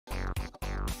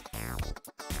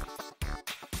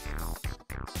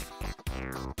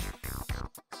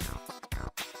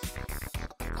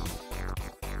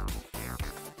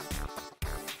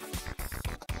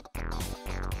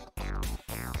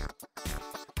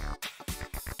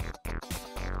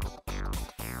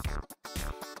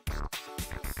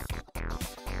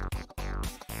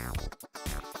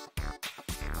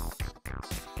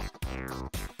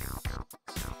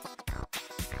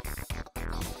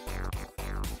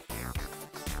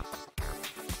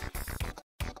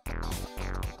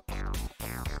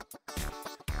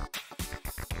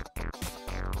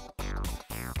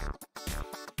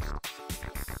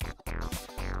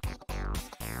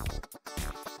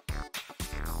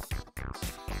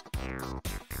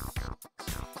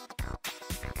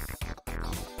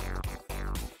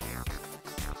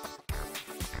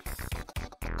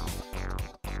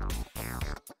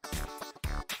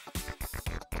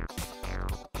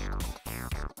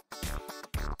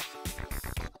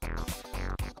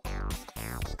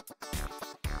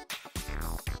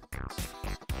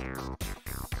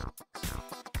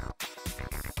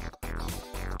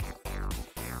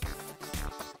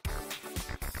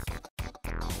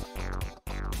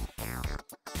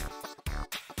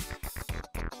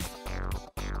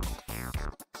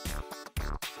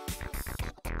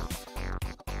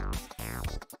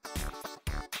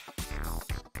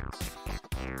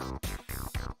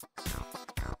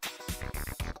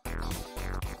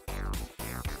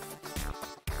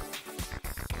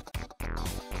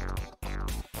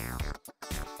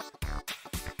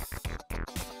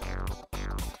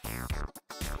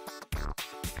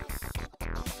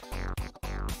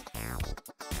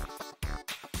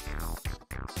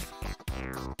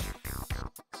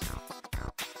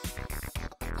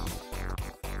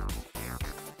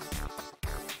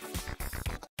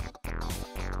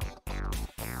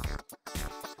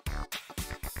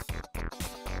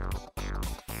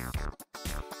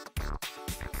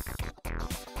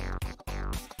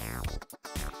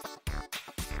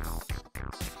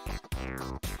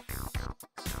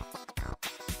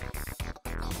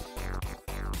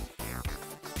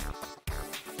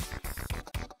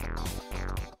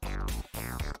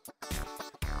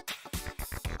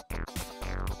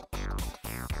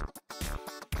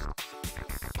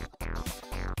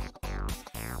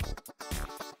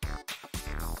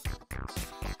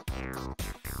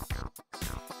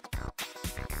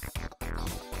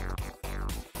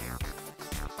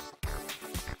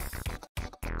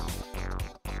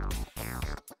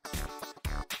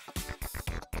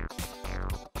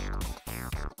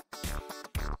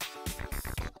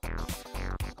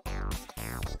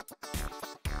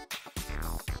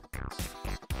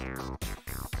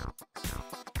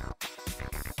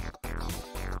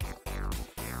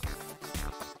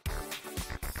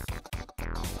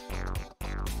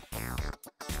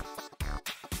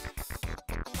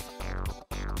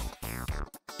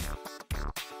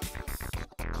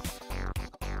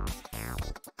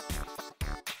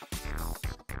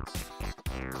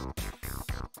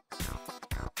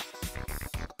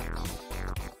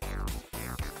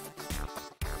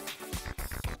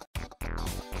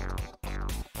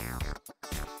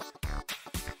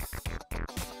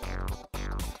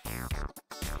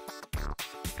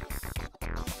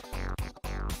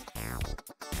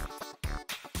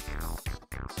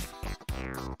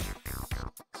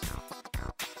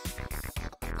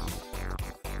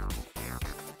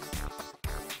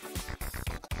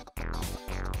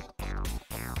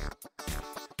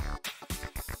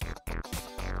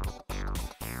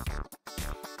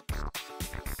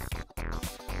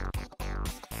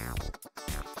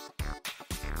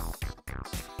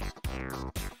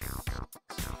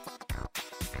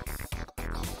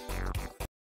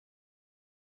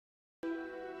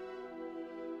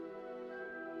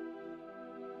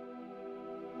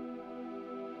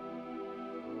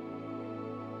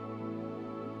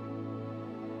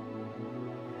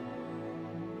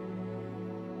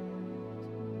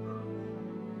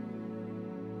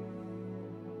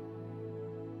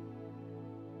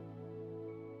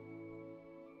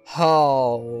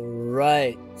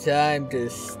Alright, time to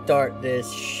start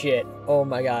this shit. Oh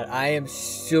my god, I am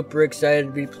super excited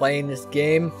to be playing this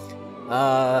game.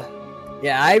 Yeah,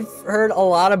 I've heard a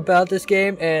lot about this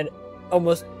game, and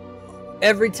almost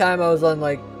every time I was on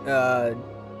like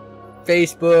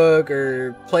Facebook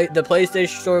or the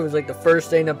PlayStation Store was like the first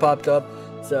thing that popped up.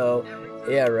 So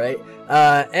yeah, right.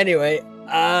 Anyway,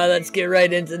 let's get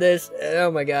right into this.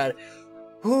 Oh my god.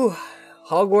 Whew.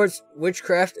 Hogwarts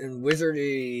Witchcraft and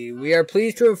Wizardry. We are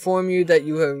pleased to inform you that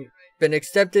you have been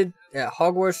accepted at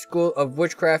Hogwarts School of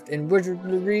Witchcraft and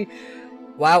Wizardry.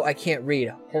 Wow, I can't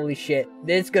read. Holy shit.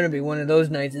 It's gonna be one of those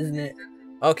nights, isn't it?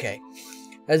 Okay.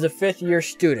 As a 5th year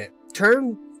student,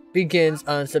 term begins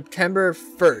on September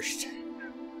 1st.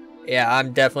 Yeah,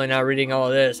 I'm definitely not reading all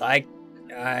of this. I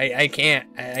can't.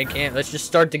 Let's just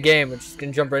start the game. We're just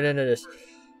gonna jump right into this.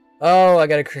 Oh, I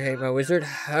gotta create my wizard.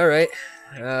 Alright.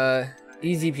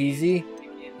 Easy peasy.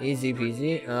 Easy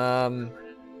peasy.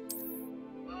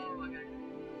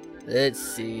 Let's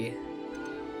see.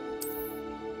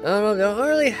 Oh, no, they don't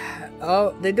really.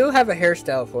 Oh, they do have a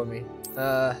hairstyle for me.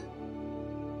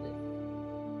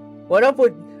 What up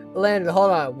with Landon? Hold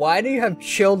on. Why do you have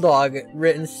Chill Dog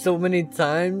written so many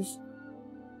times?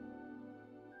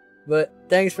 But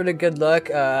thanks for the good luck.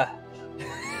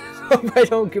 Hope I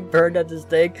don't get burned at the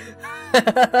stake.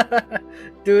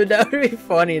 Dude, that would be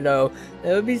funny though.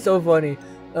 That would be so funny.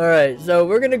 Alright, so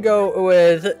we're gonna go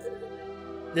with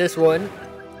this one.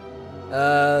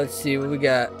 Let's see what we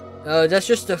got. Oh, that's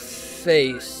just a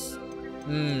face.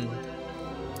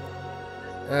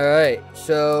 Alright,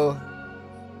 so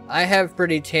I have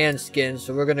pretty tan skin,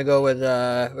 so we're gonna go with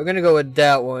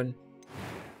that one.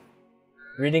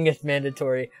 Reading is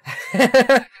mandatory.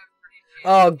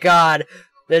 Oh god,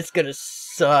 that's gonna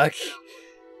suck.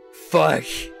 Fuck.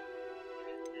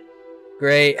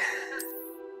 Great.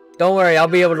 Don't worry, I'll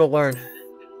be able to learn.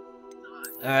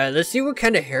 Alright, let's see what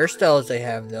kind of hairstyles they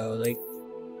have though. Like,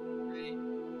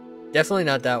 definitely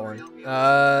not that one.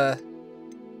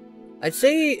 I'd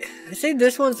say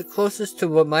this one's the closest to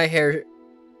what my hair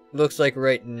looks like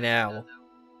right now.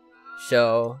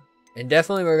 So, and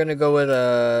definitely we're gonna go with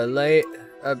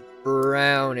a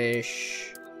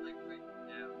brownish.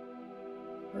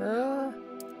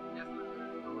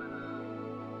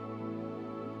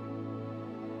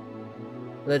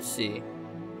 Let's see.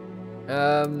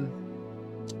 I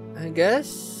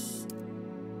guess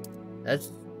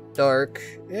that's dark.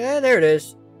 Yeah, there it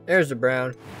is. There's the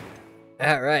brown.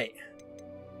 Alright.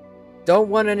 Don't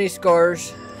want any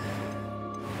scars.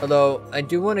 Although, I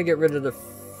do want to get rid of the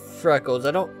freckles.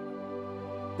 I don't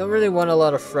really want a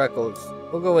lot of freckles.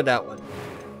 We'll go with that one.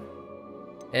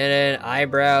 And then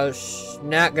eyebrows.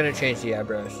 Not gonna change the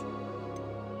eyebrows.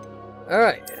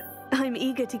 Alright. I'm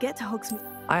eager to get to Hogsmeade.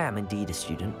 I am indeed a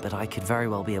student, but I could very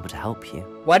well be able to help you.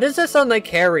 Why does that sound like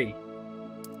Harry?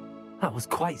 That was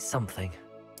quite something.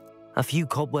 A few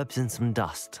cobwebs and some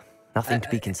dust. Nothing to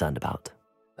be concerned about.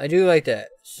 I do like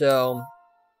that. So,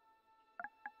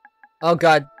 oh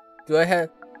god, do I have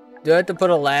to put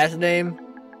a last name?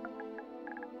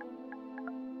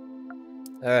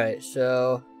 Alright,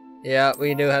 so yeah,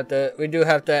 we do have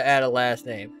to add a last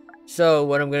name. So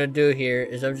what I'm gonna do here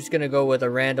is I'm just gonna go with a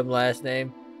random last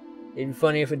name. It'd be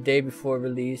funny if a day before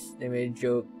release they made a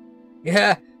joke.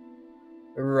 Yeah,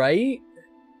 right?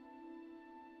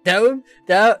 That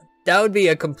would be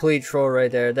a complete troll right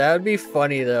there. That would be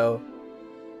funny though.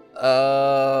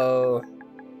 Oh,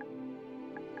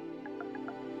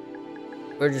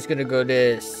 we're just gonna go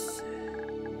this.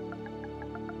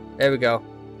 There we go.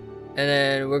 And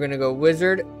then we're gonna go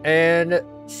wizard and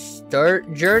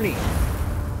start journey.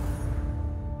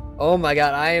 Oh my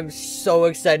god, I am so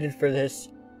excited for this.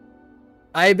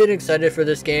 I've been excited for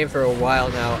this game for a while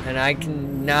now, and I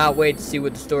cannot wait to see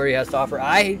what the story has to offer.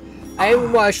 I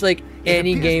haven't watched like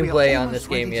any gameplay on this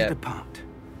game yet.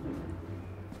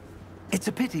 It's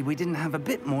a pity we didn't have a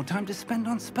bit more time to spend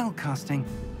on spellcasting.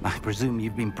 I presume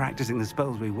you've been practicing the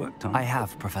spells we worked on. I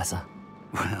have, Professor.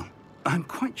 Well, I'm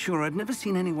quite sure I've never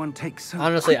seen anyone take so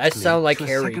honestly, I sound like to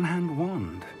Harry. A second-hand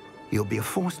wand. You'll be a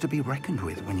force to be reckoned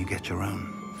with when you get your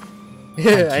own.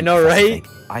 Yeah, I know, right?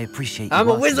 I appreciate. I'm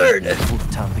a wizard.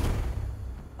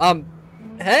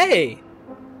 Hey.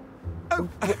 Oh,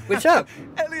 what's up,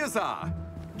 Eleazar?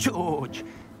 George.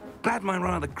 Glad my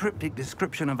rather cryptic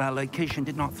description of our location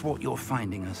did not thwart your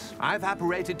finding us. I've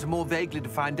apparated to more vaguely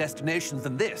defined destinations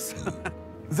than this.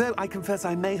 Though I confess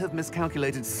I may have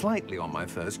miscalculated slightly on my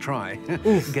first try.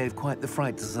 Gave quite the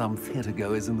fright to some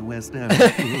theatergoers in the West End.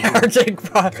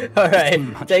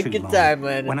 Alright, take your time,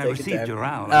 Landon. When I received your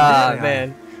owl,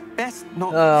 man. Best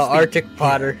not Arctic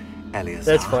Potter. Elias.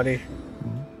 That's funny.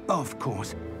 Of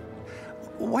course.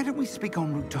 Why don't we speak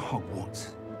en route to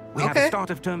Hogwarts? We have Okay. a start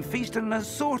of term feast and a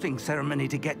sorting ceremony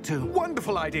to get to.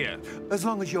 Wonderful idea. As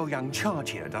long as your young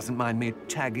charge here doesn't mind me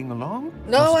tagging along.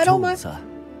 No, Not I at don't all, mind. sir.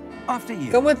 After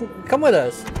you. Come with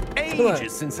us. on.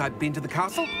 Ages since I've been to the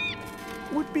castle.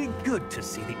 Would be good to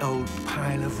see the old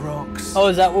pile of rocks. Oh,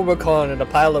 is that what we're calling it? A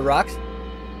pile of rocks?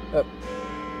 Oh,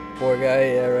 poor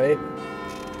guy, yeah, right?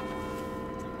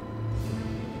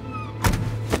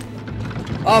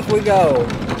 Off we go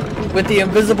with the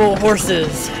invisible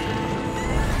horses.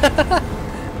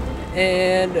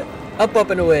 And up,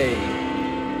 and away.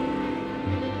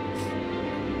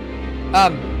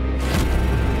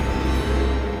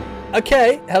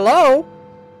 Okay, hello?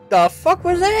 The fuck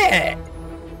was that?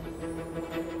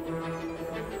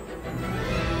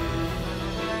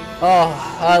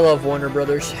 Oh, I love Warner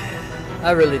Brothers.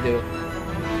 I really do.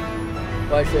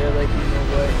 Why should I like you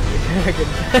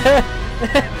know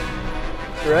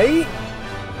what? Right?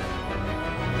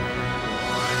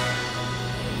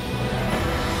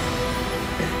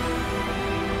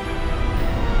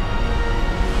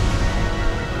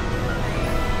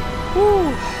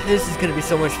 Whew, this is gonna be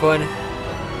so much fun.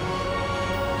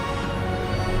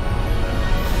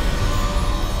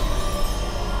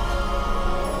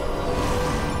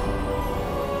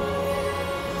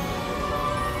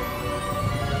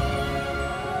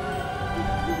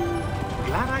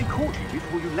 Glad I caught you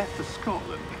before you left for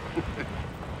Scotland.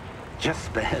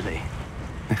 Just barely.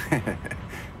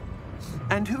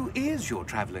 And who is your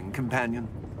traveling companion?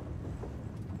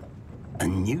 A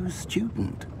new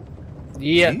student.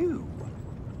 Yeah. You?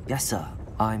 Yes, sir.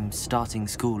 I'm starting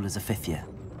school as a 5th year.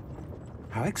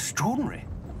 How extraordinary.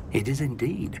 It is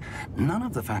indeed. None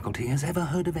of the faculty has ever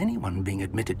heard of anyone being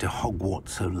admitted to Hogwarts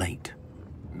so late.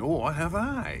 Nor have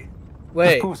I.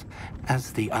 Wait. Of course,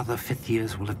 as the other 5th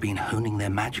years will have been honing their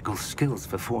magical skills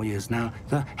for 4 years now,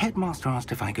 the headmaster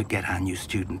asked if I could get our new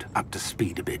student up to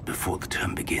speed a bit before the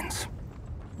term begins.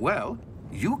 Well,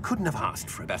 you couldn't have asked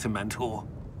for a better mentor.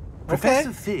 Okay.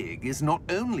 Professor Fig is not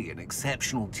only an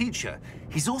exceptional teacher,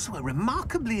 he's also a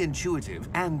remarkably intuitive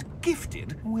and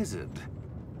gifted wizard.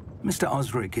 Mr.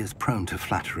 Osric is prone to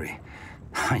flattery.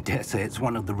 I dare say it's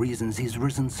one of the reasons he's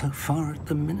risen so far at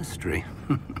the Ministry.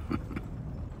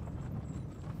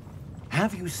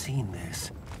 Have you seen this?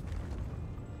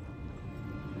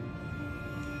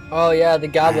 Oh yeah, the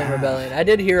Goblin Rebellion. I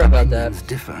did hear about that. Opinions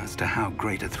differ as to how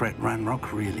great a threat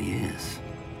Ranrock really is.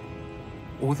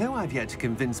 Although I've yet to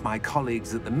convince my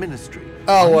colleagues at the Ministry,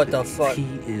 Oh, I what the believe fuck? he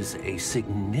is a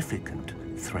significant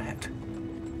threat.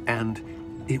 And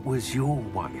it was your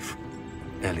wife,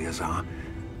 Eleazar,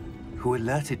 who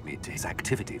alerted me to his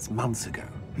activities months ago.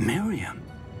 Miriam?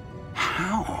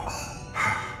 How?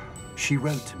 She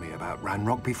wrote to me about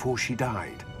Ranrock before she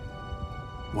died,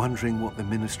 wondering what the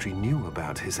Ministry knew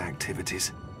about his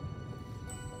activities.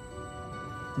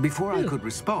 Before I could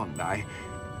respond, I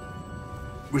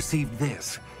received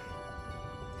this.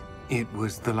 It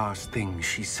was the last thing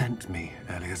she sent me,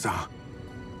 Eleazar.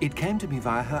 It came to me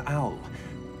via her owl,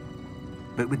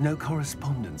 but with no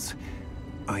correspondence.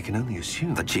 I can only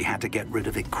assume That she had to get rid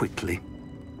of it quickly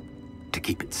to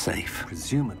keep it safe.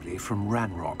 presumably from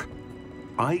Ranrock.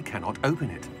 I cannot open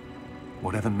it.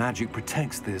 Whatever magic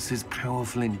protects this is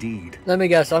powerful indeed. Let me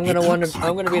guess. I'm It gonna looks I'm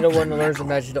like gonna be the one goblin that learns the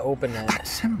metal. magic to open That that.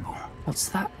 symbol. What's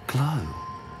that glow?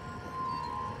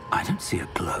 I don't see a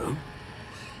glow.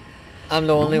 I'm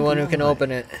the only one who can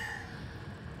open it.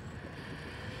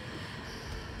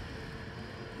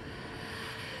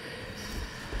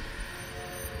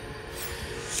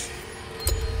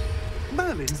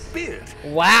 Merlin's beard.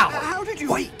 Wow. How did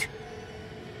you... Wait!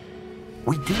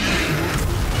 We do.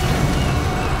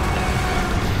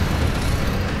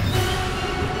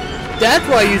 That's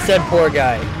why you said poor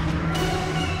guy.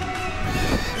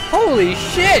 Holy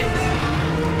shit!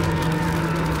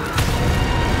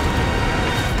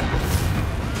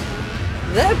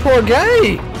 That poor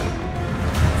guy!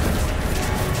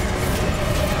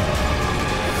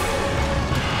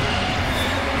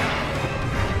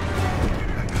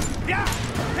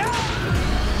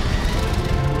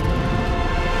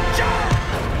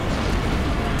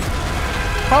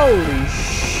 Holy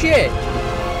shit!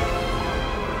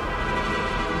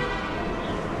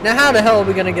 Now how the hell are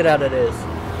we gonna get out of this?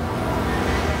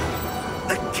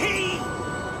 The key!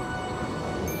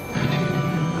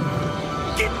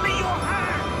 Give me your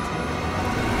hand!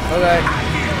 Okay.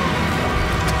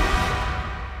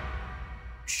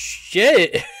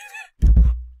 Shit!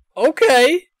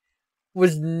 Okay.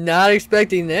 Was not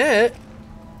expecting that.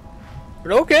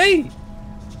 But okay.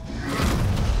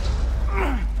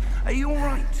 Are you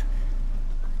alright?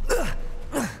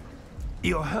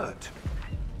 You're hurt.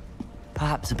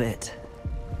 Perhaps a bit.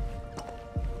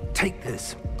 Take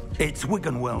this. It's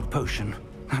Wiggenweld potion.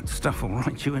 That stuff will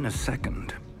right you in a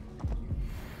second.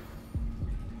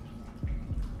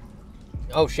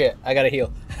 Oh shit, I gotta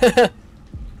heal.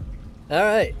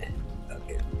 Alright.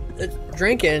 Okay. Let's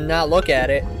drink it and not look at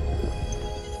it.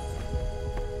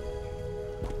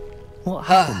 What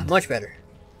happened? Much better.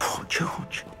 Poor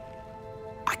George.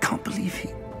 I can't believe he...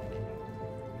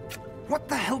 What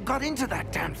the hell got into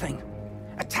that damn thing?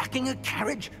 Attacking a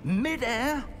carriage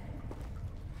mid-air?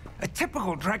 A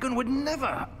typical dragon would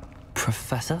never...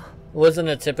 Professor? Wasn't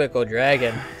a typical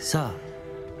dragon. Sir,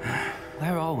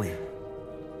 where are we?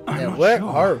 I'm Yeah, not where sure.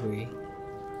 are we?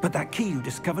 But that key you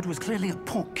discovered was clearly a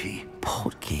port key.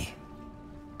 Port key.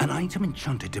 An item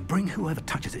enchanted to bring whoever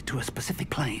touches it to a specific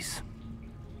place.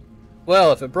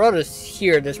 Well, if it brought us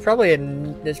here, there's probably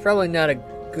not a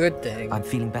good thing. I'm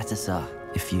feeling better, sir,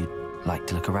 if you'd like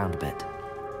to look around a bit.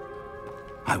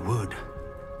 I would.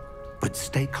 But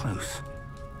stay close.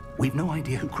 We've no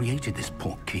idea who created this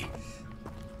port key.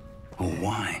 Or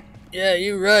why. Yeah,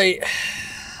 you're right.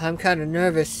 I'm kind of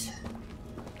nervous.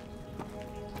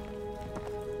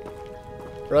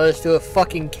 Brought us to a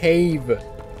fucking cave.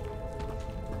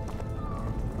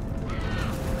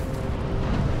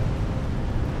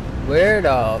 Where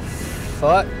the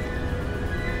fuck?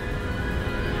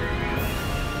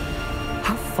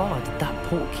 How far did that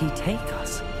port key take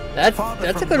us? That's Farther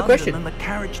a from good London question. than the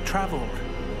carriage travelled.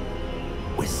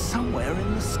 We're somewhere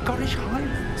in the Scottish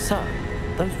Highlands. Sir,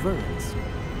 those ruins.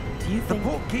 Do you The think...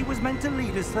 port key was meant to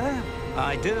lead us there?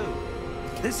 I do.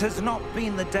 This has not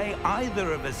been the day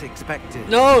either of us expected.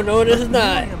 No, this is But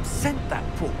not. Miriam sent that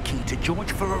port key to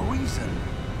George for a reason.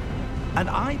 And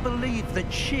I believe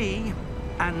that she,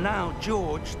 and now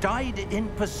George, died in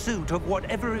pursuit of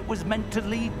whatever it was meant to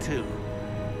lead to.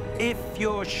 If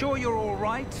you're sure you're all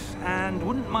right and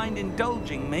wouldn't mind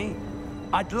indulging me,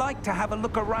 I'd like to have a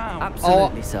look around.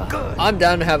 Absolutely, sir. Good. I'm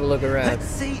down to have a look around. Let's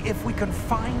see if we can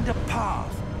find a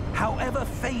path, however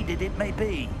faded it may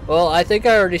be. Well, I think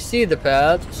I already see the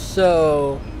path,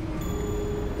 so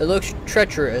it looks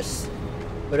treacherous,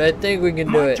 but I think we can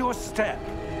do Mind it. your step.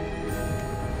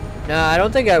 Nah, I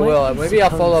don't think I Where will. do you Maybe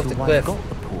I'll fall off suppose the your cliff. wife got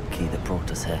the port key that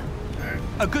brought us here?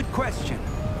 A good question.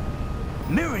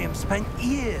 Miriam spent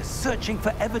years searching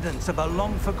for evidence of a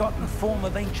long-forgotten form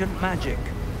of ancient magic.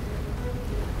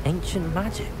 Ancient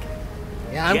magic?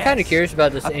 Yeah, I'm Yes, kind of curious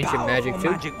about this a ancient powerful magic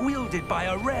too. magic wielded by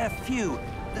a rare few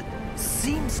that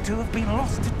seems to have been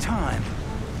lost to time.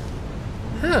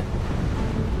 Huh.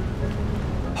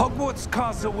 Hogwarts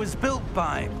Castle was built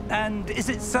by, and is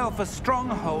itself a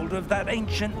stronghold of that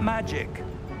ancient magic.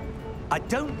 I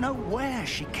don't know where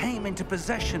she came into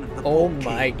possession of the Oh port key,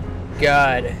 my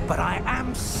god. but I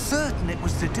am certain it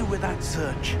was to do with that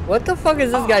search. What the fuck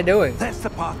is this guy doing? There's the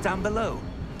path down below.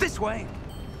 This way.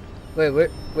 Wait, where?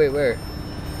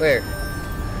 Where?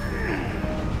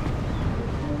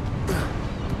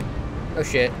 Oh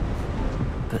shit.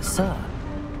 But sir,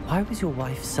 why was your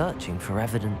wife searching for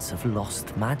evidence of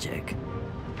lost magic?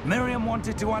 Miriam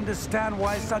wanted to understand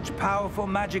why such powerful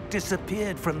magic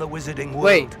disappeared from the wizarding world.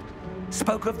 Wait.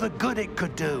 Spoke of the good it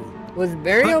could do. Was But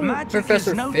Miriam magic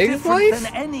Professor is no Fig's different wife?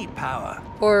 than any power.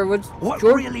 Or was What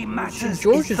George, really matters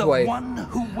George's is the wife? one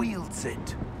who wields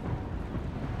it.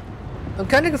 I'm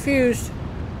kind of confused.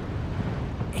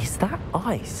 Is that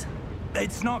ice?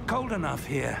 It's not cold enough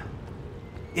here.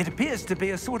 It appears to be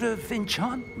a sort of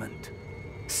enchantment.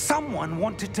 Someone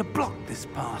wanted to block this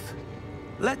path.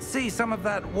 Let's see some of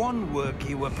that wand work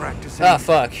you were practicing. Ah,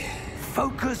 fuck.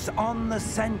 Focus on the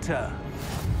center.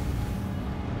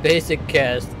 Basic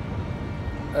cast.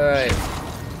 Alright.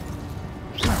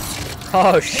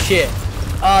 Oh shit.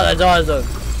 Oh, that's awesome.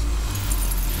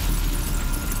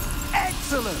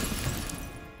 Excellent.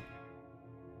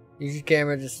 Use your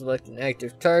camera to select an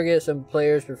active target. Some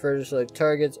players prefer to select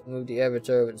targets and move the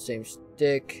avatar with the same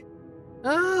stick.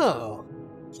 Oh.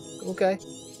 Okay.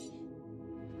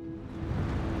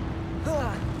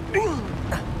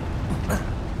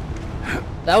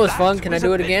 That was fun. Can I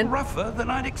do it again? Rougher than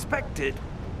I'd expected.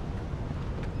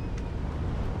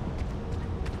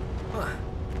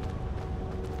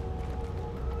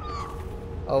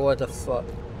 Oh, what the fuck?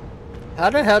 How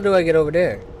the hell do I get over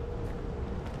there?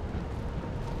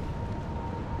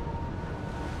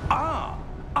 Ah,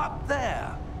 up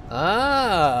there.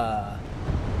 Ah.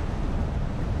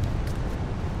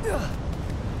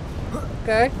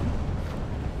 Okay.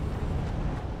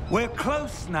 We're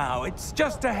close now. It's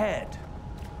just ahead.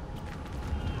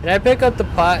 Can I pick up the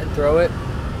pot and throw it?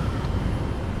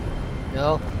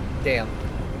 No? Damn.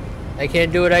 I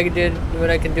can't do what I can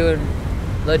do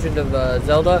in Legend of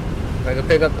Zelda. If I can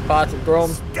pick up the pots and throw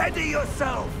them. Steady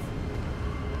yourself.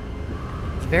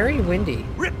 very windy.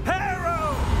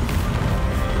 Reparo!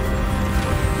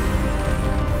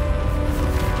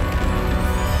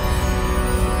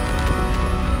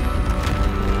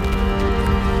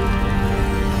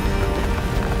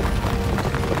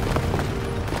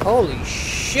 Holy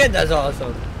shit, that's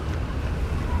awesome.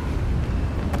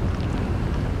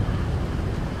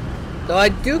 Though I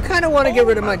do kind of want to get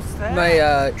rid of my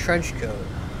trench coat.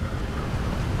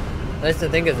 Nice to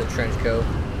think it's a trench coat.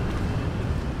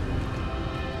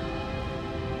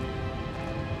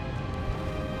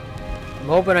 I'm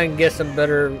hoping I can get some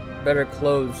better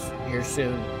clothes here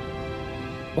soon.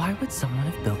 Why would someone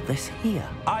have built this here?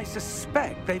 I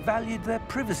suspect they valued their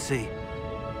privacy.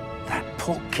 That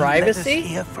portkey Privacy? led us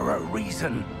here for a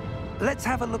reason. Let's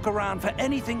have a look around for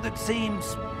anything that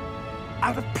seems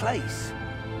out of place.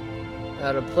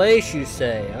 Out of place, you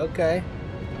say? Okay.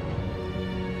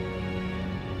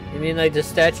 You mean like the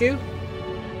statue?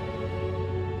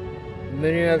 The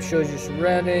menu app shows your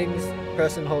surroundings.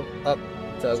 Press and hold up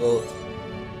toggle.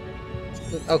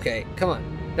 Okay, come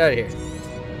on. Get out of here.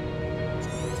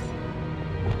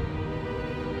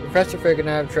 Professor Fig and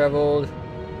I have traveled.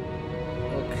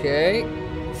 Okay,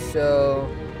 so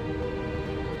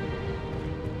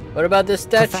what about this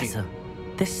statue? Professor,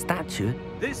 this statue?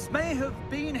 This may have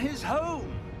been his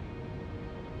home.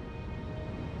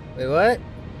 Wait, what?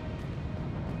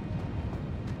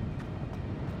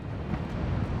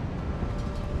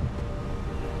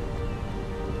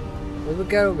 What we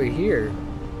got over here?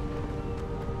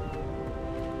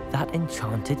 That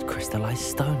enchanted crystallized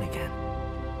stone again.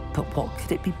 But what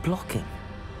could it be blocking?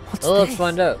 What's Well, let's this?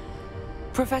 find out.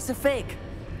 Professor Fig!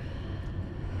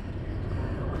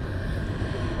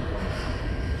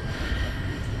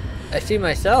 I see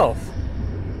myself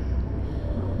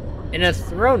in a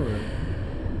throne room.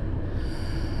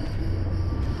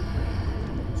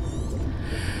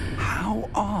 How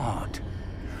odd.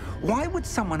 Why would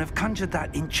someone have conjured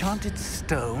that enchanted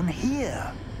stone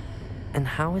here? And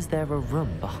how is there a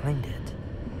room behind it?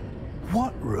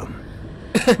 What room?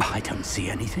 I don't see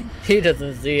anything. He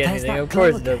doesn't see There's anything. that Of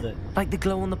glow course he again, doesn't. like the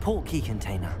glow on the portkey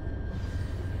container.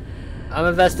 I'm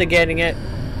investigating it.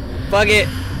 Fuck it.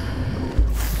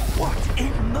 What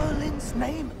in Merlin's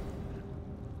name?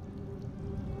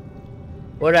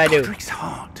 What'd I do? Godric's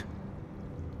heart.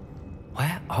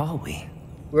 Where are we?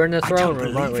 We're in the I throne don't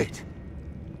room, aren't we? believe it.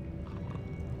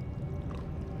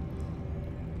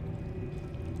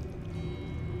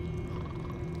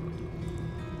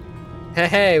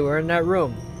 Hey, we're in that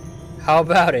room. How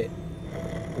about it?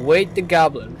 Wait the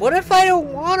goblin. What if I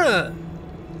don't wanna?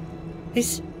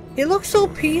 He looks so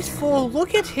peaceful.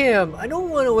 Look at him. I don't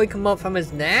want to wake him up from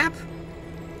his nap.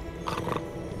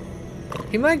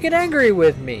 He might get angry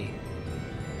with me.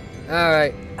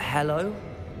 Alright. Hello?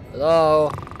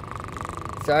 Hello.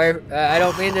 Sorry, I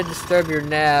don't mean to disturb your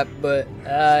nap, but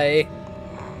I...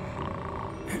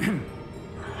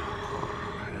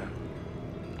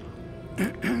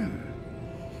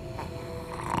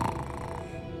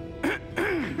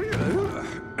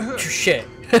 Shit.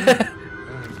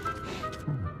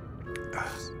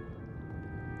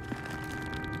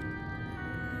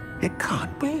 It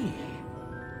can't be.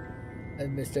 I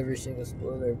missed every single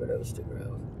spoiler, but I was still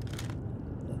around.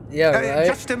 Yeah, right?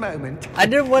 Just a moment. I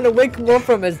didn't want to wake him up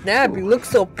from his nap. He looked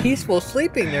so peaceful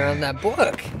sleeping there on that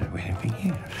book. Where are we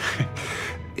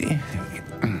here?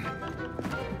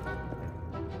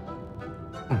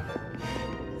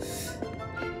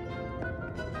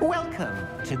 Welcome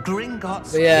to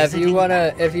Gringotts. But yeah, Visiting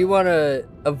if you wanna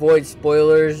avoid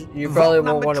spoilers, you Vault probably won't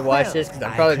number want to watch 12, this because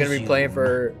I'm I probably gonna be playing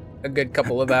presume. for a good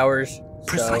couple of hours. So.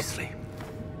 Precisely.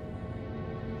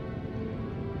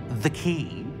 The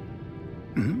key.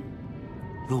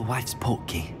 Your wife's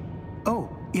portkey. Oh,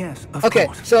 yes, of Okay,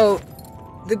 course. so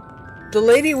the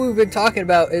lady we've been talking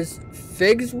about is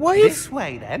Fig's wife. This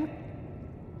way, then.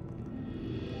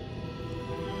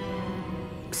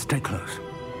 Stay close.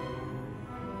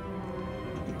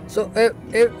 So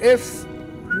if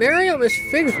Miriam is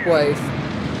Fig's wife,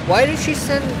 why did she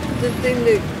send the thing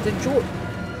to George?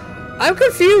 I'm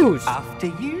confused. After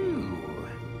you.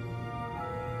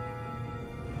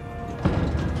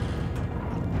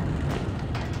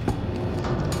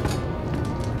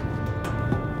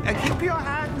 Keep your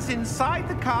hands inside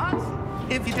the cart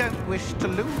if you don't wish to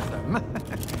lose them.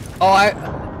 Oh,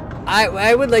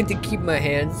 I would like to keep my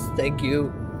hands, thank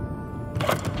you.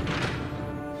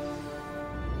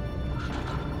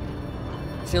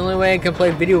 It's the only way I can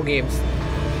play video games.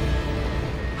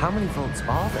 How many vaults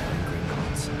are there in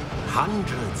Gringotts?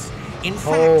 Hundreds. In fact,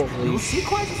 Holy you'll see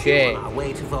quite a few shit. on our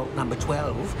way to vault number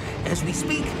 12. As we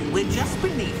speak, we're just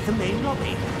beneath the main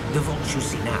lobby. The vaults you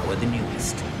see now are the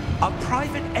newest. Are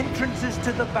private entrances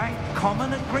to the bank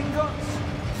common at Gringotts?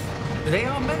 They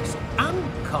are most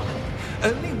uncommon.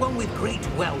 Only one with great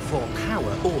wealth or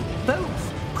power, or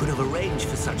both, could have arranged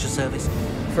for such a service.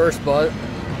 First boss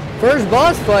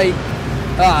fight.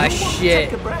 Ah, shit.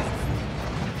 Take a breath.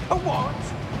 A what?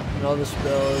 And all the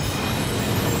spells.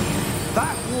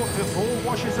 That waterfall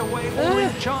washes away all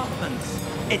enchantments.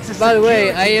 It's a By the way,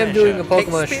 security I am measure. doing a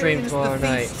Pokemon stream Experienced tomorrow the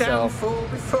night, thief's so. downfall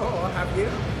before, have you?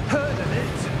 Heard of it?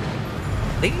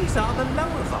 These are the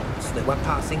lower vaults that we're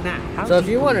passing now. So if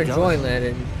you want to join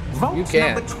Landon, Vault you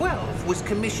can. number 12 was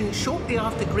commissioned shortly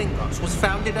after Gringotts was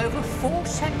founded over 4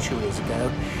 centuries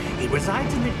ago. It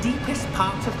resides in the deepest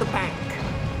part of the bank.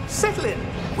 Settle in.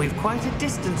 We've quite a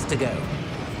distance to go.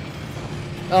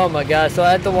 Oh my god, so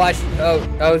I have to watch. Oh,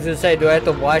 I was gonna say, do I have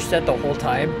to watch that the whole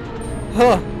time?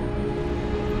 Huh.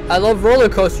 I love roller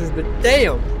coasters, but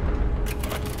damn.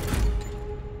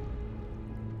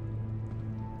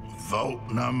 Vault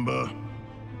number.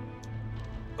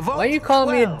 Vault Why are you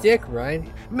calling me a 12. dick,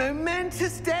 Ryan?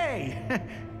 Momentous day.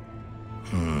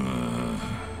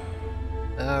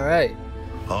 Alright.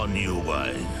 On your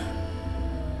way.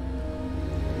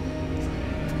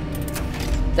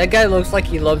 That guy looks like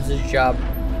he loves his job.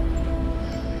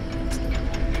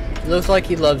 Looks like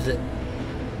he loves it.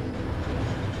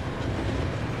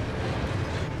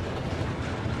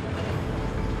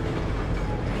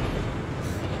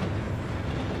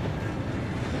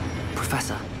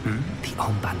 Professor, the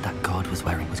armband that guard was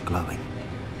wearing was glowing.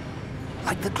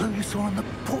 Like the glow you saw on the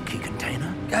portkey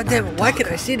container? God damn it, why can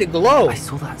I see the glow? I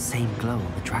saw that same glow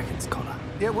on the dragon's collar.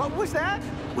 Yeah, what was that?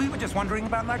 We were just wondering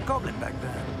about that goblin back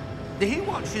there. He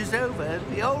watches over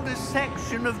the oldest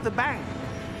section of the bank.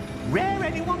 Rare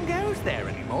anyone goes there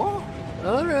anymore.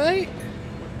 Alright.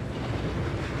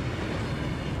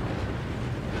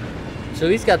 So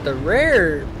he's got the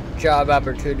rare job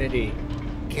opportunity.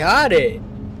 Got it.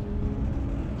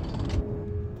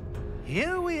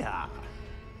 Here we are.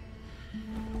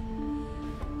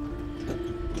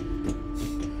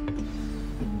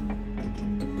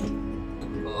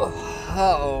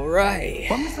 Alright.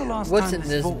 When was the last What's time in this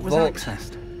this vault was vault?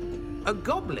 accessed? A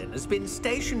goblin has been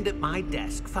stationed at my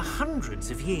desk for hundreds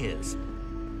of years.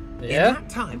 Yeah? In that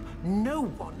time, no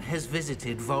one has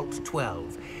visited Vault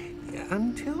 12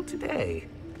 until today.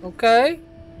 Okay.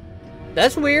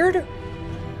 That's weird.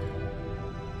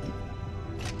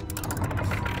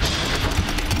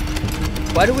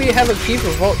 Why do we have a key for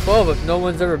Vault 12 if no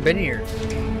one's ever been here?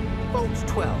 Vault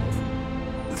 12.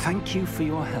 Thank you for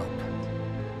your help.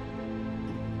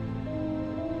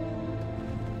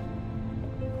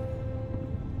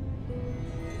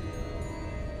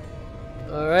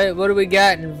 Alright, what do we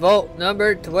got in Vault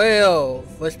number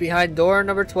 12? What's behind door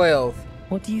number 12?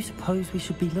 What do you suppose we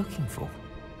should be looking for?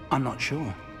 I'm not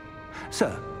sure.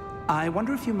 Sir, I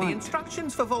wonder if you The might...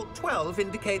 instructions for Vault 12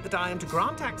 indicate that I am to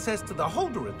grant access to the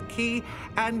holder of the key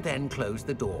and then close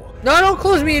the door. No, don't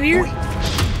close me in here!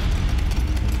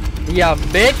 Yeah,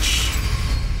 bitch!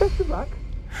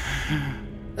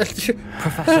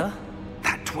 Professor?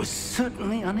 That was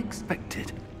certainly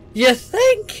unexpected. You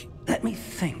think? Let me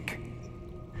think.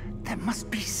 There must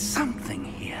be something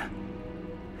here.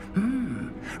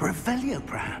 Revelio,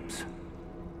 perhaps.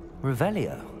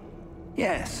 Revelio?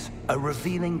 Yes, a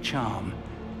revealing charm.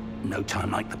 No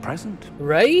time like the present.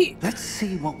 Right? Let's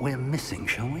see what we're missing,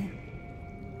 shall we?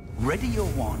 Ready your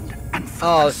wand and Oh,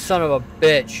 focus. son of a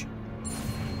bitch.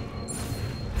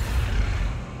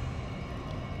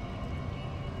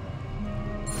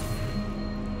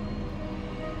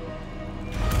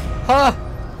 Huh?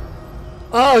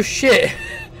 Oh shit.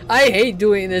 I hate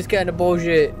doing this kind of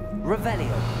bullshit.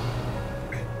 Revelio.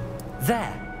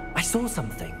 There. I saw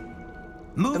something.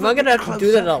 Move Am I a bit gonna have to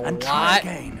do that closer a and try lot?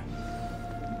 again.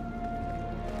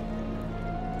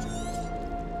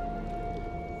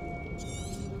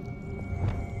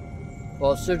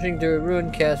 While searching through a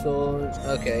ruined castle.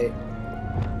 Okay.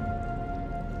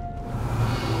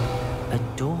 A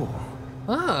door.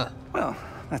 Ah. Well,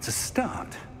 that's a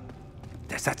start.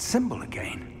 There's that symbol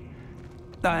again.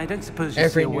 I don't suppose you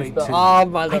Every see a new way spell. to... Oh,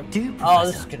 mother. I do, Oh,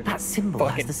 this is Professor. gonna be That symbol has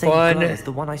fucking the same fun. glow as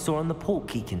the one I saw on the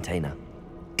portkey container.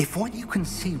 If what you can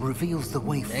see reveals the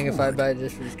way Dang, if I forward, buy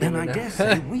this for this then game I right dare now.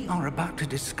 say we are about to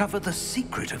discover the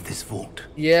secret of this vault.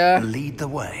 Yeah. Lead the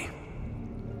way.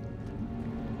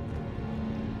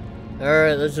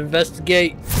 Alright, let's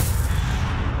investigate.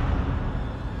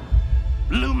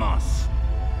 Lumos!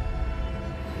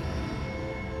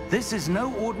 This is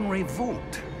no ordinary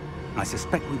vault. I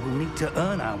suspect we will need to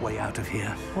earn our way out of here.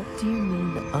 What do you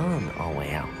mean, earn our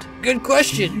way out? Good Do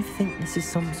question. you think this is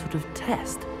some sort of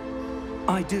test?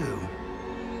 I do.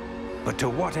 But to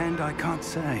what end, I can't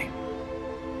say.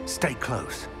 Stay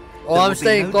close. Oh, There I'm will be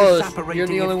staying no close. disapparating You're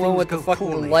the if only one things with the go fucking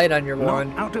poorly. light on your Not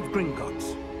lawn. out of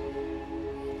Gringotts.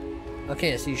 I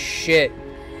can't see shit.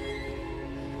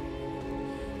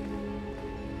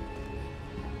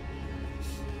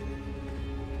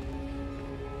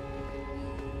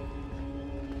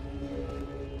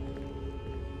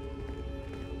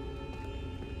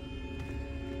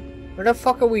 Where the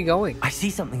fuck are we going? I see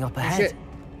something up Oh, ahead. shit.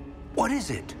 What is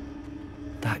it?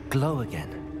 That glow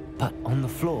again, but on the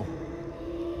floor.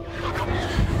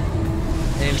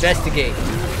 And investigate.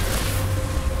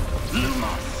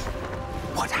 Lumos!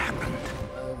 What happened?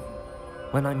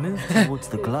 When I moved towards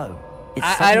the glow, it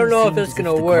I don't suddenly know if seemed it's as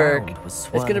gonna the work. ground was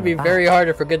It's gonna be swirling very back. hard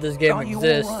to forget this game Are you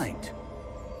exists. all right?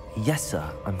 Yes, sir,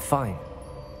 I'm fine.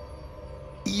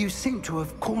 You seem to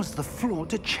have caused the floor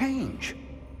to change.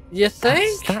 You That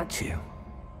think? statue.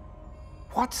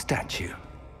 What statue?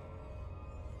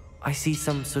 I see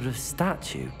some sort of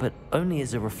statue, but only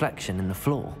as a reflection in the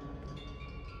floor.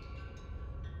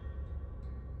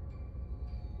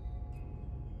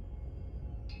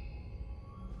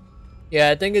 Yeah,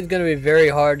 I think it's gonna be very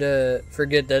hard to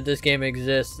forget that this game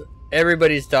exists.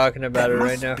 Everybody's talking about There it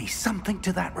right must now. be something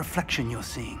to that reflection you're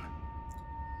seeing.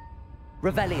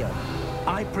 Revelio.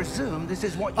 I presume this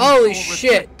is what you Holy saw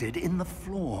shit. reflected in the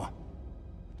floor.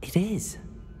 It is.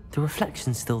 The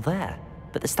reflection's still there,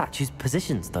 but the statue's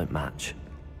positions don't match.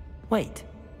 Wait.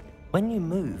 When you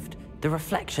moved, the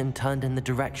reflection turned in the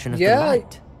direction of the Yeah,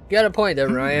 light. you got a point there,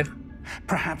 Ryan.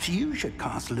 Perhaps you should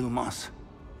cast Lumos.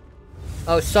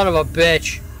 Oh, son of a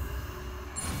bitch.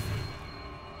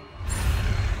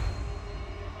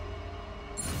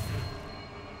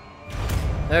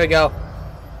 There we go.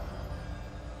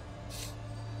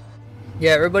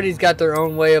 Yeah, everybody's got their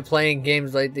own way of playing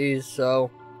games like these,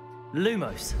 so...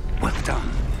 Lumos. Well done.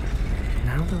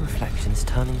 Now the reflection's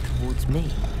turning towards me.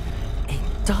 It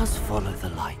does follow the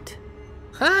light.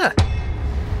 Huh!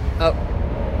 Oh.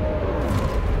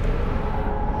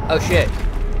 Oh shit.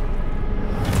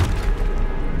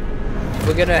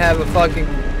 We're gonna have a fucking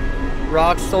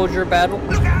rock soldier battle?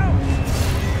 Look out!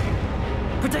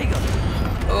 Protego!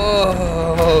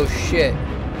 Oh shit.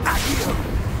 Accio!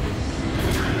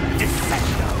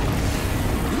 Descendo!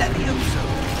 Levioso!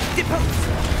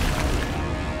 Deposo!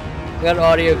 Got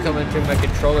audio coming through my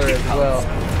controller as well.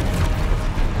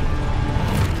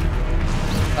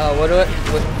 What do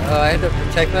I have to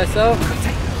protect myself?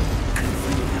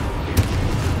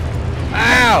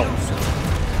 Ow!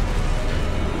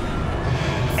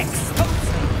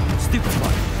 Exposo! Stupid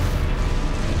one.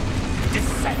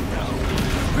 Descendo!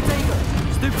 Protego!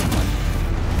 Stupid one.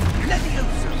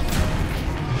 Levioso!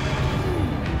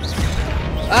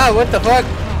 Ah, what the fuck?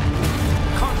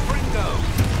 Confringo!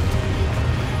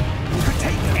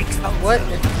 Protego! Exposo! What?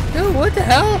 Dude, what the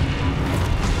hell?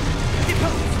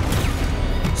 Depose!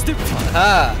 Stupid one.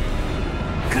 Ah.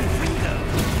 Confringo!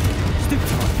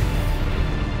 Stupid one.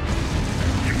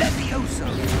 Levioso!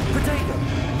 Protego!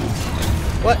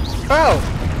 What? Bro!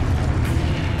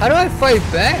 How do I fight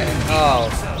back? Oh,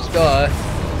 duh.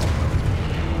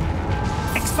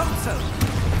 Exposo!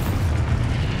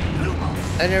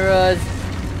 Lumos! I never realized.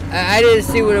 I didn't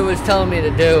see what it was telling me to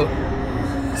do.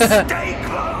 Stay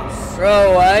close!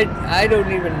 Bro, I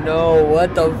don't even know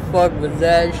what the fuck was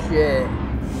that shit.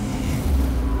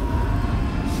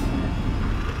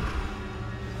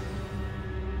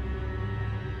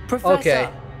 Professor! Okay.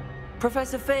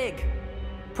 Professor Fig!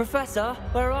 Professor,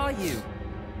 where are you?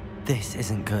 This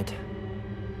isn't good.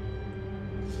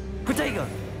 Protego!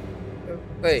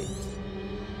 Wait.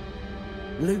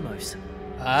 Lumos,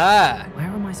 Ah. where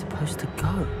am I supposed to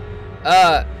go?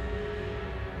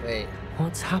 Wait.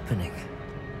 What's happening?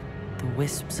 The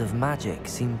wisps of magic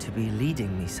seem to be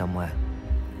leading me somewhere.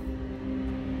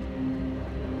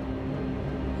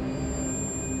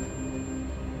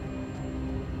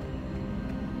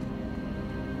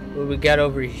 What we got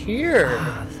over here?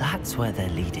 Ah, that's where they're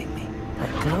leading me.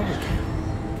 That glow again.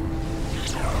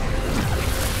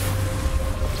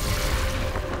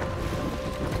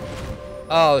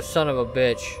 Oh, son of a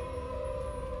bitch.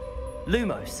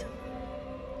 Lumos.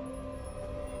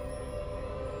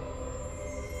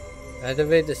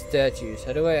 Activate the statues.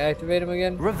 How do I activate them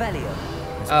again? Revelio.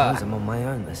 I suppose Ah. I'm on my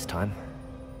own this time.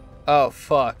 Oh,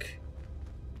 fuck.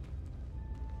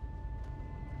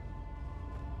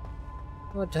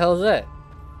 What the hell is that?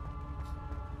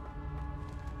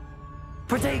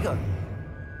 Protego.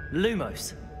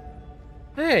 Lumos.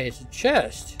 Hey, it's a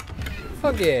chest.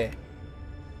 Fuck yeah.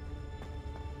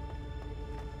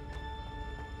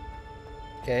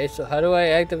 Okay, so how do I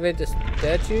activate the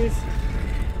statues?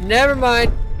 Never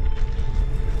mind.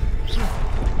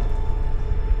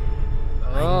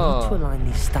 I need Oh. to align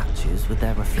these statues with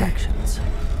their reflections.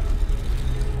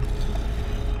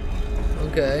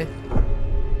 Okay.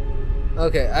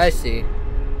 Okay, I see.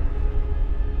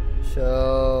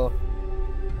 So...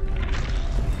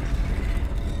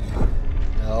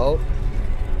 No.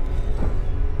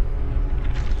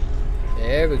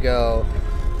 There we go.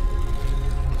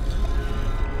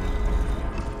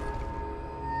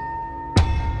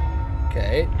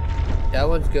 Okay. That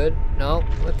one's good. No,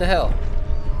 what the hell?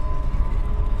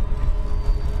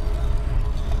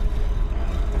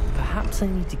 Perhaps I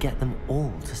need to get them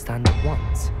all to stand at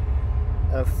once.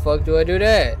 How the fuck do I do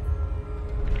that?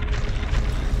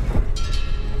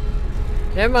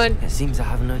 Never mind. It seems I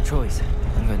have no choice.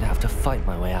 I'm going to have to fight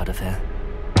my way out of here.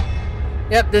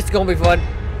 Yep, this is gonna be fun.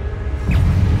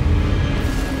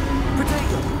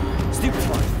 Potato!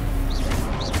 Stupefy!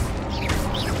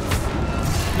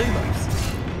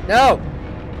 Lumos! No!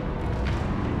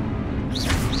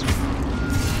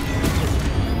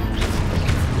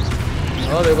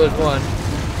 Oh, there goes one.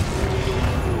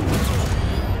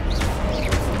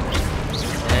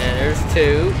 And there's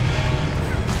two.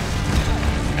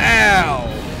 Ow!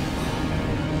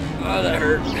 Oh, that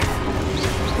hurt.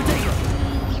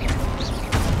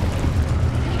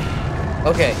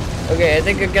 Okay, okay, I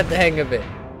think I got the hang of it.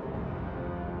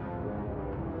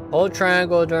 Hold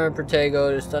triangle during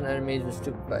Protego to stun enemies with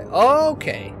stupefy.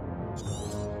 Okay.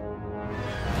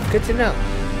 Good to know.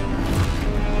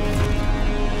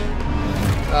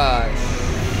 Ah,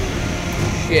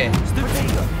 shit.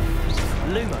 Protego!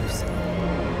 Lumos!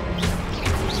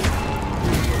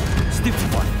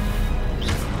 Stupefy!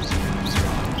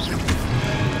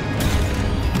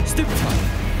 Stupefy!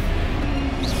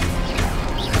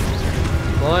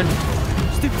 One.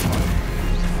 Stupefy!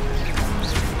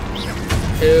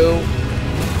 Two.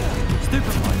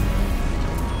 Stupefy!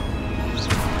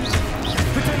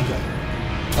 Potato!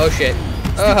 Oh shit.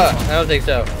 I don't think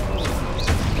so.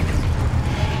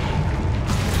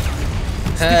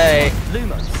 Hey.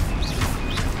 Lumos!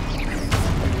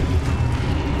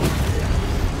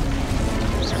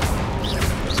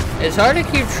 It's hard to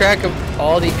keep track of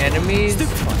all the enemies.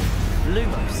 Stupefy!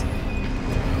 Lumos!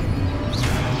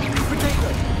 Potato!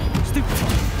 Stupefy!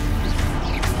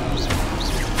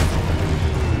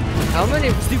 How many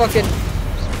fucking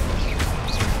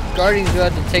guardians do I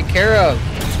have to take care of?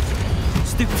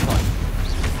 Stupefy!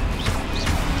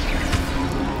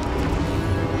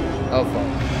 Oh fuck.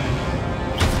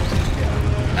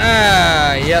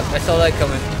 Ah, yep, I saw that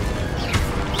coming.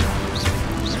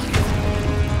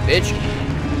 Bitch.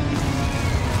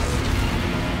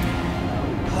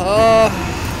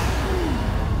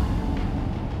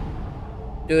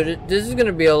 Dude, this is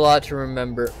gonna be a lot to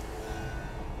remember.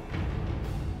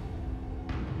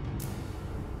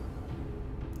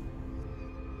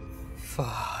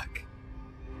 Fuck.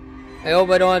 I hope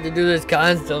I don't have to do this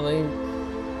constantly.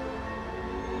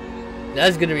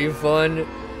 That's gonna be fun.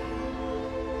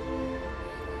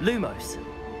 Lumos!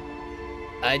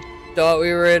 I thought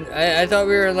we were in. I thought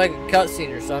we were in like a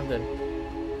cutscene or something.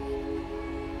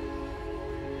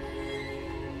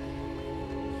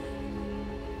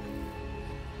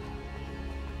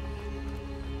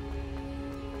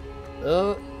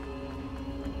 Oh,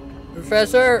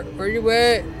 Professor, where you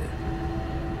at?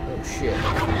 Oh shit!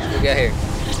 What we got here?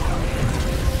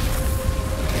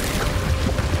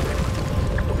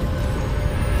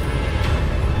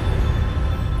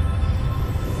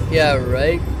 Yeah,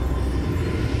 right.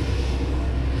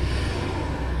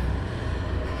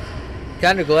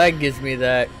 Kinda glad gives me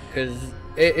that, cause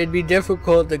it'd be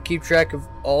difficult to keep track of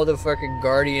all the fucking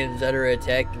guardians that are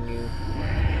attacking you.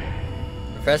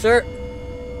 Professor?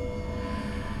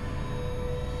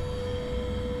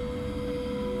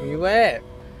 Where you at?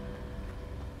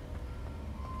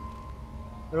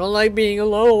 I don't like being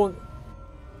alone.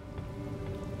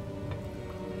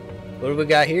 What do we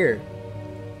got here?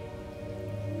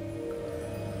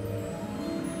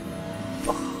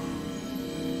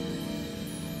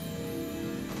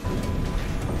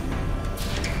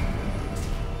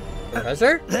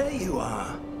 Professor? There you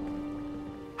are.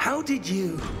 How did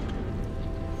you...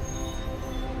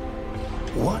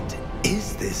 What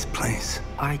is this place?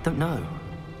 I don't know.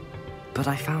 But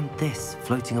I found this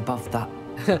floating above that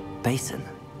basin.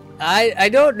 I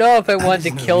don't know if I want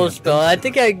to kill a spell. I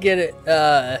think I'd get it,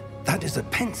 That is a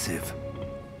pensive.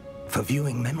 For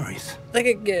viewing memories. I think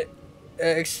I'd get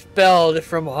expelled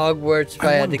from Hogwarts if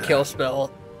I had to wonder. kill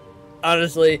spell.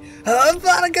 Honestly.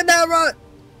 Kadabra!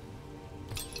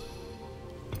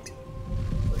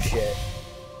 Oh shit.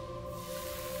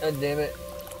 God damn it.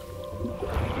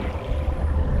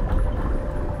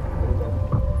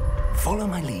 Follow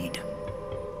my lead.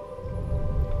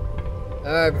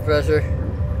 Alright, Professor.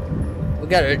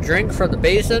 got a drink from the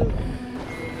basin.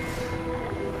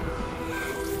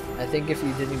 I think if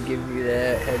you didn't give me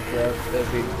that heads up,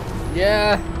 that'd be...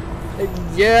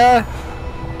 Yeah,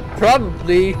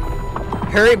 probably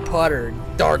Harry Potter,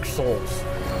 Dark Souls.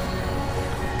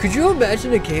 Could you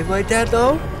imagine a game like that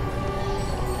though?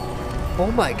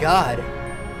 Oh my god.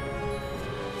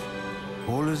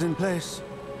 All is in place.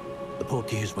 The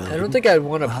portieres will. I don't think I'd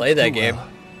want to play that game.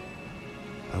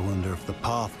 I wonder if the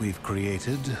path we've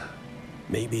created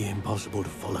may be impossible to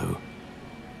follow.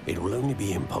 It will only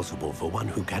be impossible for one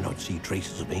who cannot see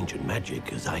traces of ancient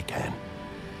magic as I can.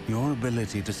 Your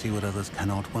ability to see what others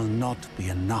cannot will not be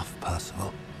enough,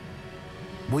 Percival.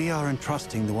 We are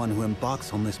entrusting the one who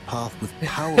embarks on this path with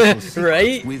powerful secrets,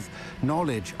 right? with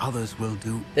knowledge others will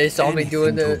do. They saw me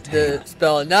doing the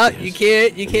spell. No, you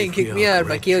can't kick me out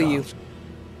if I kill you.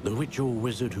 The witch or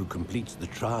wizard who completes the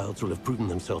trials will have proven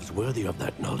themselves worthy of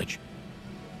that knowledge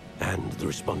and the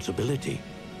responsibility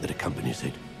that accompanies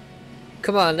it.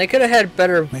 Come on, they could have had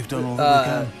better We've done all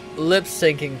that we can. lip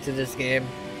syncing to this game.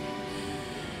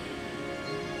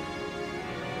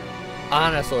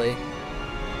 Honestly.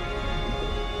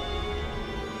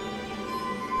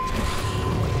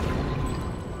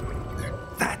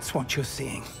 That's what you're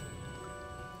seeing.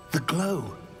 The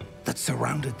glow that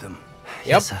surrounded them. Yep.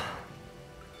 Yes, sir.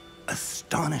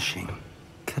 Astonishing.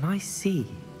 Can I see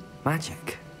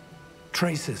magic?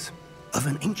 Traces of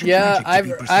an ancient Yeah, magic, to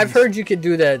be precise. I've heard you could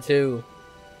do that too.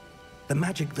 The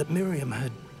magic that Miriam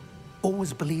had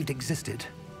always believed existed.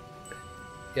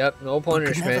 Yep, no but could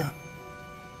punishment. never.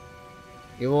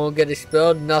 You won't get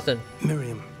expelled, nothing.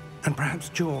 Miriam, and perhaps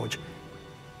George,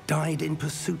 died in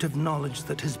pursuit of knowledge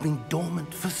that has been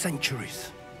dormant for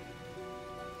centuries.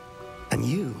 And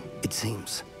you, it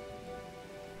seems,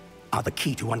 are the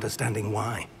key to understanding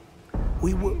why.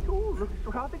 We were... It all looks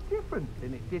rather different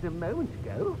than it did a moment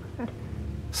ago.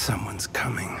 Someone's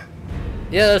coming.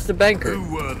 Yeah, that's the banker.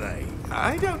 Who were they?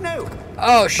 I don't know.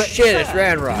 Oh But, shit, it's sir,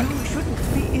 Ranrock. You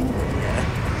shouldn't be in here.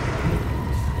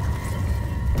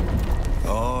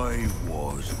 I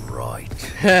was right.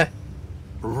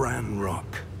 Ranrock.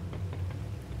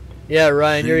 Yeah,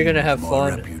 Ryan, you're gonna have My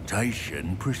fun.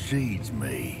 reputation precedes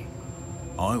me.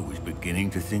 I was beginning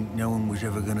to think no one was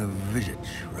ever going to visit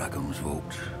Rackham's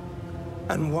vault.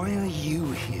 And why are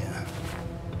you here?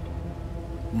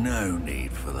 No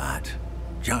need for that.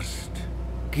 Just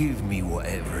give me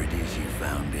whatever it is you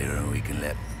found here and we can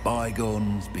let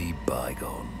bygones be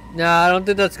bygones. Nah, I don't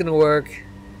think that's gonna work.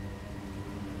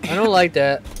 I don't like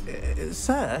that.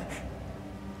 Sir,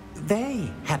 they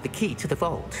have the key to the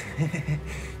vault.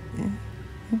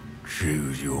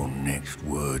 Choose your next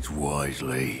words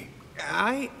wisely.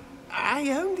 I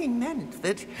only meant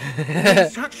that the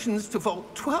instructions to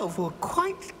Vault 12 were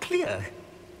quite clear.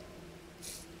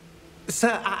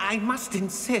 Sir, I must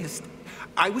insist.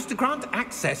 I was to grant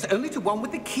access only to one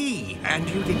with the key, and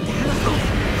you didn't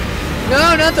have.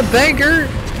 No, not the banker.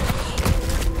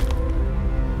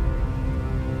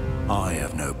 I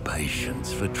have no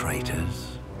patience for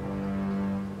traitors.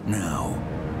 Now,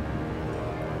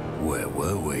 where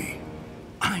were we?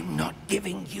 I'm not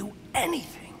giving you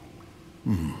anything.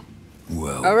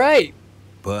 Well, All right.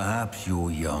 perhaps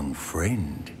your young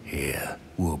friend here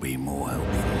will be more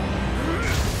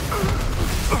helpful.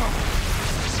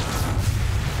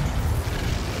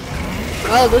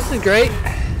 Oh, this is great.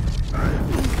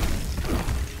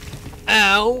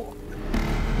 Ow.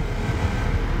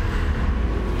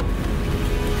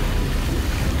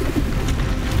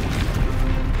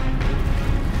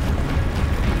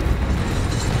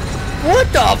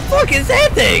 What the fuck is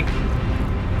that thing?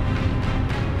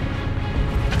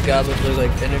 God, those look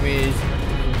like enemies.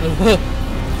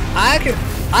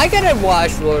 I gotta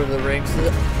watch Lord of the Rings.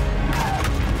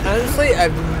 Honestly,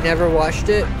 I've never watched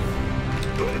it.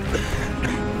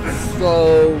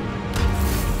 So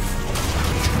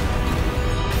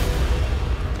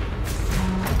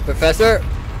Professor?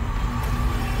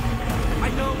 I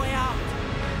know a way out.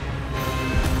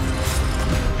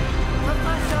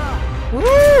 Professor!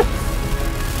 Woo!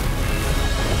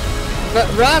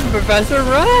 Run, Professor,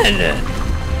 run!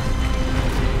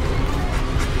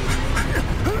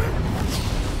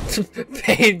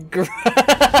 Pain.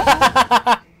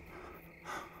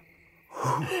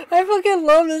 I fucking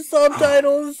love the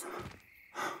subtitles.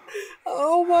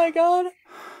 Oh my god.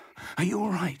 Are you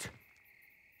alright?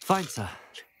 Fine, sir.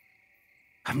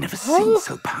 I've never seen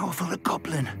so powerful a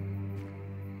goblin.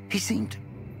 He seemed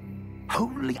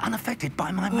wholly unaffected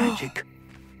by my magic.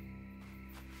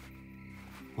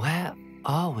 Where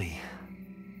are we?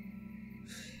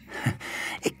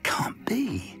 It can't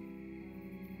be.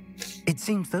 It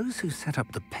seems those who set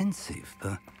up the pensive,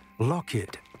 the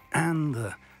locket, and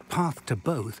the path to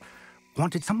both,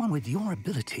 wanted someone with your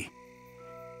ability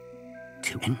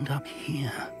to end up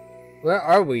here. Where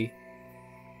are we?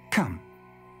 Come.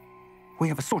 We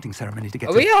have a sorting ceremony to get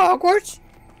Are to. we at Hogwarts?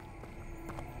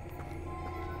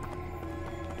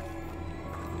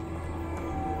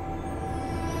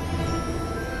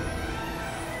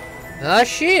 Ah,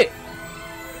 shit.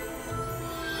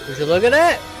 Would you look at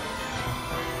that?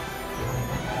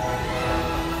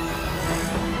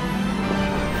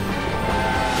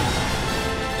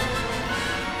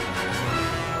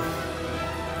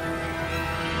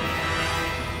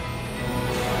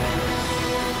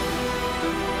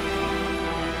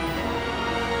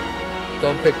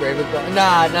 Don't pick Ravenclaw.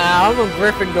 Nah, I'm a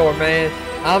Gryffindor, man.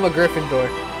 I'm a Gryffindor.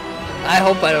 I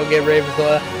hope I don't get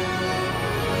Ravenclaw.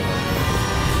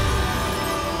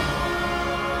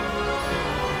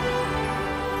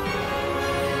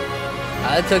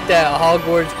 I took that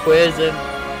Hogwarts quiz and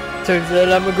turns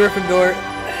out I'm a Gryffindor.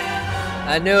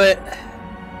 I knew it.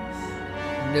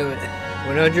 Knew it.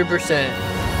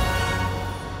 100%.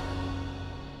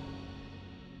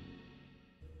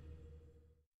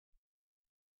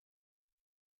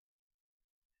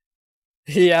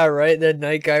 Yeah, right. That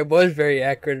night guy was very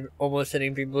accurate, almost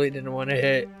hitting people he didn't want to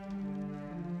hit.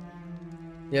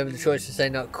 You have the choice to say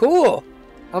no. Cool!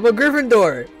 I'm a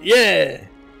Gryffindor! Yeah!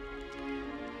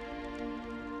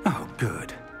 Oh,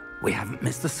 good. We haven't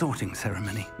missed the sorting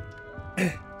ceremony.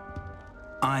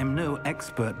 I'm no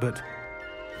expert, but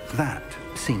that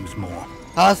seems more.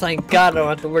 Oh, thank God I don't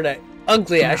have to wear that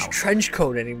ugly-ass Now, trench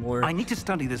coat anymore. I need to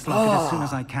study this locket as soon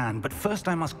as I can, but first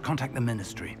I must contact the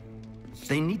Ministry.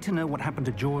 They need to know what happened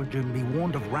to George and be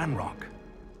warned of Ranrock.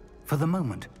 For the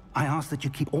moment, I ask that you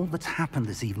keep all that's happened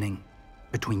this evening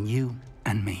between you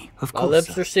and me. Of course, my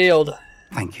lips are sealed.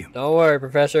 Thank you. Don't worry,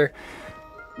 Professor.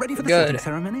 Ready for the Good. sorting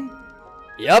ceremony?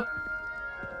 Yep.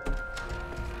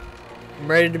 I'm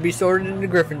ready to be sorted into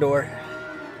Gryffindor.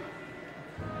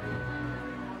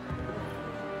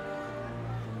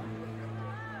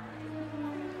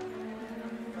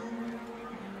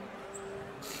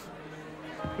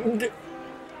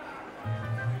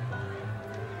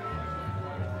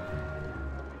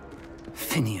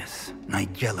 Phineas,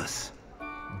 Nigellus,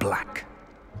 Black.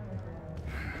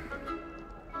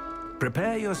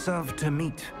 Prepare yourself to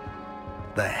meet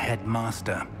the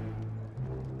headmaster.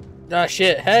 Ah,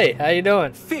 shit. Hey, how you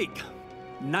doing? Fig,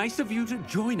 nice of you to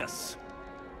join us.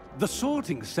 The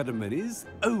sorting ceremony's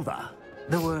over.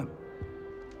 There were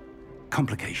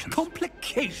complications.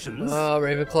 Complications? Oh,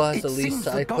 Ravenclaw's It the least seems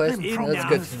the side quest. goblin That's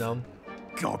good to problem- know.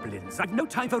 Goblins. I've no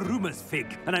time for rumors,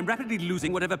 Fig, and I'm rapidly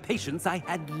losing whatever patience I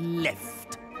had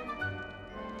left.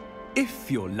 If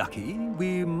you're lucky,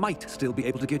 we might still be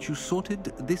able to get you sorted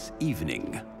this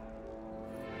evening.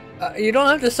 You don't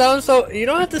have to sound so. You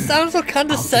don't have to sound so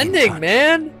condescending,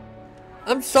 man.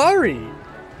 I'm sorry.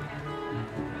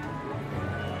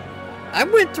 I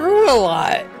went through a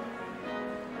lot.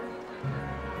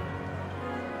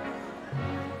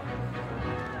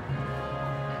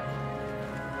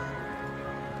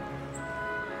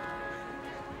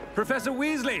 Professor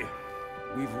Weasley,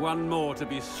 we've one more to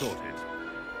be sorted.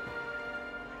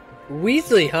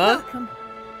 Weasley, huh? Welcome.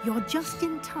 You're just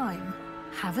in time.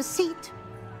 Have a seat.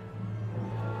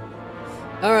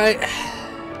 All right.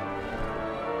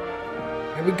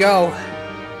 Here we go.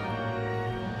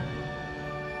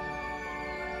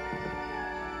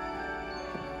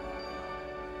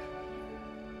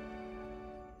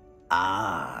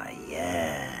 Ah,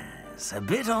 yes. A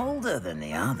bit older than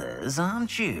the others,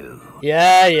 aren't you?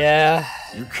 Yeah.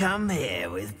 You come here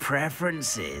with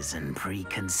preferences and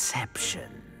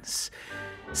preconceptions.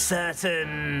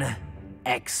 Certain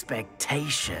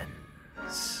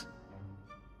expectations.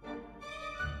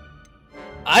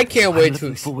 I can't I'm wait to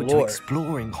looking forward to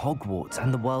explore. exploring Hogwarts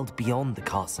and the world beyond the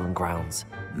castle and grounds.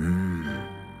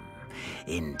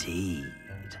 Indeed.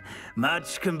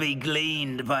 Much can be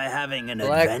gleaned by having an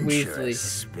Black adventurous Weasley.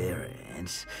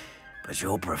 spirit, but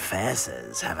your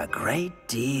professors have a great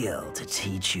deal to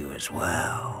teach you as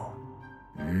well.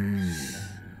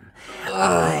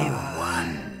 I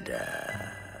wonder.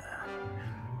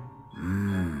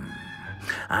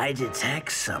 I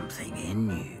detect something in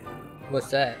you. What's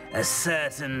that? A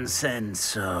certain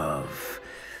sense of...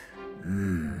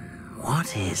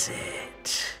 what is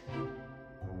it?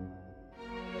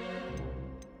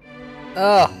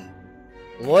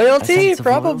 Loyalty, sense of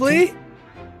probably. loyalty?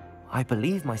 I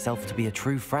believe myself to be a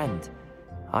true friend.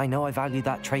 I know I value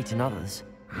that trait in others.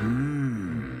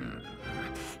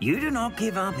 You do not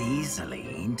give up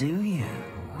easily, do you?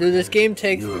 Dude, this game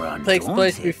takes You're place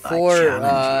undaunted by before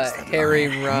challenges that Harry,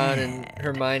 lie Ron, ahead. and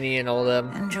Hermione and all them.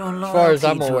 And your As far as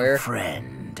I'm loyalty to aware. a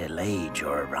friend delayed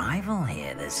your arrival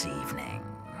here this evening.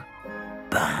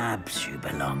 Perhaps you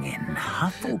belong in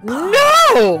Hufflepuff?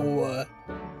 No!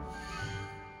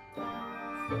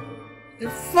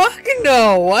 Fuck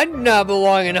no! I do not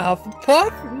belong in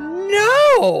Hufflepuff!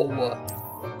 No!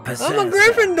 I'm a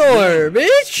Gryffindor,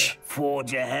 bitch!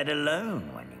 Forge ahead alone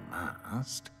when you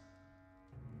must.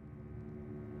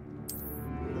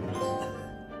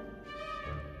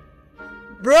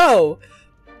 Bro!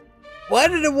 Why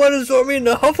did it want to sort me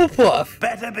into Hufflepuff?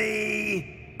 Better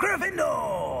be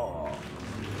Gryffindor!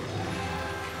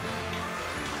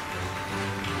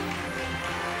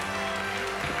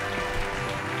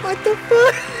 What the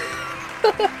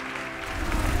fuck?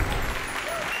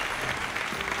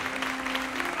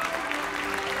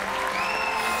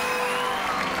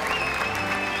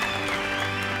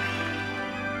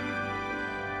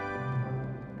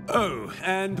 Oh,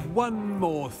 and one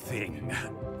more thing.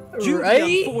 Due to Right?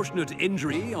 the unfortunate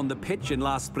injury on the pitch in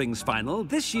last spring's final,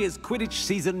 this year's Quidditch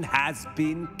season has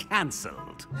been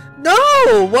cancelled.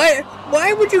 No!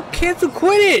 Why would you cancel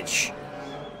Quidditch?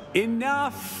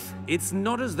 Enough! It's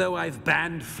not as though I've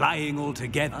banned flying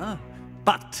altogether,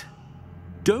 but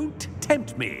don't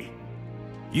tempt me.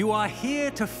 You are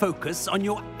here to focus on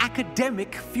your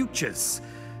academic futures.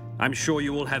 I'm sure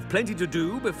you will have plenty to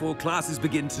do before classes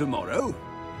begin tomorrow.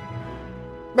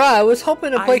 Bro, I was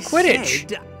hoping to play Quidditch.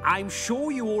 Said, I'm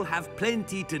sure you all have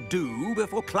plenty to do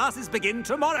before classes begin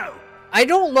tomorrow. I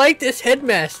don't like this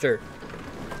headmaster.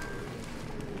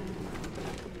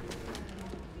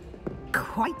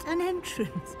 Quite an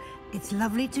entrance. It's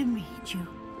lovely to meet you.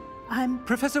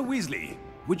 Professor Weasley,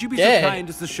 would you be Dead. so kind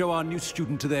as to show our new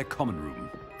student to their common room?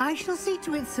 I shall see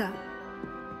to it, sir.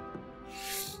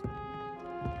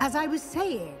 As I was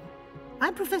saying,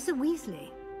 I'm Professor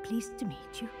Weasley. Pleased to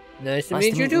meet you. Nice to Nice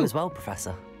meet to you meet you too. as well,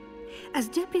 Professor. As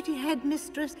Deputy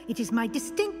Headmistress, it is my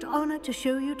distinct honor to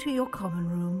show you to your common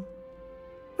room.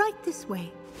 Right this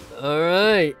way.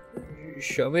 Alright.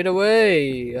 Show me the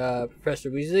way, Professor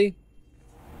Weasley.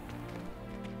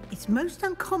 It's most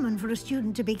uncommon for a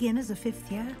student to begin as a 5th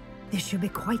year. This should be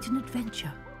quite an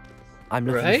adventure. I'm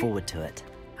looking Right? forward to it.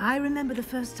 I remember the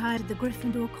first time at the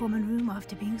Gryffindor common room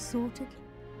after being sorted.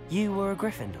 You were a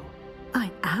Gryffindor. I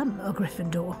am a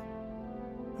Gryffindor.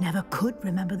 Never could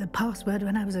remember the password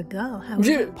when I was a girl,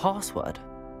 however. Password?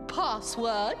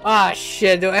 Password? Ah,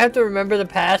 shit. Do I have to remember the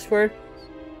password?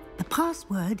 The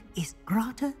password is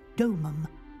Grata Domum.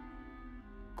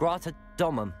 Grata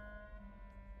Domum.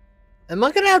 Am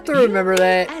I gonna have to remember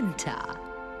that? Enter.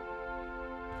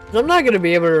 'Cause I'm not gonna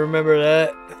be able to remember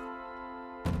that.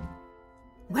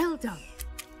 Well done.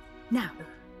 Now,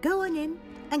 go on in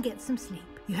and get some sleep.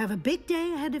 You have a big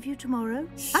day ahead of you tomorrow.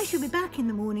 I shall be back in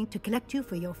the morning to collect you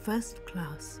for your first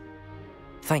class.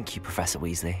 Thank you, Professor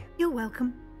Weasley. You're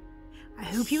welcome. I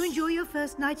hope you enjoy your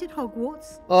first night at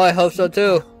Hogwarts. Oh, I hope so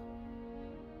too.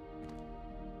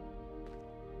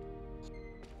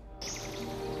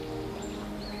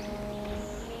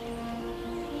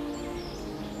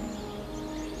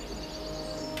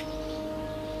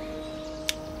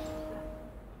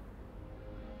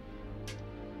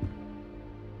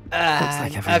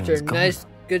 like After a everyone's gone. nice,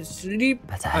 good sleep,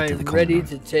 Better head to I'm the common ready room.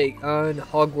 to take on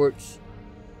Hogwarts.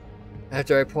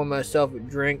 After I pour myself a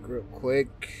drink real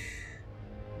quick.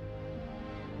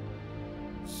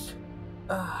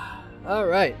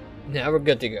 Alright, now we're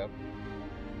good to go.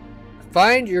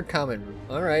 Find your common room.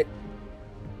 Alright.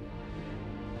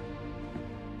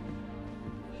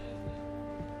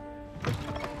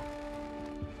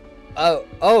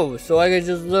 Oh, so I can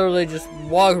just literally just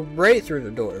walk right through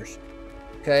the doors.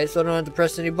 Okay, so I don't have to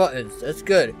press any buttons. That's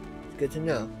good. It's good to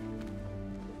know.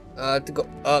 I have to go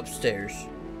upstairs.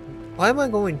 Why am I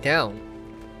going down?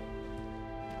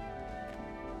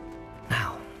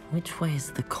 Now, which way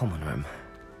is the common room?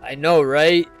 I know,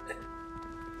 right?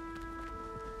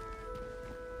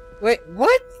 Wait,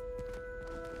 what?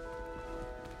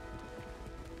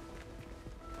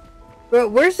 Bro,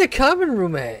 where's the common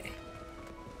room at?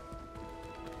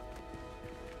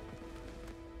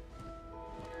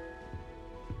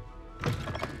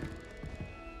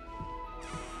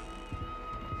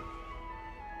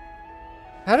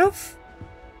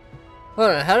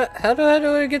 Hold on, how do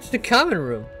I get to the common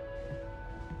room?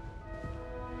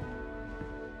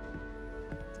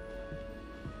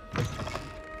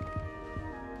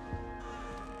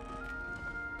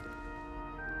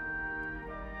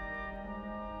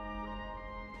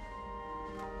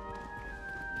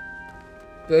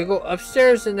 Do I go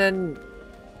upstairs and then...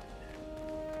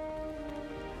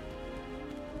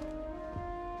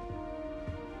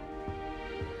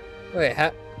 Wait,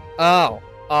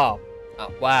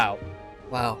 wow.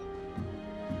 Wow.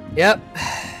 Yep.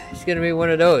 It's gonna be one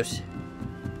of those.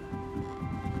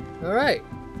 Alright.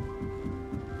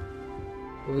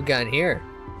 What we got in here?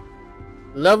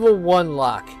 Level 1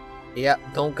 lock. Yep,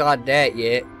 don't got that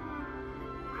yet.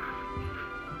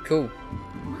 Cool.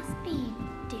 Must be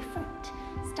different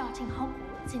starting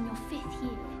Hogwarts in your 5th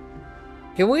year.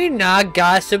 Can we not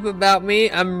gossip about me?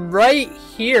 I'm right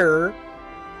here.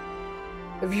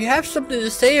 If you have something to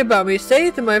say about me, say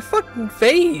it to my fucking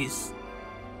face.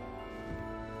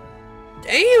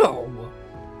 Damn.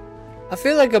 I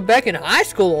feel like I'm back in high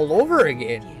school all over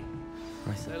again.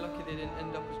 So lucky they didn't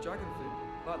end up as dragon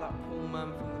food, like that poor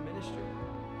man from the ministry.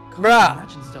 Bruh.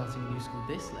 Imagine starting a new school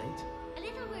this late. A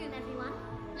little room, everyone.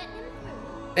 Let them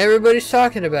through. Everybody's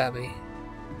talking about me.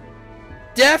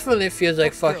 Definitely feels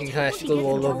like fucking high school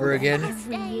all over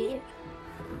again.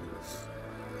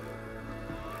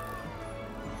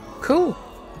 Cool.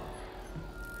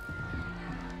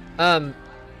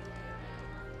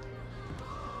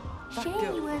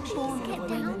 Shame you weren't born get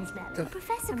down. The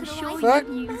professor could What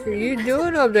the fuck are you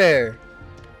doing up there?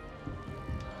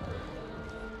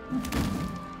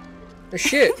 Oh,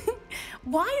 shit.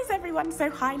 Why is everyone so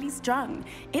highly strung?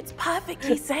 It's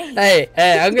perfectly safe. Hey,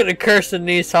 I'm gonna curse in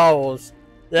these halls.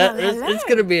 It's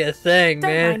gonna be a thing,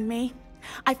 Don't man. mind me.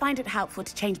 I find it helpful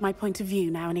to change my point of view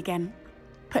now and again.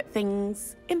 Put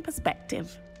things in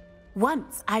perspective.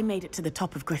 Once I made it to the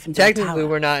top of Gryffindor Technically, Tower,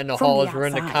 we're not in the from halls, we're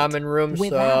in the outside, common room,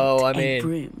 without so, I a mean...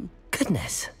 broom.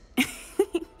 Goodness.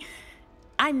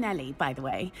 I'm Nellie, by the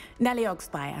way. Nellie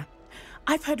Ogspire.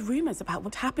 I've heard rumors about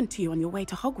what happened to you on your way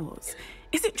to Hogwarts.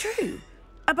 Is it true?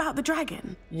 About the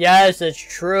dragon? Yes, it's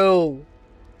true.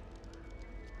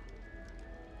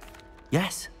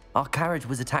 Yes, our carriage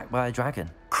was attacked by a dragon.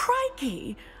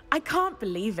 Crikey! I can't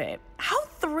believe it. How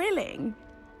thrilling.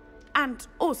 And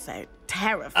also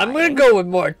terrifying. I'm gonna go with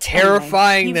more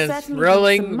terrifying Anyway, than you've certainly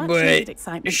thrilling, brought some much-needed but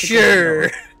excitement to sure.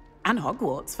 Gryffindor. And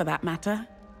Hogwarts, for that matter.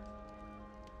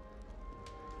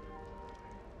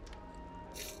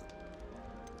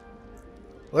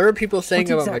 What are people saying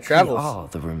What about my exactly travels? are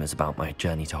the rumors about my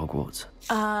journey to Hogwarts?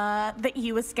 That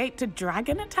you escaped a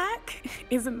dragon attack?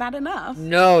 Isn't that enough?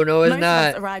 No, it's Most not.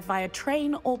 of us arrive via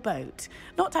train or boat.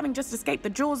 Not having just escaped the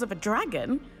jaws of a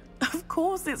dragon. Of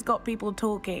course it's got people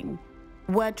talking.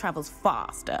 Word travels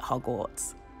fast at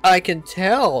Hogwarts. I can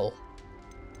tell.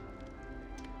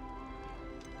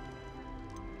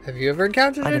 Have you ever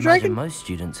encountered I'd a imagine dragon? most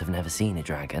students have never seen a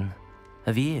dragon.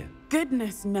 Have you?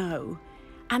 Goodness, no.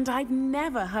 And I've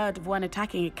never heard of one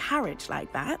attacking a carriage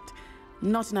like that.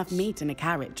 Not enough meat in a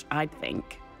carriage, I'd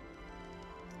think.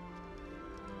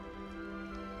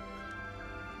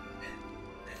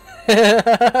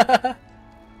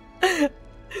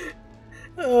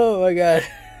 Oh my god.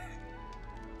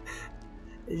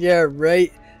 Yeah,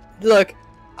 right. Look,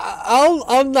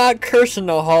 I'm not cursing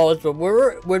the halls, but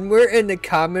when we're in the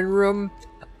common room,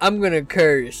 I'm gonna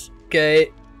curse.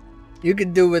 Okay, you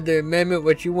can do with the amendment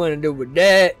what you want to do with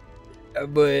that,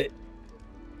 but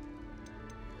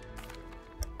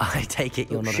I take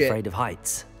it you're not shit. afraid of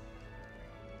heights.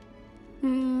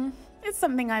 It's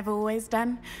something I've always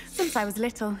done, since I was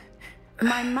little.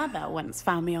 My mother once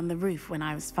found me on the roof when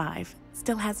I was 5.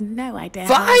 Still has no idea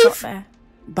how I got there.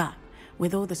 But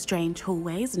with all the strange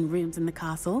hallways and rooms in the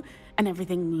castle, and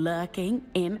everything lurking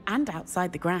in and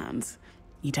outside the grounds,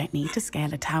 you don't need to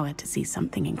scale a tower to see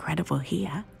something incredible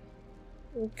here.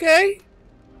 Okay.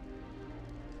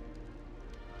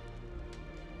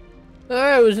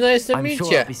 Alright, it was nice to I'm meet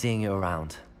sure you. I'll be seeing you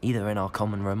around, either in our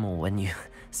common room or when you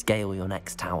scale your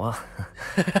next tower.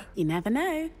 You never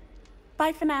know.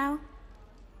 Bye for now.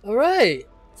 Alright.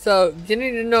 So,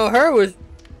 getting to know her was...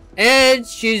 And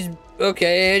she's...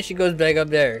 Okay, and she goes back up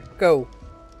there. Go.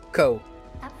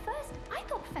 At first, I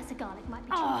thought Professor Garlick might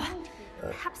be too old for you.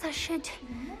 Perhaps I should.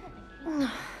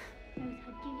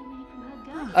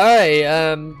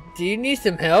 Alright, do you need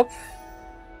some help?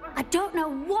 I don't know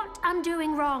what I'm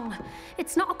doing wrong.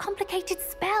 It's not a complicated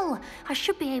spell. I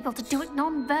should be able to do it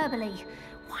non-verbally.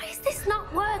 Why is this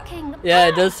not working? Yeah,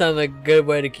 it does sound like a good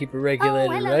way to keep it regulated,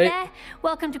 Oh, hello right? there.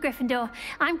 Welcome to Gryffindor.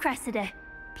 I'm Cressida.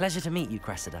 Pleasure to meet you,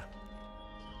 Cressida.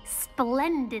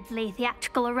 Splendidly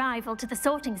theatrical arrival to the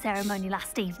sorting ceremony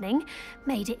last evening.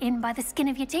 Made it in by the skin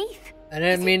of your teeth. I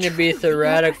didn't mean to be true that you're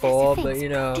theoretical, Professor but Fink's you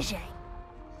know, protege?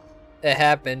 it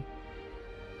happened.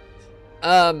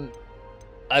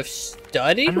 I've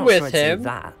studied I'm not with sure I'd say him.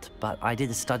 that, but I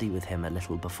did study with him a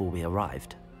little before we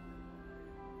arrived.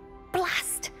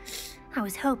 Blast! I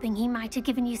was hoping he might have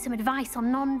given you some advice on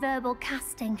non-verbal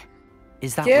casting.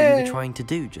 Is that what you Yeah. were trying to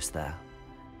do just there?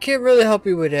 Can't really help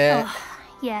you with that. Oh,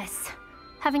 yes.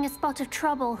 Having a spot of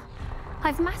trouble.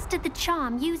 I've mastered the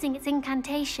charm using its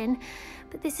incantation,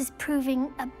 but this is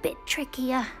proving a bit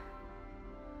trickier.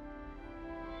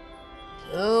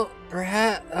 Oh,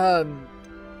 perhaps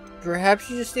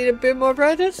you just need a bit more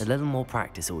practice? A little more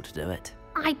practice ought to do it.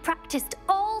 I practiced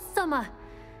all summer.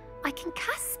 I can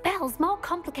cast spells more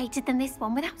complicated than this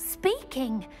one without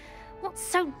speaking. What's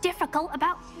so difficult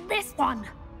about this one?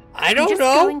 I don't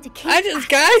know. I just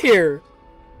got here.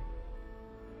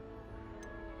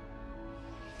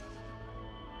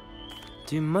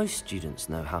 Do most students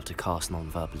know how to cast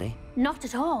non-verbally? Not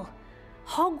at all.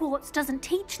 Hogwarts doesn't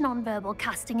teach non-verbal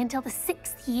casting until the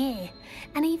 6th year.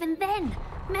 And even then,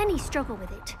 many struggle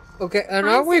with it. Okay, and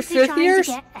are we 5th years?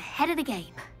 To get ahead of the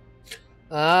game.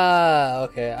 Ah,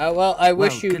 okay. Well, I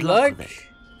wish you good luck. with it.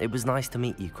 It was nice to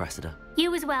meet you, Cressida.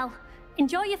 You as well.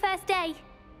 Enjoy your first day.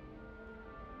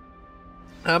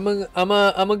 I'm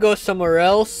gonna go somewhere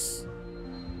else.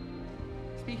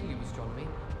 Speaking of astronomy,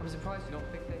 I'm surprised you're not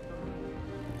fixated on me.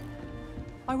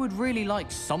 I would really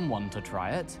like someone to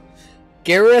try it.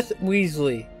 Gareth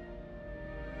Weasley.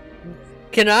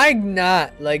 Can I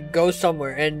not, like, go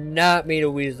somewhere and not meet a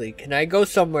Weasley? Can I go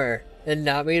somewhere and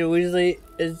not meet a Weasley?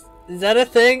 Is that a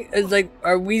thing? Is, like,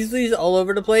 are Weasleys all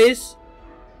over the place?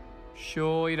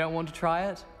 Sure you don't want to try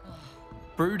it?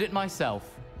 Brewed it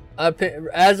myself.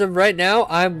 As of right now,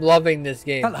 I'm loving this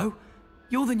game. Hello,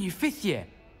 you're the new 5th year.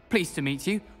 Pleased to meet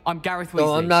you. I'm Gareth Weasley.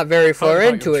 So I'm not very far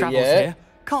into it yet. Here.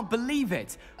 Can't believe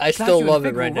it. I Glad still you love and it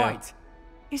Fig right were now. right.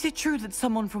 Is it true that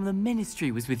someone from the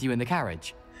Ministry was with you in the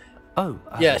carriage? Oh,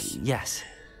 yes. Yes.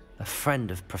 A friend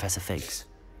of Professor Fig's.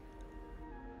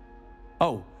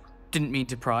 Oh, didn't mean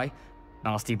to pry.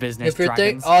 Nasty business, If you're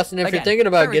dragons. Austin, if you're Again, thinking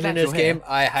about very getting glad this you're game, here.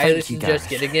 I highly Thank you, suggest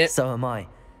Gareth. getting it. So am I.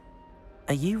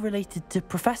 Are you related to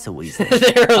Professor Weasley?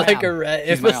 They're like a rat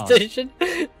She's my aunt. infestation.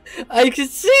 I can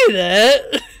see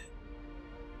that.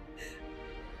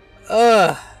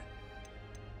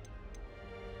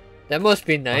 That must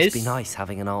be nice. Must be nice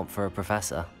having an aunt for a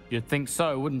professor. You'd think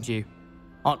so, wouldn't you?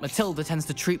 Aunt Matilda tends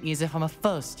to treat me as if I'm a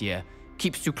first year.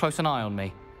 Keeps too close an eye on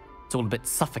me. It's all a bit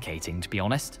suffocating, to be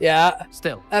honest. Yeah.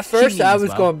 Still. At first, she I means was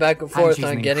well, going back and forth she's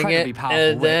on an getting incredibly it, powerful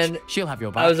and then witch. She'll have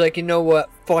your back. I was like, you know what?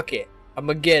 Fuck it. I'm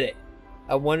gonna get it.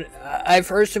 I've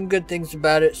heard some good things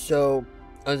about it, so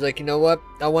I was like, you know what?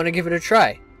 I want to give it a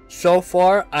try. So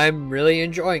far, I'm really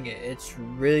enjoying it. It's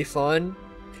really fun.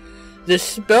 The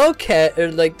spell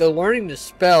or like the learning the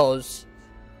spells,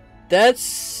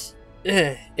 that's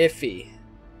iffy.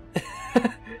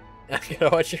 I gotta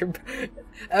watch your.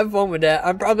 Have fun with that.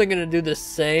 I'm probably gonna do the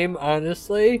same,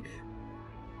 honestly.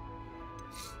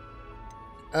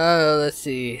 Let's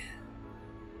see.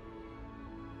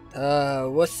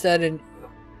 What's that in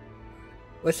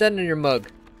your mug?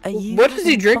 What is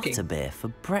he drinking? Butterbeer for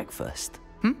breakfast.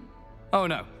 Oh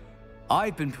no.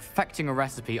 I've been perfecting a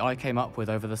recipe I came up with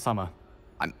over the summer.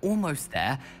 I'm almost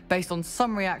there, based on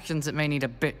some reactions that may need a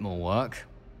bit more work.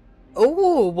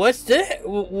 Oh, what's that?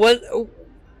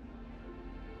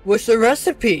 What's the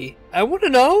recipe? I want to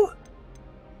know.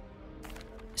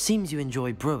 Seems you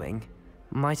enjoy brewing.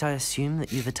 Might I assume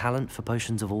that you've a talent for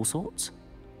potions of all sorts?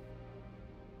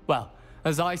 Well,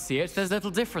 as I see it, there's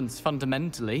little difference,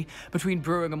 fundamentally, between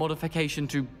brewing a modification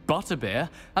to butterbeer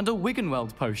and a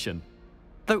Wiggenweld potion.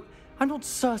 Though, I'm not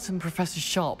certain Professor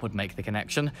Sharp would make the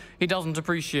connection. He doesn't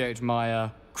appreciate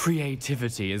my,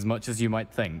 creativity as much as you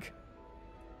might think.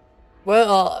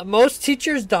 Well, most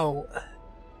teachers don't.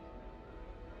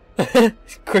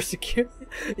 Of course,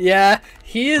 yeah,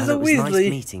 he is a It was Weasley. nice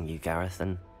meeting you, Gareth,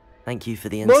 and thank you for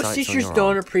the insights. Most teachers on your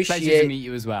don't art. appreciate Pleasure to meet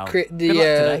you as well.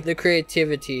 the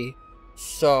creativity.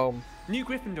 So. New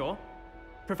Gryffindor.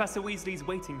 Professor Weasley's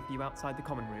waiting for you outside the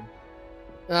common room.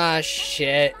 Ah,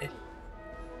 shit.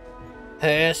 I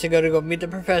guess I gotta go meet the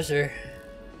professor.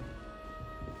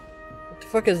 What the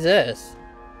fuck is this?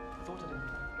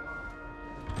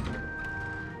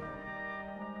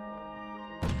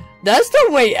 That's the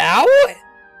way out?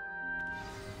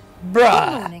 Bruh.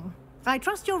 Good morning. I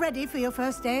trust you're ready for your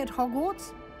first day at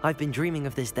Hogwarts? I've been dreaming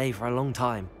of this day for a long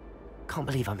time. Can't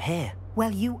believe I'm here.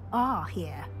 Well, you are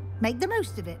here. Make the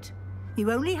most of it.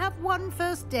 You only have one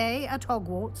first day at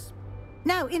Hogwarts.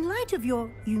 Now, in light of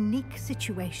your unique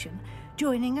situation,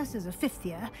 joining us as a 5th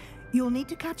year, you'll need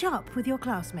to catch up with your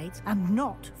classmates and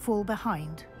not fall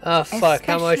behind. Oh, fuck.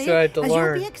 How much do I have to as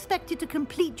learn? You'll be expected to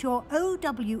complete your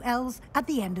OWLs at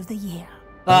the end of the year.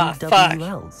 Ah, fuck.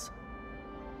 OWLs?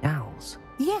 Owls?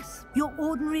 Yes, your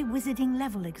ordinary wizarding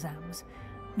level exams.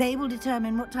 They will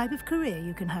determine what type of career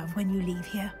you can have when you leave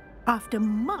here. After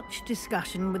much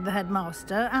discussion with the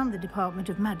headmaster and the Department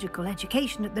of Magical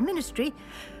Education at the Ministry,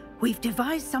 we've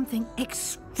devised something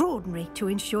extraordinary to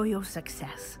ensure your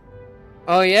success.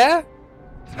 Oh, yeah?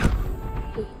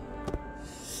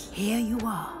 Here you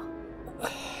are.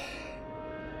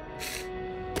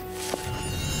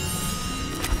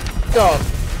 The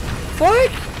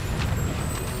fuck?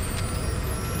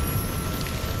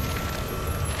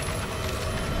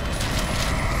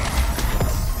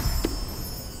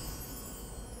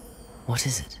 What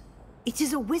is it? It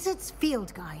is a wizard's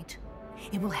field guide.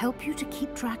 It will help you to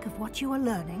keep track of what you are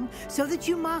learning so that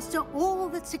you master all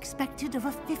that's expected of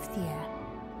a 5th year.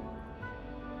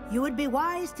 You would be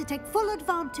wise to take full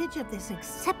advantage of this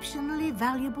exceptionally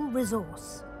valuable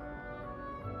resource.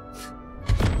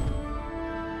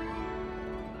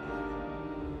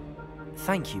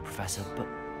 Thank you, Professor, but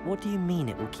what do you mean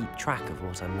it will keep track of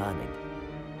what I'm learning?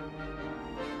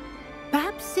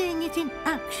 Perhaps seeing it in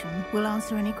action will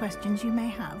answer any questions you may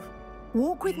have.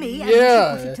 Walk with me and you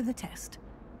shall put it to the test.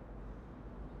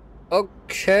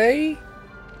 Okay.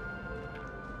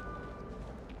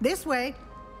 This way.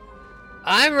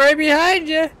 I'm right behind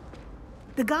you.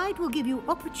 The guide will give you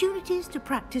opportunities to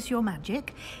practice your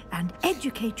magic and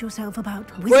educate yourself about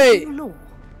wizarding lore.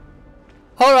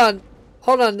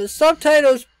 Hold on. The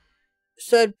subtitles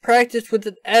said practice with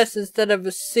an S instead of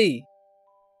a C.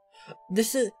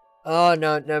 This is... Oh,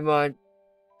 no, never mind.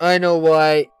 I know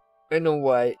why.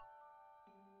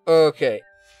 Okay.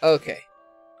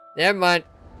 Never mind.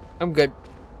 I'm good.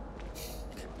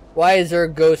 Why is there a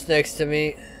ghost next to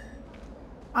me?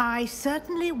 I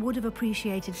certainly would have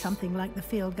appreciated something like the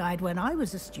field guide when I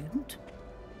was a student.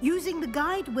 Using the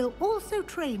guide will also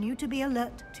train you to be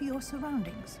alert to your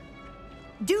surroundings.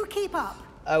 Do keep up.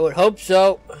 I would hope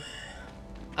so.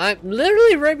 I'm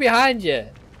literally right behind you.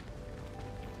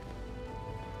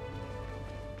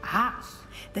 Ah,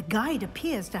 the guide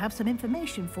appears to have some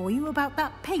information for you about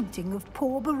that painting of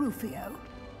poor Barufio.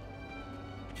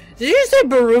 Did you say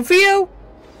Barufio?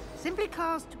 Simply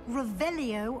cast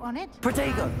Revelio on it.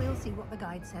 Protego. And we'll see what the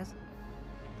guide says.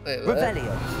 Wait, what?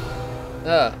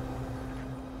 Revelio.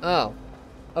 Oh.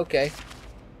 Okay.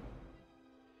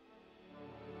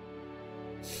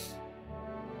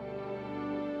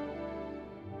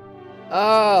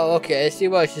 Oh, okay. I see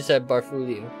why she said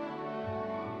Barfulio.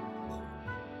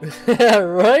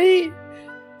 Right?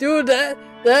 Dude, that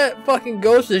fucking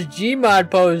ghost is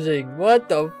Gmod posing. What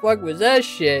the fuck was that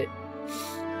shit?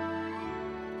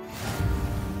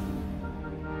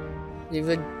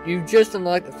 You just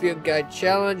unlocked the field guide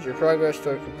challenge. Your progress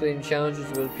toward completing challenges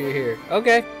will appear here.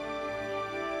 Okay.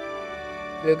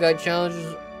 Field guide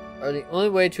challenges are the only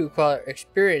way to acquire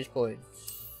experience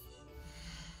points.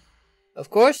 Of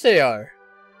course they are.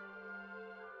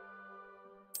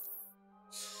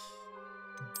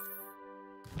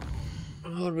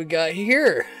 What do we got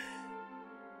here?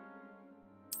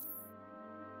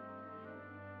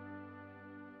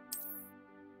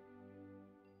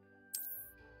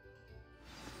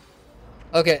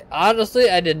 Okay, honestly,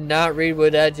 I did not read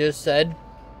what that just said.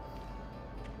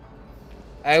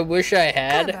 I wish I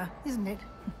had. Clever, isn't it?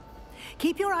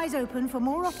 Keep your eyes open for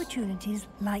more opportunities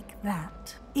like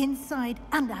that, inside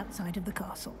and outside of the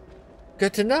castle.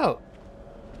 Good to know.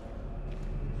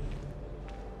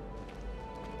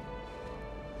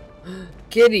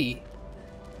 Giddy.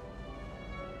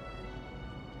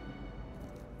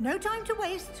 No time to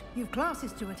waste. You've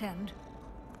classes to attend.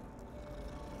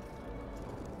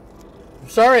 I'm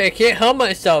sorry, I can't help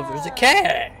myself. There's a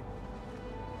cat.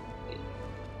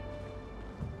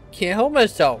 Can't help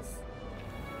myself.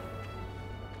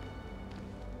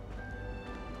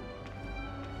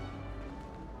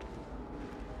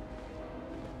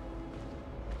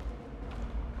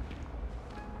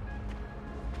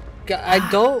 I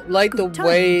don't like the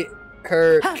way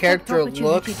her character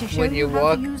looks when you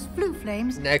walk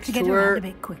next to her.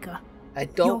 I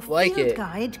don't like it. Your field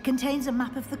guide contains a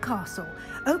map of the castle.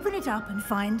 Open it up and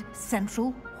find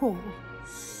Central Hall.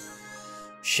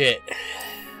 Shit.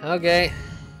 Okay.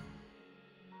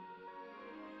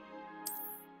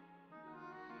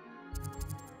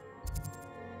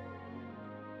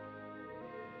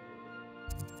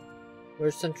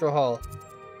 Where's Central Hall?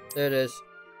 There it is.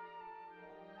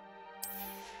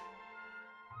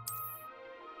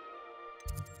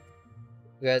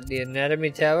 We got the Anatomy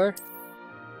Tower.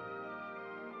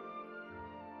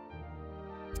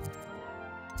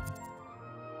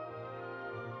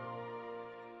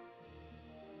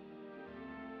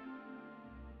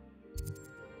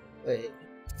 Wait,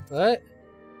 what?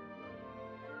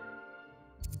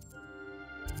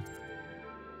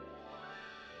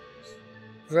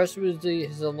 Professor Weasley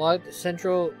has unlocked the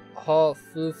Central Hall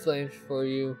Flue Flames for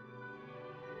you.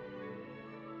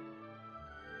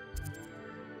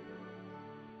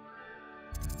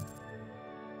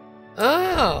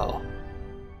 Oh!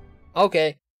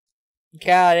 Okay.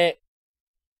 Got it.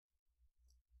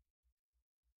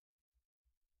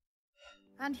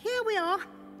 And here we are.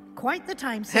 Quite the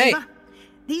time saver. Hey.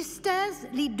 These stairs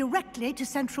lead directly to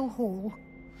Central Hall.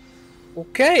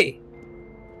 Okay.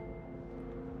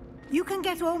 You can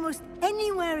get almost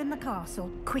anywhere in the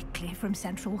castle quickly from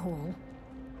Central Hall.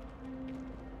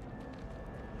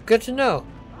 Good to know.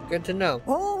 Good to know.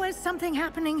 Always something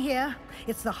happening here.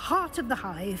 It's the heart of the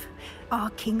hive. Our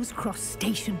King's Cross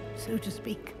station, so to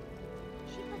speak.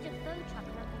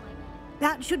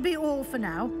 That should be all for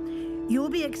now. You'll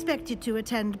be expected to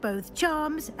attend both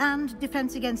Charms and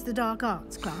Defense Against the Dark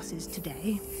Arts classes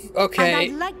today. Okay. And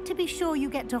I'd like to be sure you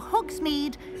get to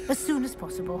Hogsmeade as soon as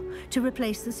possible to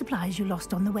replace the supplies you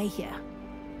lost on the way here.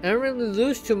 I don't really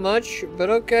lose too much, but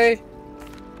okay.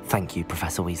 Thank you,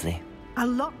 Professor Weasley. A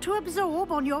lot to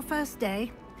absorb on your first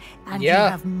day, and Yeah.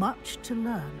 you have much to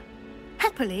learn.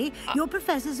 Happily, your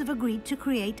professors have agreed to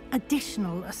create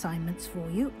additional assignments for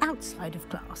you outside of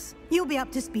class. You'll be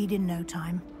up to speed in no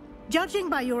time. Judging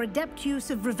by your adept use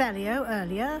of Revelio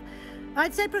earlier,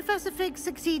 I'd say Professor Fig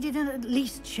succeeded in at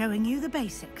least showing you the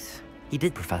basics. He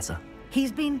did, Professor.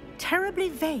 He's been terribly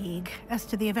vague as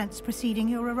to the events preceding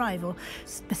your arrival,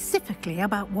 specifically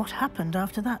about what happened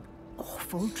after that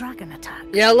awful dragon attack.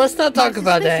 Yeah, let's not talk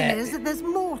about My that. suspicion is that there's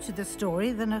more to the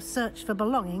story than a search for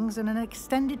belongings and an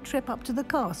extended trip up to the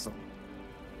castle.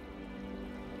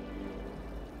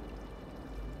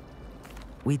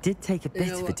 We did take a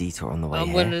bit of a detour on the way I'm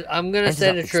here. gonna Ended say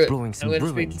up the truth. exploring some I'm gonna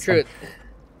speak ruins, the truth.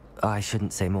 I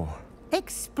shouldn't say more.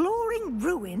 Exploring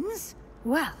ruins?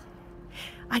 Well,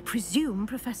 I presume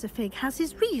Professor Fig has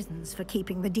his reasons for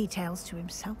keeping the details to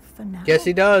himself for now. Yes,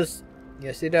 he does.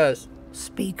 Yes, he does.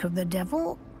 Speak of the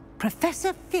devil,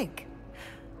 Professor Fig.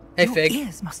 Hey, Your Fig.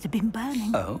 ears must have been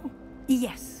burning. Oh?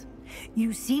 Yes.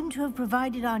 You seem to have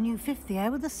provided our new fifth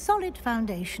year with a solid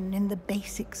foundation in the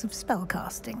basics of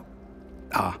spellcasting.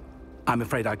 Ah, I'm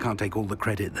afraid I can't take all the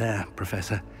credit there,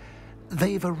 Professor.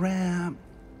 They've a rare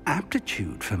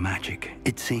aptitude for magic,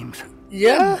 it seems.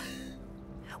 Yeah?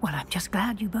 Well, I'm just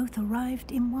glad you both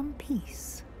arrived in one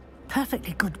piece.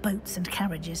 Perfectly good boats and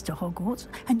carriages to Hogwarts,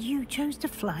 and you chose to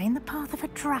fly in the path of a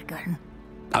dragon.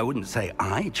 I wouldn't say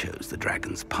I chose the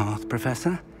dragon's path,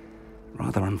 Professor.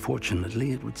 Rather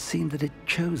unfortunately, it would seem that it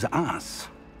chose us.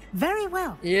 Very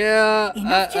well. Yeah,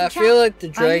 Enough I chit-chat. feel like the I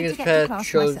need Dragon's to get to Path class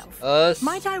chose myself. us.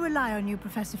 Might I rely on you,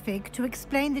 Professor Fig, to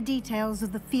explain the details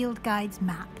of the field guide's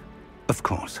map? Of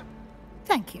course.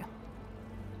 Thank you.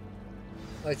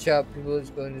 Watch out, people is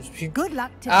going to speak. Good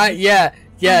luck today. Yeah,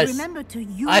 yes. And remember to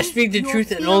use I speak the your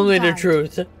truth and field only the guide.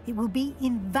 truth. It will be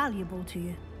invaluable to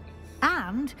you.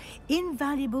 And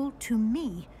invaluable to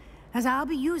me, as I'll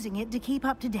be using it to keep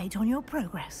up to date on your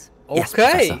progress. Yes,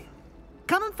 Professor.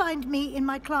 Come and find me in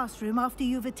my classroom after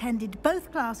you've attended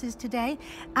both classes today,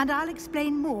 and I'll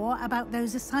explain more about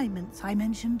those assignments I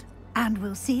mentioned. And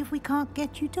we'll see if we can't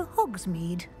get you to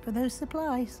Hogsmeade for those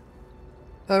supplies.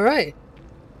 Alright.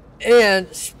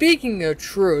 And speaking of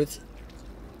truth,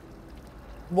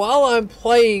 while I'm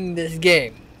playing this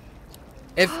game,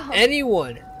 if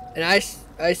anyone, and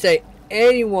I say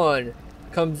anyone,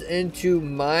 comes into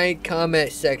my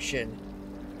comment section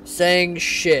saying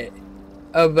shit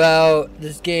about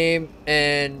this game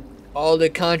and all the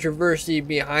controversy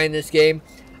behind this game,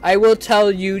 I will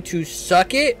tell you to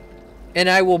suck it and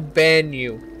I will ban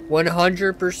you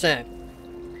 100%.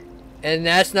 And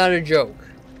that's not a joke.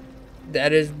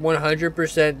 That is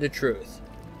 100% the truth.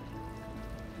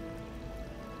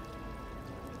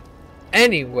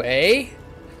 Anyway,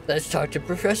 let's talk to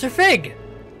Professor Fig.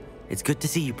 It's good to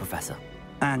see you, Professor.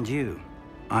 And you.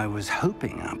 I was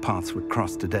hoping our paths would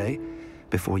cross today,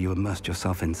 before you immersed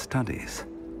yourself in studies.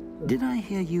 Did I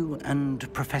hear you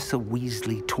and Professor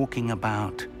Weasley talking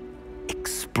about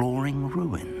exploring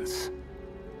ruins?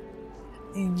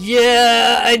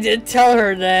 Yeah, I did tell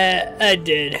her that. I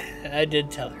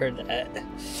did tell her that.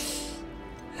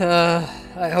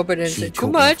 I hope I didn't say too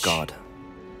much. God,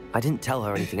 I didn't tell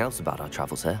her anything else about our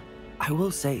travels here. I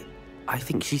will say, I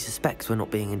think she suspects we're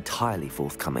not being entirely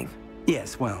forthcoming.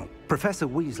 Yes, well, Professor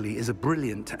Weasley is a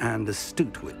brilliant and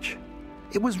astute witch.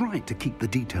 It was right to keep the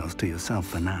details to yourself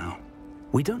for now.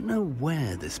 We don't know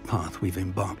where this path we've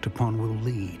embarked upon will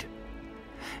lead.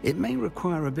 It may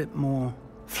require a bit more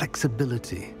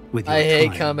flexibility with your I hate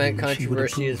time comment than she would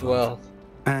controversy approve as well. of.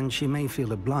 And she may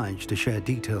feel obliged to share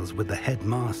details with the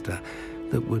headmaster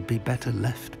that would be better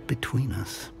left between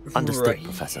us. Understood,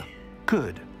 Professor.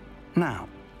 Good. Now,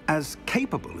 as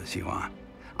capable as you are,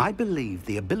 I believe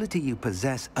the ability you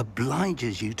possess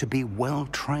obliges you to be well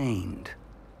trained.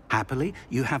 Happily,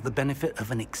 you have the benefit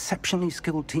of an exceptionally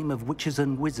skilled team of witches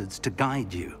and wizards to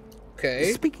guide you.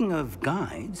 Okay. Speaking of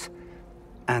guides,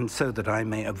 And so that I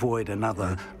may avoid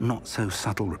another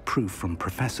not-so-subtle reproof from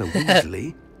Professor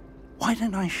Weasley, why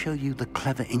don't I show you the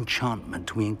clever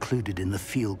enchantment we included in the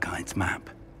field guide's map?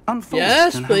 Unfold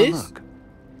it and have a look.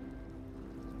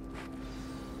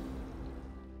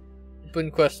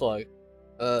 Open quest log.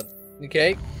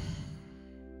 Okay.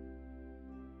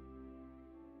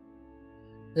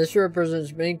 This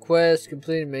represents main quest.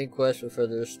 Completing main quest will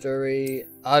further story.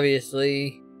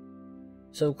 Obviously,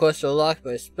 some quests are locked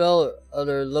by spell or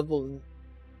other level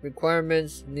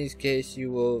requirements. In these cases, you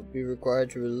will be required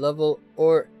to level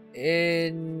or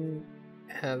have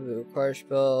the required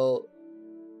spell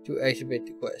to activate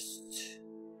the quest.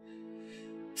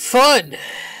 Fun!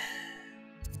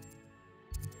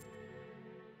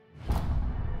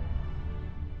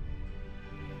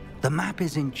 The map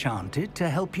is enchanted to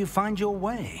help you find your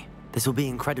way. This will be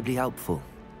incredibly helpful.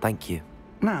 Thank you.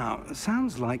 Now,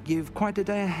 sounds like you've quite a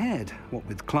day ahead, what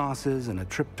with classes and a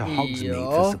trip to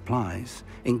Hogsmeade for supplies,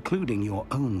 including your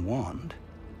own wand.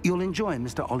 You'll enjoy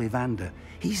Mr. Ollivander.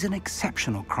 He's an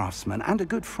exceptional craftsman and a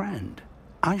good friend.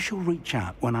 I shall reach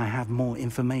out when I have more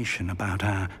information about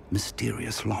our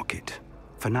mysterious locket.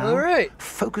 For now,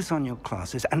 focus on your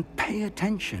classes and pay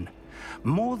attention.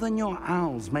 More than your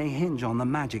owls may hinge on the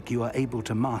magic you are able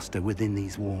to master within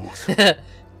these walls.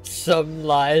 Some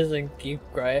lies and keep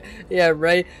quiet. Yeah,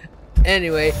 right.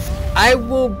 Anyway, I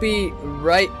will be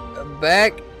right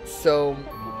back. So,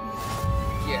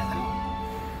 yeah.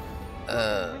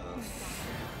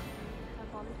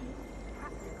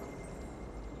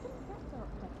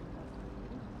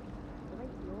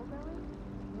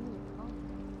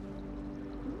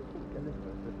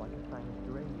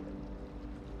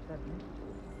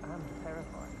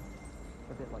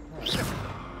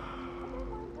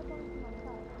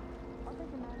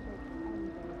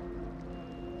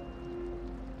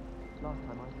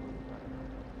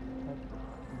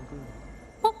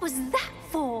 What was that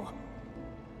for?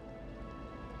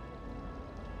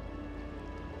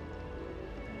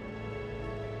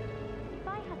 If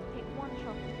I had to pick one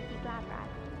shop to see Gladrag,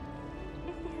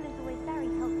 Mr. Hill is always very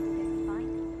helpful, don't you find?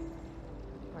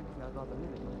 Frankly, I'd rather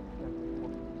live in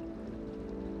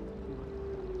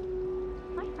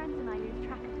My friends and I lose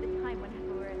track of the time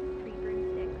whenever we're at Three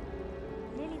Broomsticks.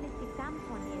 Nearly missed exams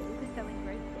one year, we were so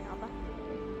engrossed in our bus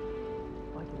tickets.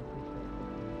 I can appreciate it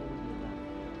all you that.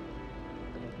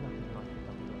 But there's nothing like it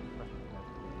on the expression of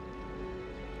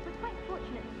We're quite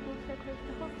fortunate the school's so close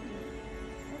to Hogsmeade.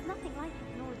 There's nothing like it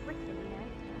in all of Britain, you know.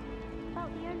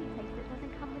 About the only place that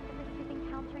doesn't come with the risk of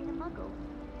encountering a muggle.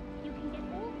 You can get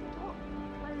all sorts of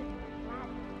clothing and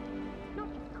glasses. Not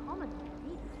just common ones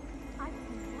either. I've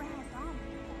seen rare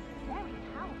garments that are very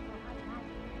powerful as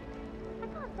magic. I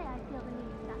can't say I feel the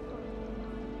need for that sort of thing.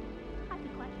 I'd be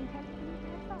quite content to use it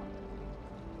myself.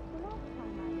 The last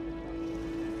time I was there,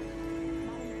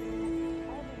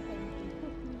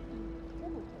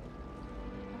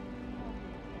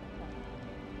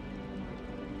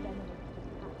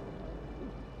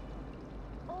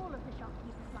 all of the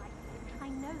shopkeepers like me. I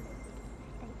know they do.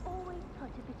 They always put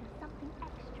a bit of something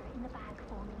extra in the bag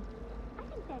for me. I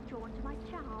think they're drawn to my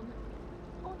charm.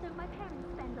 Also, my parents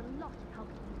spend a lot at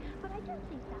Hogsmeade, but I don't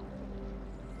think that's it.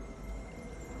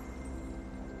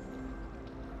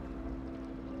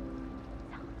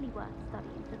 It's hardly worth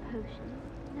studying for potions,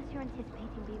 unless you're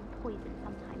anticipating being poisoned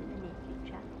sometime in the near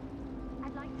future.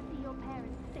 I'd like to see your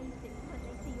parents' faces when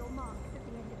they see your marks at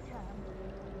the end of term.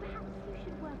 Perhaps you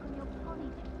should work on your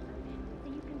polyjuice potion,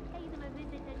 so you can pay them a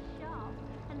visit as sharp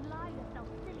and lie yourself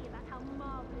silly about how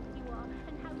marvelous you are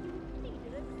and how you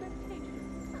exceeded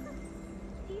expectations.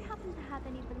 Do you happen to have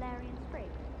any Valerian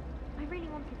sprigs? I really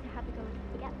wanted to have a go at a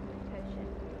forgetfulness potion.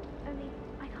 Only,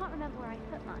 I can't remember where I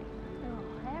put mine. Oh,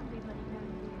 everybody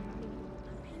knows you can see these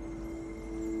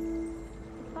potions.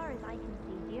 As far as I can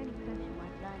see, the only potion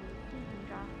worth learning is Season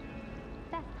Draft.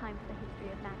 Best time for the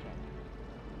history of magic.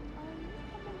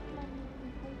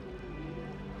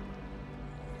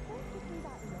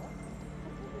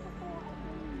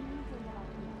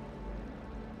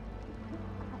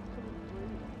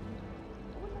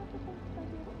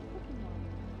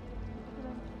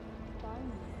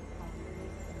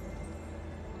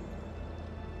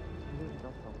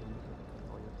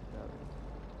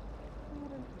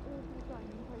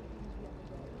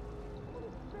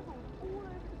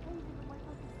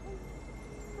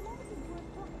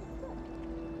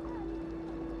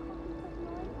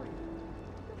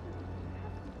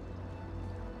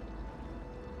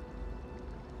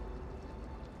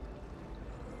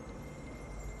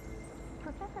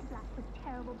 Professor Black was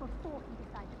terrible before he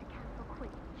decided to cancel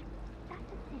Quidditch. That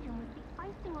decision was the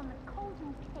icing on the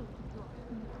golden cake, if you ask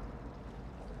me.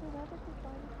 Whoever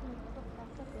decided to make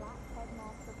Professor Black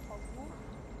headmaster of Hogwarts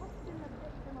must have been the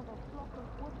victim of a flock of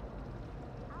woodens.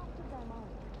 Out of their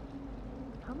minds.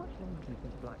 How much longer do you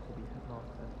think Black will be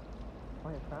headmaster?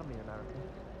 I have family in America.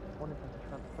 Wanted her to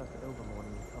transfer to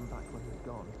Ilvermorny and come back when he's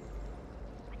gone.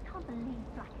 I can't believe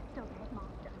Black is still the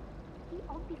headmaster. He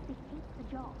obviously hates the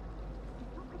job. It's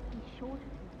not like he's short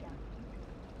of his guns.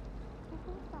 I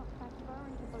thought about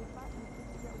transferring to both Batmans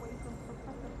just to get away from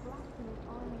Professor Black and his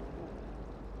army force.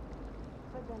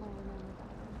 But then I remembered that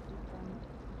I don't keep them.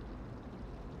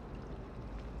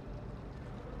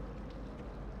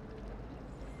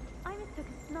 I mistook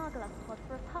a Snargaluspod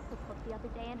for a Pufflepod the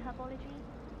other day in herbology.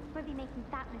 Won't be making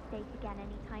that mistake again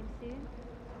anytime soon.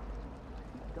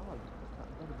 He does, but that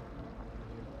doesn't impact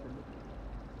his ability.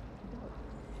 He does.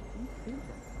 He's seen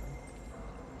that.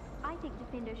 I think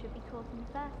Defender should be taught in the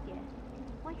first year.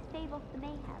 Why stave off the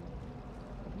mayhem?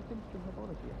 Have you finished your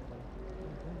herbology essay?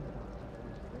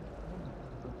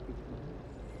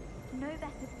 No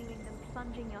better feeling than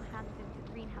plunging your hands into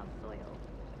greenhouse soil.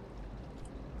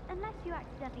 Unless you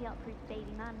accidentally uproot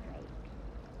baby mandrake.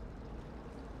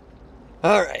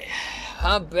 Alright,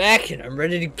 I'm back and I'm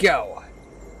ready to go.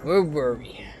 Where were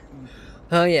we?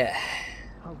 Oh yeah,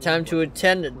 time to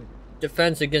attend the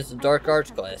Defense Against the Dark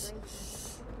Arts class.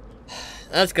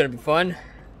 That's gonna be fun.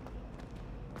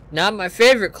 Not my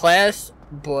favorite class,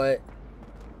 but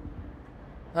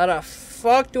how the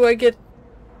fuck do I get...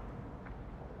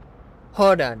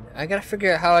 Hold on, I gotta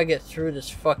figure out how I get through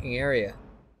this fucking area.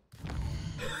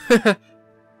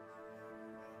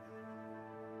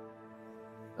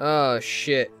 Oh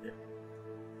shit.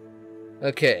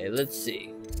 Okay, let's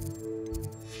see.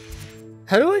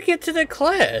 How do I get to the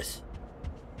class?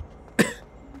 Do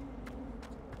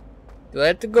I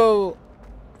have to go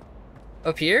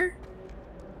up here?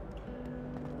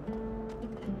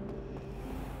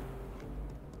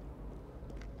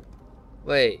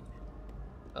 Wait.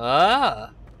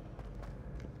 Ah.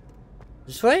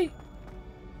 This way?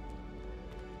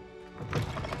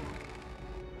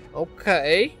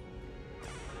 Okay.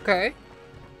 Okay.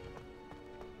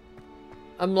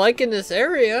 I'm liking this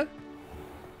area.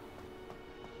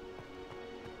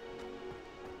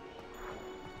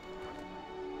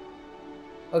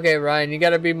 Okay, Ryan, you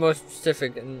gotta be more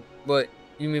specific in what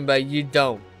you mean by you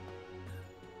don't.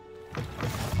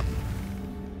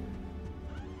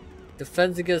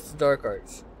 Defense Against the Dark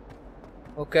Arts.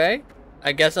 Okay.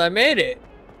 I guess I made it.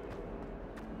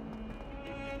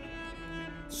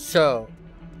 So.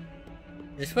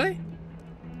 This way?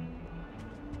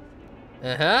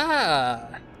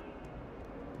 Aha!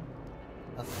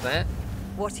 A fan?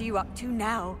 What are you up to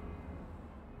now?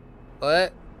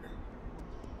 What?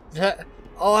 That?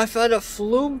 Oh, I found a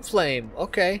flume flame.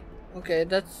 Okay. Okay,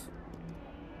 that's...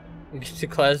 We get to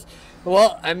class.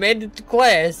 Well, I made it to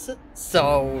class,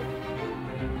 so...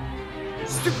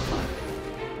 Stupefy!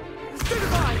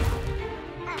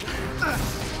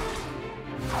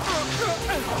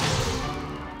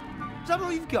 Is that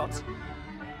all you've got?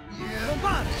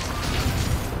 Yeah.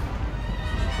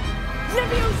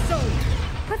 Levioso!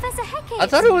 Professor Hecat! I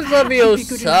thought it was Leviosa. Be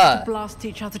good enough to Leviosa. blast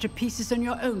each other to pieces in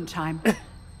your own time.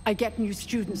 I get new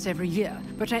students every year,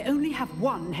 but I only have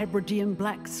one Hebridean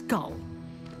black skull.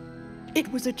 It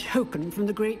was a token from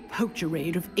the Great Poacher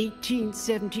Raid of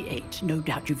 1878. No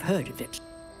doubt you've heard of it.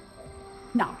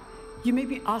 Now, you may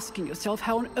be asking yourself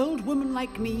how an old woman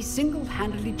like me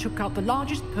single-handedly took out the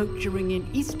largest poacher ring in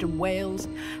eastern Wales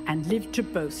and lived to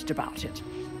boast about it.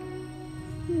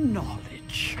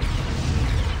 Knowledge.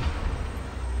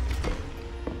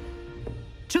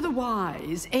 To the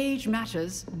wise, age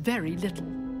matters very little.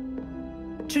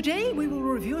 Today we will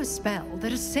review a spell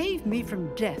that has saved me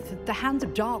from death at the hands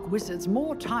of dark wizards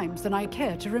more times than I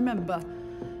care to remember.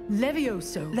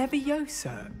 Levioso.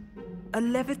 Levioso? A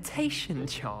levitation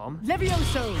charm?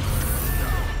 Levioso!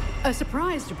 A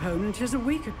surprised opponent is a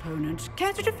weak opponent.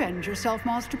 Care to defend yourself,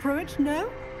 Master Pruitt? No?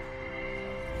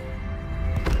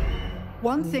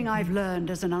 One thing I've learned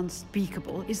as an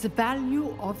unspeakable is the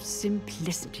value of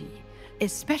simplicity,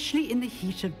 especially in the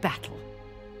heat of battle.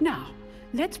 Now,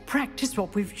 let's practice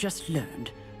what we've just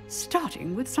learned,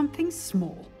 starting with something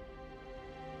small.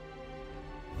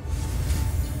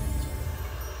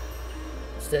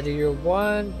 Steady your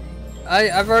one.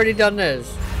 I've already done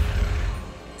this.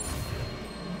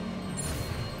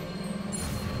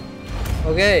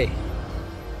 Okay.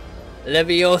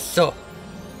 Levioso.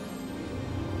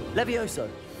 Levioso.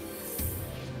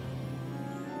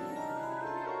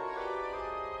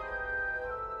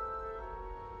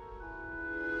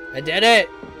 I did it.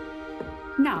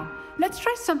 Now, let's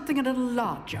try something a little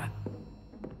larger.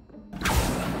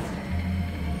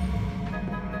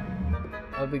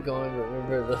 I'll be going to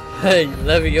remember the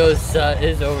Leviosa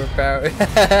is overpowered.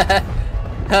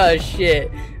 Oh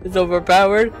shit, it's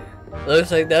overpowered?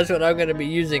 Looks like that's what I'm gonna be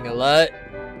using a lot.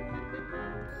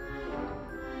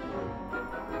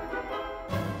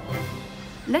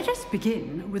 Let us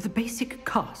begin with the basic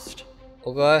cast.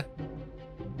 Okay.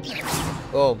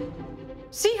 Oh.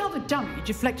 See how the dummy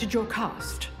deflected your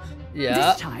cast?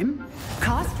 Yeah. This time,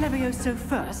 cast Levioso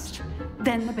first,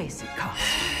 then the basic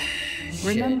cast.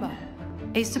 Remember,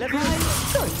 a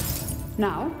surprise. Good.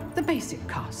 Now, the basic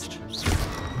cast.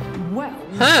 Well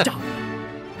done.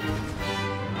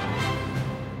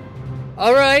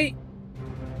 All right.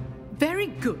 Very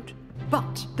good.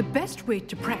 But the best way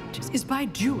to practice is by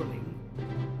dueling.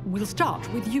 We'll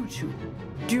start with you two.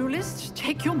 Duelists,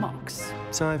 take your marks.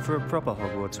 Time for a proper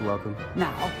Hogwarts welcome.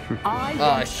 Now, I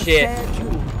want a fair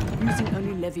duel, using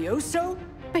only Levioso,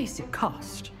 basic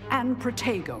cast, and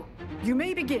Protego. You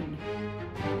may begin.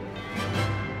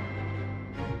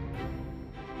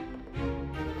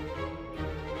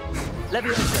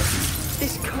 Levioso,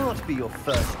 this can't be your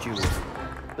first duel.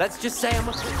 Let's just say I'm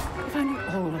a... If only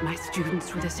all of my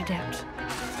students were this adept.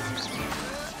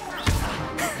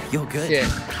 You're good. Shit.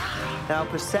 How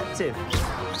perceptive.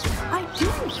 I do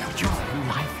enjoy a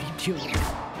lively duel.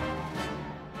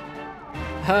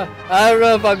 Huh. I don't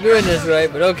know if I'm doing this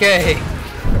right, but okay.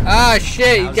 Ah,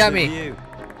 shit, you got me. View?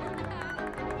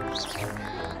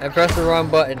 I pressed the wrong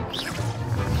button.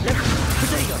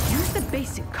 Use the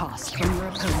basic cast when your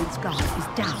opponent's guard is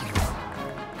down.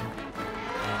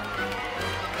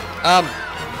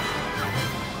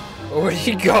 Where'd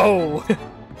he go?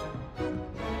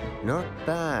 Not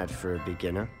bad for a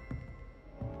beginner.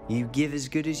 You give as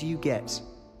good as you get.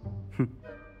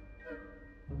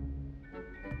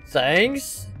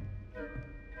 Thanks?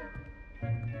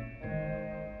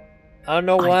 I don't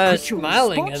know why I'm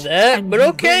smiling at that, but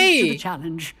okay. The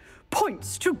challenge.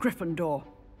 Points to Gryffindor.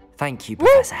 Thank you,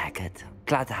 Professor Hecat.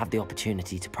 Glad to have the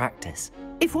opportunity to practice.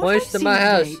 If what I've seen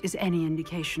today is any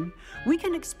indication, we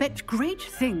can expect great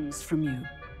things from you.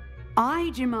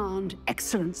 I demand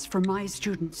excellence from my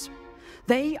students.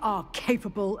 They are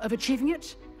capable of achieving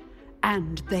it,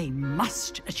 and they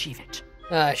must achieve it.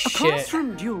 Ah, A shit.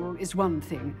 classroom duel is one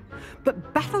thing,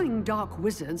 but battling dark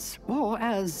wizards, or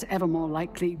as ever more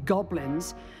likely,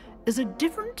 goblins, is a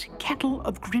different kettle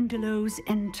of Grindylows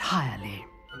entirely.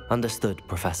 Understood,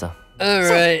 Professor.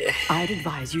 Alright. So, I'd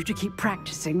advise you to keep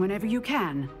practicing whenever you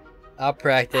can. I'll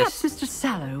practice. Perhaps Mr.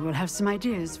 Sallow will have some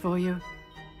ideas for you.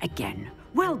 Again,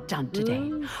 well done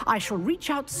today. I shall reach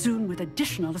out soon with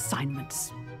additional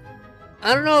assignments.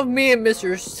 I don't know if me and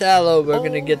Mr. Sallow are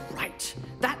gonna get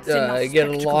get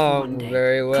along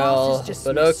very well,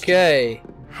 but okay.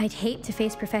 I'd hate to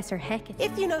face Professor Hecat.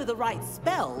 If you know the right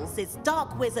spells, it's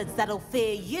dark wizards that'll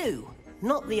fear you,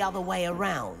 not the other way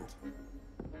around.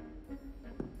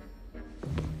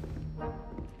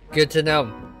 Good to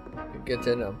know. Good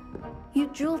to know. You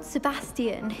dueled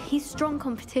Sebastian. He's strong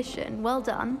competition. Well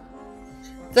done.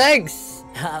 Thanks!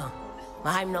 Oh,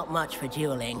 I'm not much for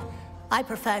dueling. I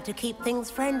prefer to keep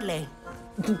things friendly.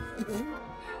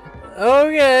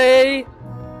 Okay.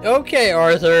 Okay,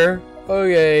 Arthur.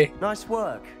 Okay. Nice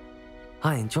work.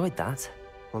 I enjoyed that.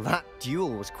 Well, that duel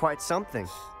was quite something.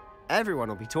 Everyone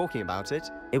will be talking about it.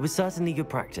 It was certainly good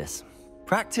practice.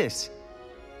 Practice?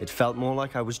 It felt more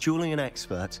like I was dueling an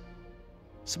expert.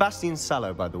 Sebastian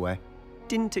Sallow, by the way.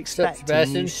 Didn't expect a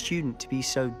new student to be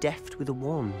so deft with a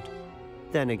wand.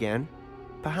 Then again,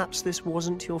 perhaps this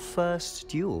wasn't your first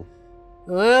duel.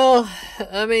 Well,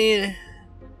 I mean,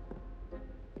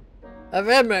 I've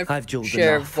had my dueled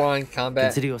share enough. of wand combat.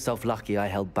 Consider yourself lucky I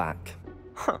held back.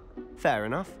 Huh, fair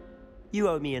enough. You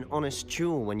owe me an honest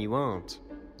duel when you aren't.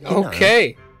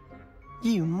 Okay.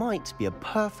 You might be a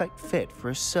perfect fit for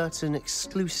a certain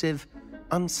exclusive,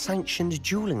 unsanctioned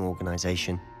dueling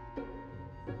organization.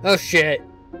 Oh shit.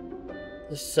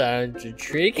 This sounds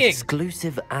intriguing.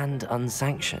 Exclusive and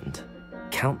unsanctioned.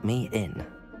 Count me in.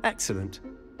 Excellent.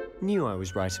 Knew I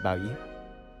was right about you.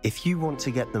 If you want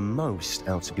to get the most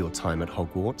out of your time at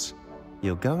Hogwarts,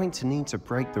 you're going to need to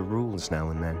break the rules now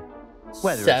and then.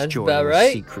 Whether it's joining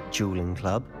a secret dueling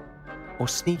club, or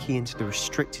sneaking into the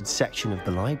restricted section of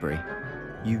the library,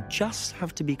 you just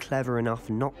have to be clever enough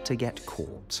not to get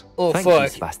caught. Oh, Thank you,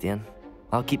 Sebastian.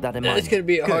 I'll keep that in mind. It's gonna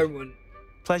be a Good. hard one.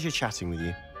 Pleasure chatting with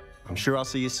you. I'm sure I'll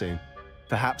see you soon.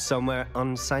 Perhaps somewhere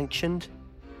unsanctioned?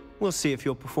 We'll see if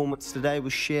your performance today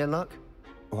was sheer luck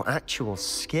or actual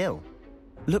skill.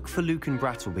 Look for Luke and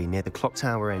Brattleby near the clock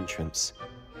tower entrance.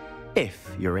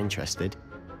 If you're interested.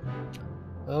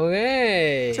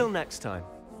 Okay. Till next time.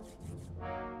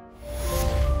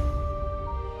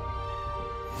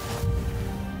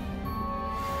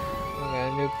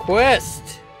 Okay, New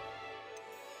quest.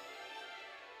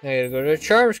 I gotta go to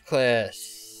Charms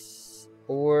class.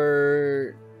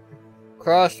 Or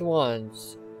Crossed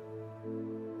Wands.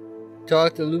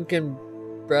 Talk to Luke and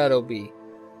Brattleby.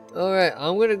 Alright,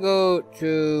 I'm gonna go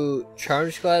to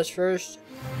Charms class first.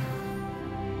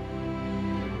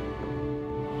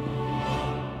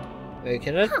 Wait,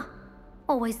 can I? Huh.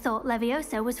 Always thought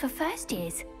Levioso was for first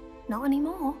years. Not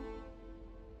anymore.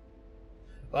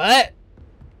 What?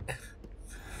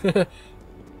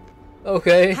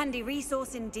 Okay. Handy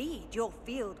resource indeed, your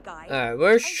field guide. Alright,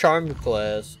 where's Charm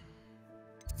class?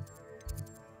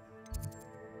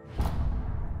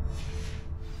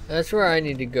 That's where I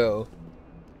need to go.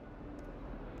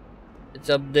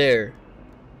 It's up there.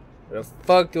 Where the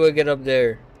fuck do I get up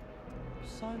there?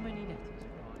 So many letters.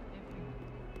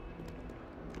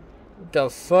 What the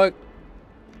fuck?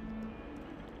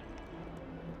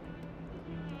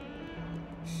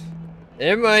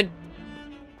 Never mind.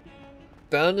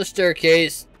 Found the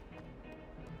staircase.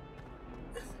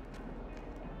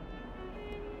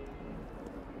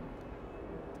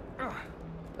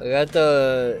 I got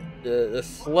the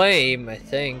flame, I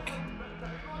think.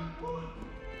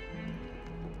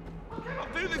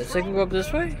 Guess I can go up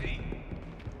this way?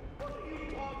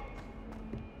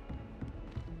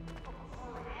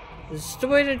 Is this the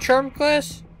way to Charm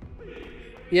class?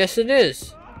 Yes, it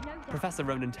is. Professor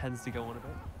Ronan tends to go on a bit.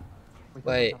 We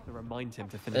Wait. have to remind him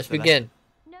to finish Let's the begin.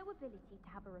 No ability to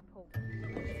have a report.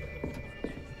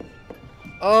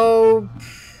 Oh,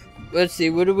 let's see.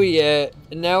 What are we at?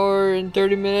 An hour and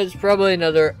 30 minutes? Probably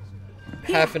another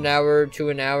half an hour to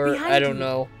an hour. Behind I don't you.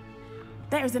 know.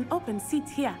 There is an open seat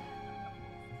here.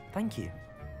 Thank you.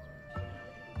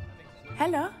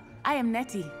 Hello, I am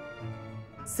Nettie.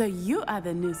 So you are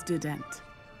the new student.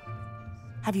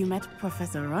 Have you met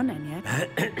Professor Ronan yet?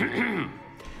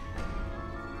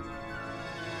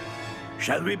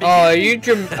 Shall we begin? Oh,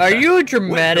 are you a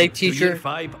dramatic Welcome teacher? To year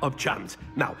 5 of Charms.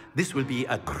 Now, this will be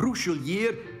a crucial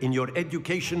year in your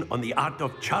education on the art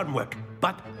of charm work.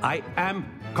 But I am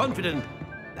confident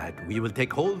that we will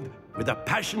take hold with the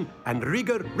passion and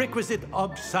rigor requisite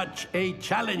of such a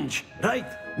challenge. Right?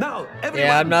 Now, everyone,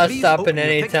 Yeah, I'm not please stopping open your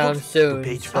anytime textbooks soon. to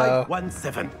page So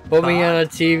 517. put me on a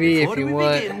But TV if before you we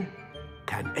want. begin,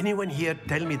 can anyone here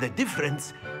tell me the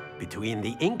difference between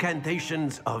the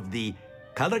incantations of the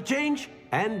color change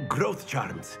and growth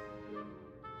charms?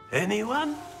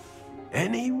 Anyone?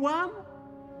 Anyone?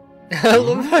 I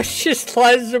love how she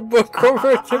slides the book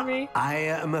over to me. I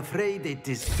am afraid it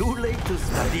is too late to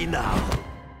study now.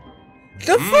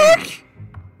 The fuck?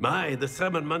 My, the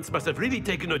summer months must have really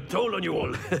taken a toll on you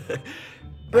all.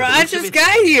 Bro, I just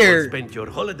got You here. all spent your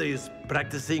holidays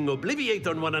practicing Obliviate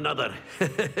on one another.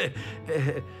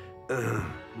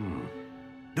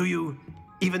 Do you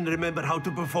even remember how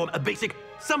to perform a basic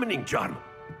summoning charm?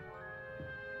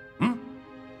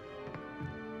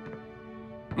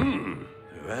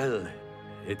 Well,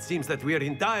 it seems that we are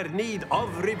in dire need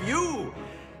of review.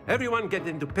 Everyone get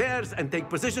into pairs and take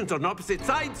positions on opposite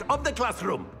sides of the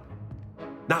classroom.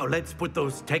 Now let's put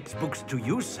those textbooks to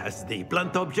use as the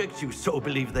blunt objects you so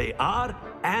believe they are,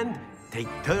 and take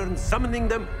turns summoning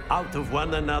them out of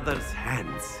one another's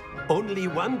hands. Only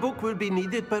one book will be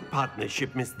needed per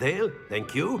partnership, Miss Dale.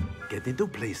 Thank you. Get into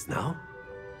place now.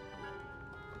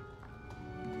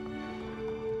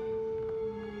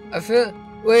 I feel.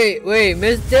 Wait,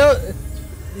 Miss Dale.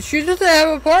 She doesn't have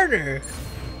a partner.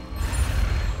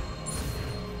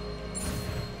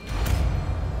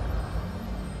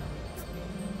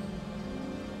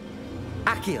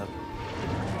 Accio.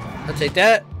 I'll take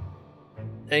that.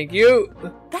 Thank you.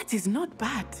 That is not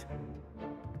bad.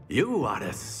 You are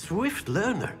a swift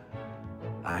learner.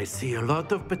 I see a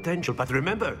lot of potential, but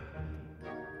remember,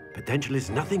 potential is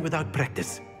nothing without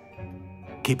practice.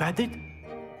 Keep at it.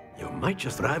 You might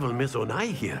just rival Miss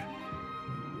Onai here.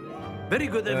 Very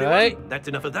good, everyone. Right. That's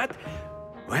enough of that.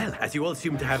 Well, as you all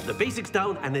seem to have the basics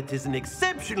down, and it is an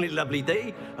exceptionally lovely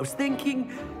day, I was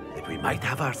thinking that we might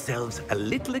have ourselves a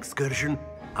little excursion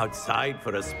outside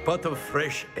for a spot of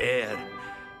fresh air.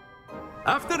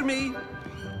 After me.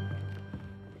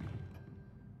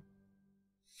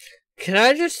 Can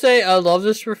I just say I love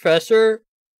this professor?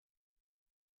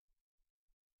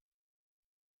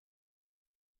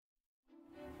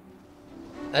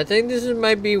 I think this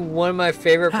might be one of my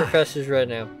favorite professors right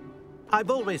now. I've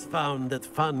always found that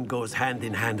fun goes hand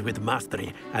in hand with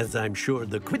mastery, as I'm sure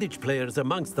the Quidditch players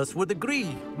amongst us would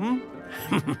agree.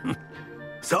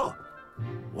 So,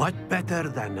 what better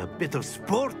than a bit of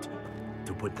sport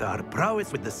to put our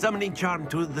prowess with the summoning charm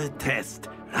to the test,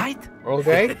 right?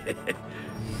 Okay.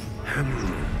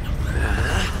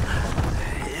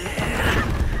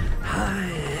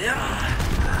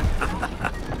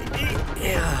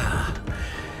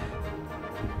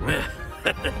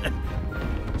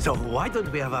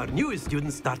 don't we have our newest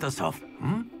student start us off?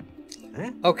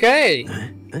 Okay.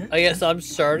 I guess I'm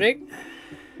starting.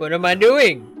 What am I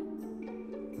doing?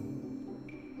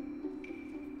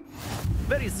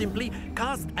 Very simply,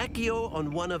 cast Accio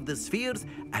on one of the spheres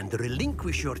and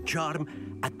relinquish your charm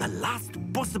at the last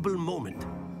possible moment.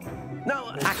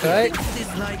 Now, Accio, think of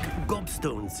this like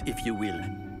gobstones, if you will.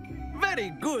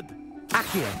 Very good.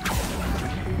 Accio.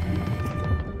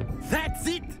 That's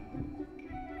it.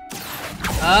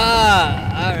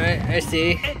 Ah, alright, I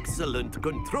see. Excellent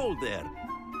control there.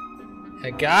 I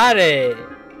got it.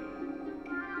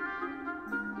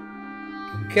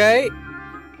 Okay.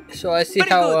 So I see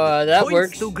how that Points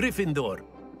works. to Gryffindor.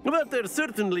 But there's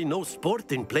certainly no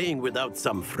sport in playing without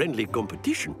some friendly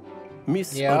competition.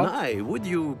 Miss Onai, would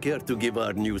you care to give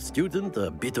our new student a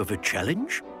bit of a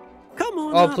challenge? Come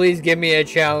on. Oh, please give me a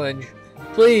challenge.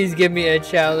 Please give me a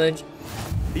challenge.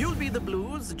 You'll be the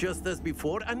blues, just as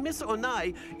before, and Miss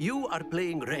Onai, you are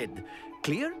playing red.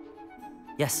 Clear?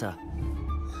 Yes, sir.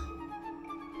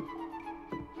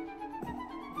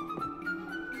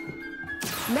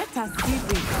 Let us see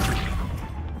this.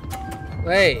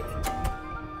 Wait.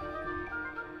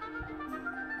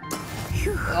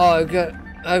 Oh,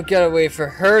 I've got to wait for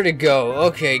her to go.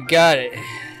 Okay, got it.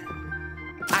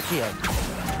 Accio.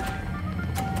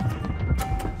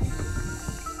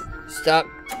 Stop.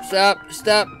 Stop.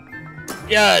 Stop.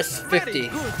 Yes, 50.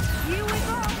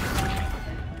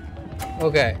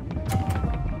 Okay.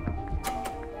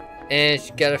 And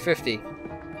she got a 50.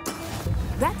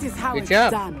 That is how Good it's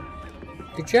job. done.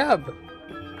 Good job.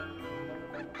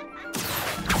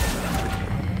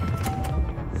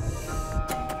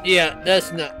 Yeah,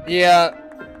 that's not. Yeah.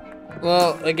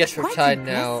 Well, I guess we're tied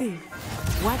now.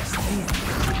 Watch this.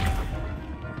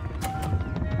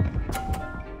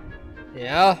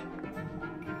 Yeah.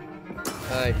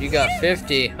 You got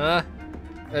 50, huh?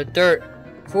 Or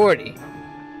 40.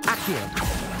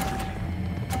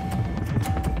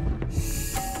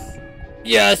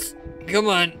 Yes. Come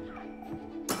on.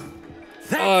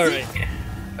 Alright.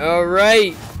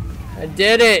 Alright. I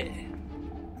did it.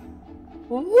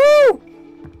 Woo!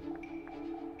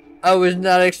 I was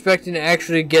not expecting to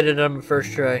actually get it on my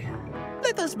first try.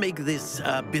 Let us make this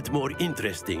a bit more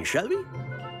interesting, shall we?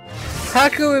 How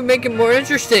can we make it more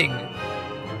interesting?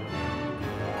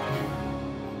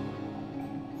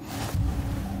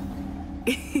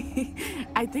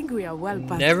 I think we are well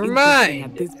past Never interesting mind.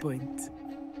 at this point.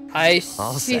 I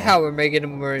see how we're making it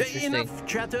more interesting. Enough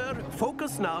chatter.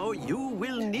 Focus now. You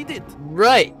will need it.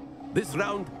 Right. This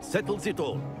round settles it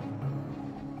all.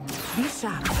 Be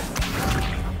sharp.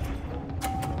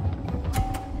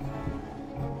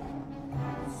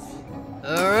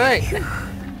 All right.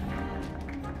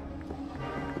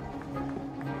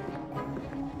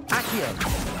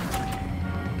 Accio.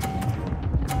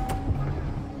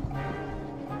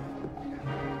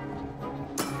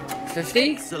 50?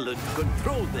 Excellent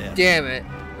control there. Damn it.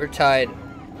 We're tied.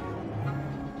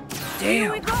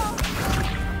 Damn.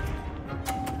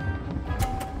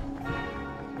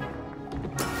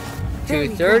 Two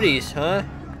 30s, huh?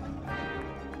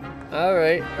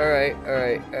 Alright, alright,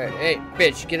 alright, alright. Hey,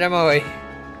 bitch, get out of my way.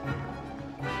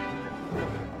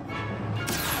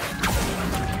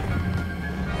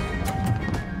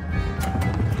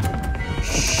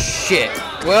 Shit.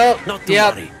 Well,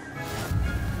 yep.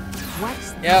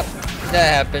 Yep,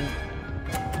 that happened.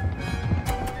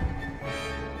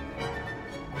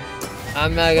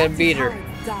 I'm not gonna beat her.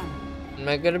 I'm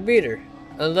not gonna beat her.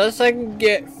 Unless I can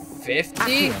get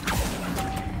 50?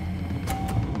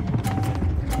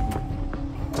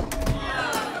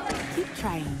 Keep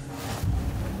trying.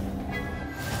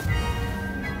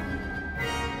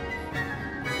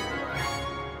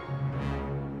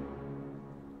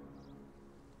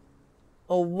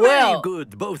 Oh, well. Very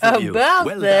good, both of you. About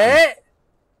Well that.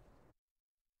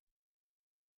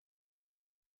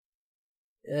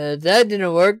 That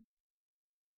didn't work.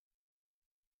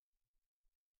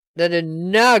 That did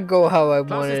not go how I Class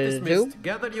wanted is it to. dismissed.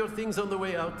 Gather your things on the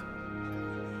way out.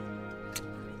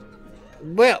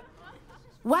 Well.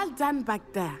 Well done back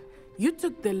there. You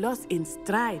took the loss in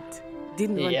stride.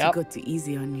 Didn't want to go too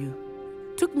easy on you.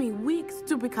 Took me weeks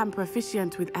to become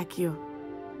proficient with Accio.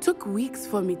 Took weeks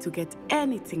for me to get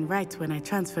anything right when I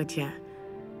transferred here.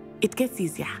 It gets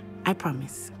easier, I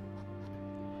promise.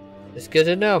 It's good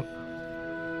to know.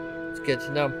 It's good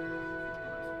to know.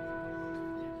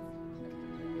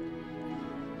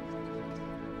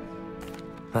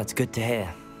 That's good to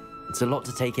hear. It's a lot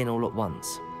to take in all at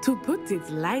once. To put it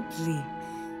lightly,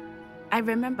 I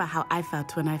remember how I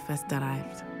felt when I first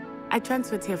arrived. I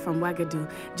transferred here from Wagadu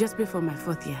just before my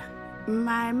 4th year.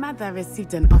 My mother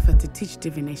received an offer to teach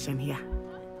divination here.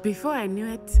 Before I knew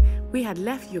it, we had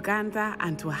left Uganda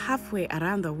and were halfway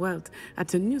around the world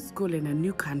at a new school in a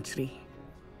new country.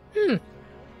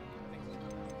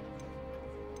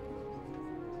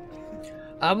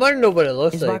 I want to know what it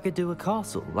looks Is like. Wagadu a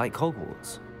castle, like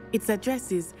Hogwarts? Its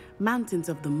address is Mountains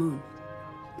of the Moon.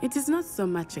 It is not so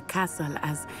much a castle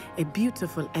as a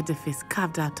beautiful edifice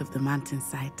carved out of the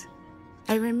mountainside.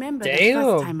 I remember the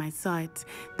first time I saw it,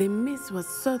 the mist was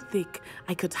so thick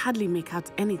I could hardly make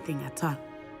out anything at all.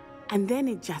 And then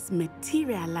it just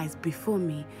materialized before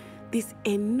me, this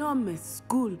enormous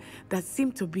school that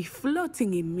seemed to be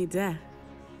floating in midair.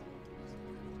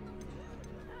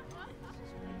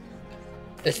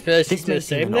 This may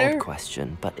seem an odd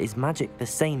question, but is magic the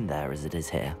same there as it is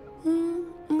here?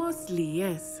 Mostly,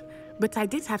 yes. But I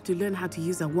did have to learn how to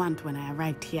use a wand when I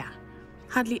arrived here.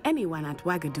 Hardly anyone at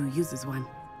Wagadu uses one.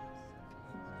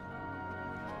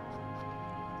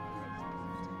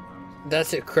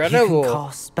 That's incredible. You can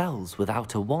cast spells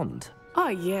without a wand. Oh,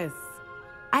 yes.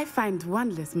 I find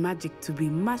wandless magic to be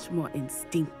much more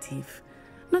instinctive.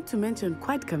 Not to mention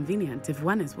quite convenient if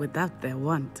one is without their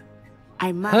wand.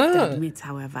 I must admit,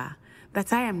 however,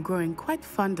 that I am growing quite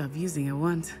fond of using a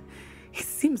wand. It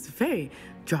seems very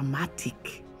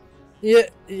dramatic.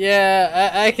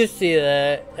 Yeah, I can see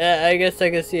that. I guess I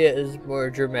can see it as more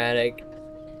dramatic.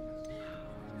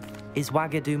 Is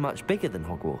Wagadu much bigger than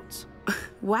Hogwarts?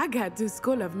 Wagadu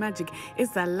School of Magic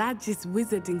is the largest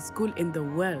wizarding school in the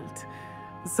world.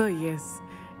 So yes,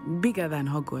 bigger than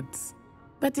Hogwarts.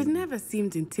 But it never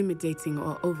seemed intimidating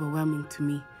or overwhelming to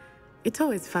me. It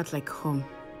always felt like home.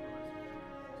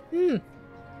 Yeah,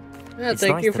 It's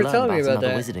thank nice you to for learn telling me about about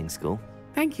that. another wizarding school.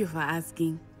 Thank you for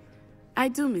asking. I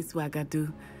do miss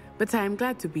Wagadu, but I am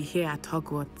glad to be here at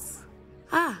Hogwarts.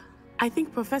 I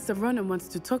think Professor Ronan wants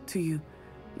to talk to you.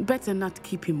 Better not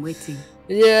keep him waiting.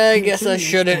 Yeah, I guess I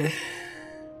shouldn't.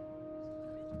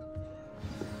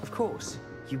 Of course,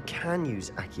 you can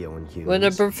use Accio on humans. When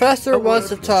the professor wants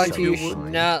to talk to you, you should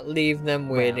should not leave them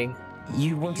waiting.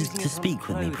 You wanted to speak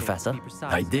with me, Professor?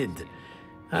 I did.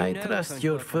 I trust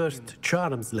your first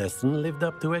charms lesson lived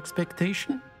up to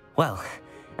expectation? Well,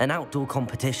 an outdoor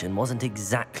competition wasn't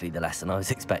exactly the lesson I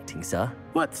was expecting, sir.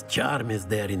 What charm is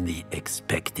there in the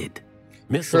expected?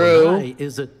 Miss True. Onai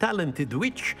is a talented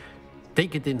witch.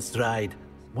 Take it in stride.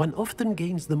 One often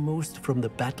gains the most from the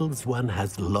battles one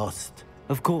has lost.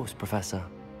 Of course, Professor.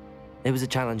 It was a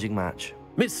challenging match.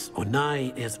 Miss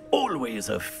Onai is always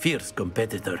a fierce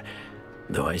competitor,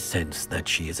 though I sense that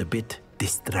she is a bit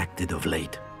distracted of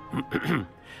late.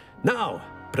 Now,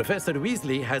 Professor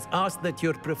Weasley has asked that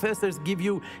your professors give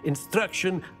you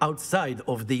instruction outside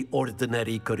of the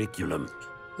ordinary curriculum.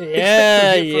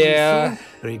 Yeah, Expect to hear from me yeah. soon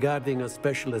regarding a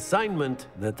special assignment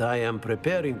that I am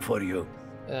preparing for you.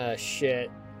 Ah,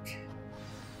 shit.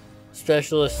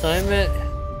 Special assignment.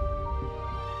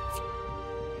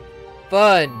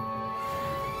 Fun.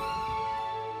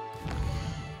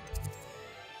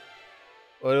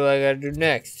 What do I gotta do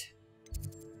next?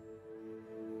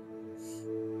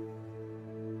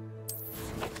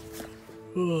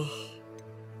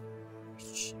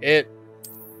 Shit.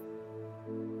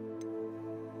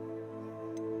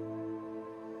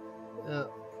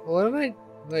 What am I?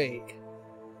 Wait.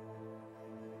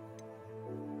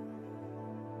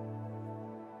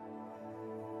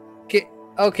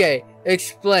 Okay,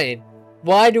 explain.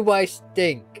 Why do I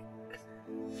stink?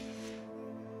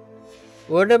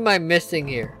 What am I missing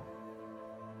here?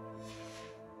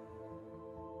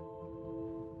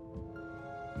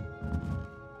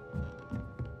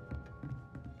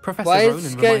 Professor Why is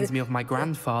Ronan guy- reminds me of my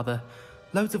grandfather.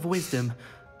 Loads of wisdom,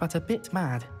 but a bit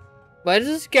mad. Why does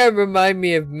this guy remind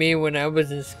me of me when I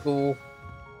was in school?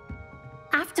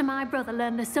 After my brother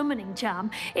learned the summoning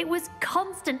charm, it was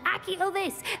constant Accio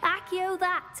this, Accio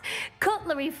that,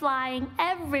 cutlery flying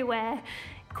everywhere.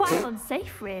 Quite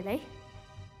unsafe, really.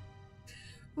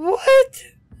 What?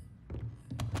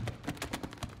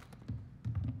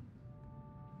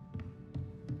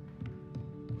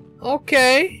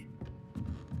 Okay.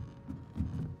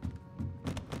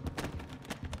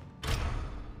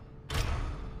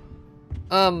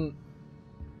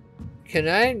 Can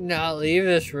I not leave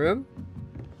this room?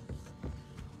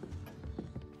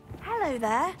 Hello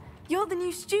there. You're the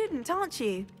new student, aren't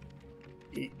you?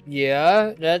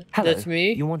 Yeah, Hello. that's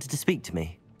me. You wanted to speak to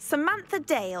me? Samantha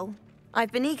Dale.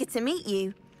 I've been eager to meet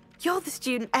you. You're the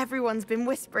student everyone's been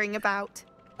whispering about.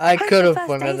 I Hope could your have first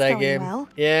won day's at that going game. well.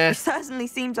 Yeah. You certainly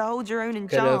seem to hold your own in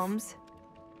Could've. charms.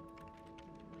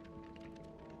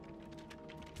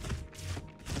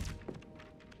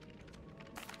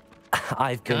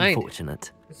 I've been Kind.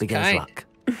 fortunate. Beginner's kind. luck.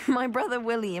 My brother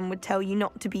William would tell you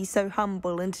not to be so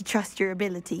humble and to trust your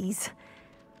abilities.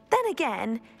 Then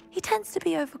again, he tends to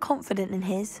be overconfident in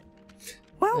his.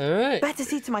 Well, better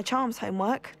see to my charms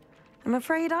homework. I'm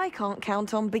afraid I can't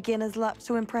count on beginner's luck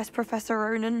to impress Professor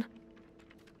Ronan.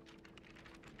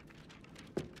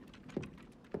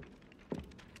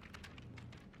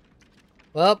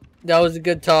 Well, that was a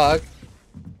good talk.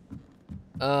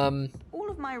 All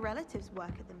of my relatives work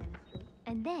at the ministry.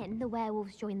 And then the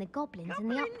werewolves join the goblins in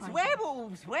the uprising.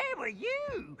 Werewolves, where were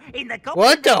you? In the goblin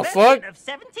What the fuck? of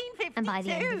 1752. And by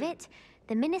the end of it,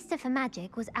 the Minister for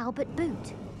Magic was Albert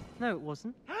Boot. No, it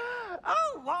wasn't.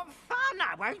 Oh, what fun!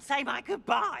 I won't say my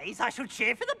goodbyes. I shall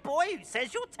cheer for the boy who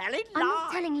says you're telling lies. I'm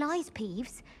not telling lies,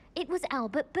 Peeves. It was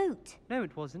Albert Boot. No,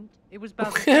 it wasn't. It was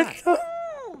Basil Jack.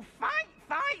 Ooh, fight!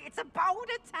 It's a bold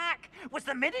attack. Was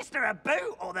the Minister a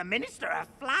boot or the Minister a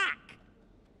flack?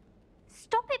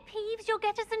 Stop it, Peeves. You'll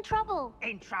get us in trouble.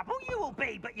 In trouble you will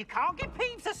be, but you can't give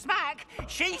Peeves a smack.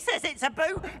 She says it's a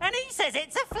boot, and he says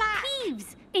it's a flack.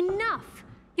 Peeves, enough.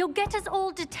 You'll get us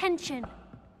all detention.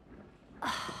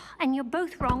 And you're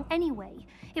both wrong anyway.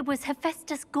 It was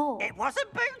Hephaestus Gore. It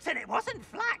wasn't boot and it wasn't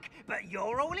flack, but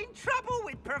you're all in trouble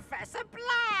with Professor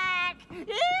Black.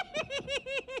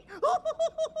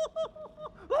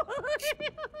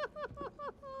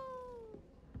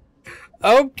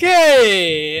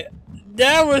 Okay,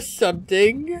 that was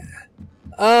something.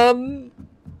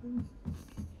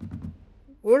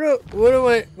 What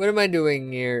am I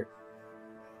doing here?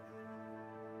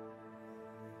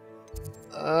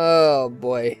 Oh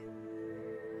boy.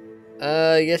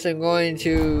 I guess I'm going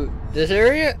to this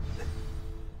area.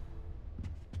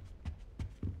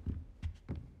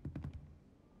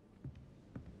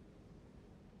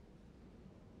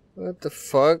 What the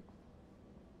fuck?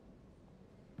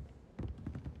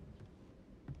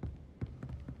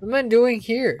 What am I doing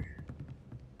here?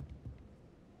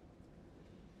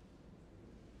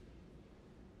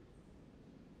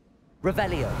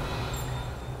 Revelio.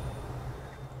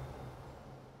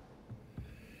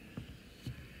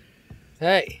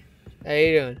 Hey, how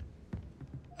you doing?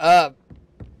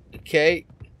 Okay.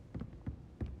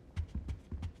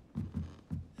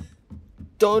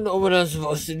 Don't know what I'm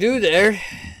supposed to do there.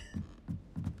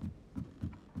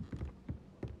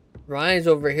 Ryan's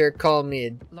over here calling me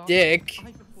a dick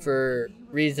for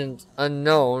reasons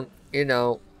unknown, you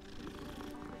know.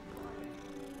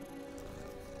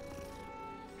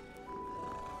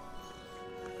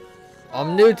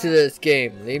 I'm new to this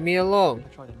game. Leave me alone.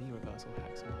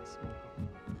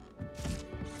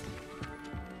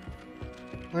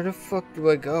 Where the fuck do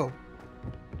I go?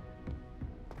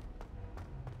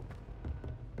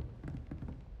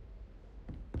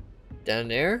 Down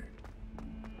there?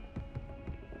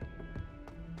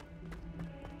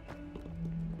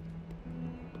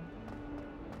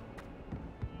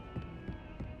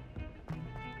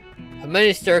 How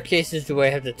many staircases do I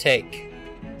have to take?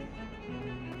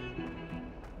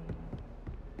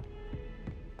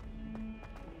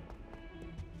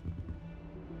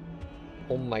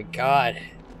 Oh my god.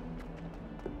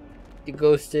 The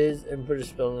ghost is and put a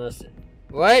spell on us.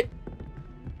 What?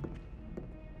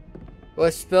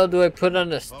 What spell do I put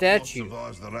on a statue? What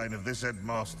survives the reign of this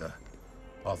headmaster?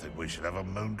 I think we should have a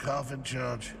moon calf in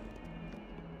charge.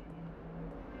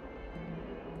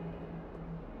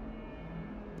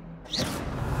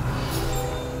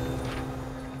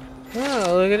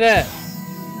 Oh, look at that.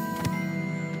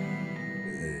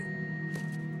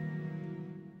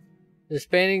 This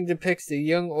painting depicts a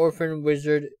young orphan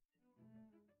wizard,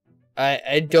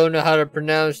 I don't know how to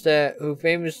pronounce that, who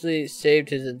famously saved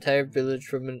his entire village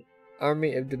from an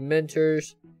army of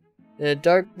dementors, and a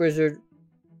dark wizard,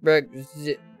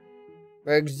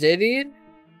 Rexidian?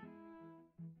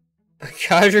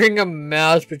 Conjuring a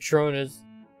mouse Patronus.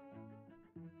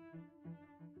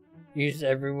 Use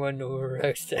everyone to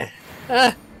erect that.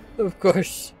 Ah, of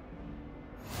course.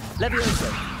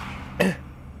 Levioso.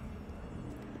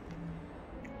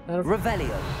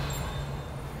 Revelio.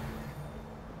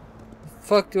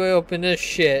 Fuck do I open this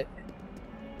shit?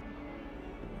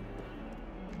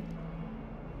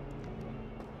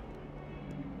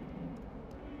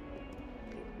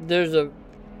 There's a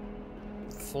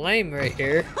flame right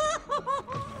here.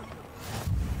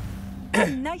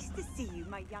 Nice to see you,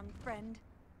 my young friend.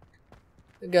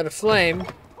 I got a flame.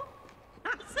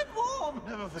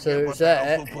 Never forget So what is the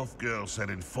that Hufflepuff girl said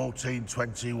in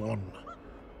 1421.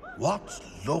 What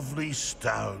lovely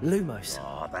stone. Lumos.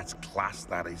 Oh, that's class,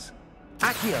 that is.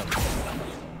 Accio.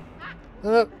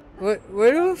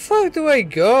 Where the fuck do I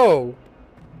go?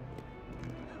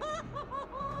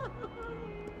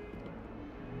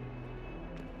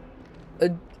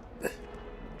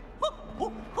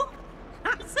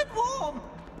 Nice and warm.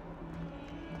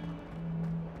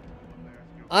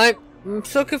 I'm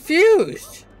so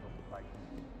confused.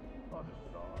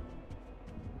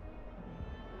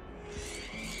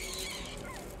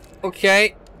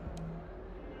 Okay.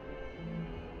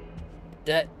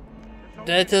 That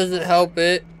doesn't help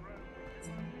it.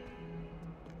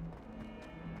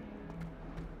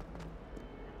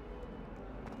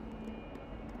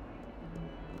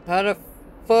 How the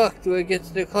fuck do I get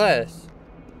to the class?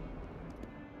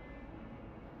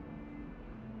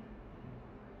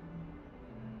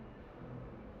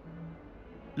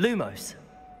 Lumos.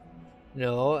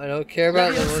 No, I don't care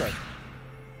about Lumos.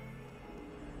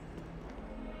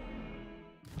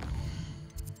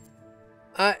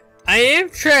 I am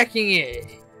tracking it.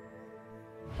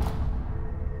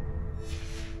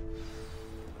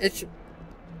 It's...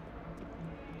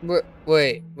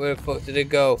 Wait, where the fuck did it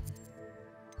go?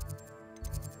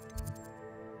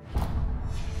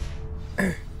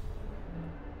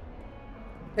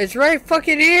 It's right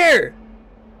fucking here!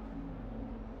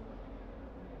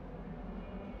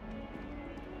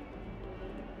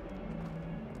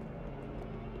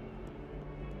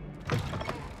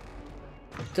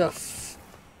 The f...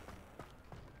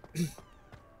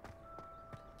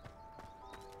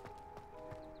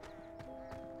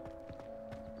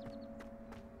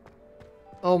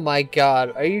 Oh my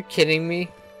god, are you kidding me?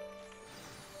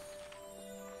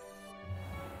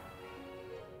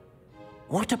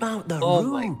 What about the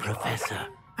room, Professor?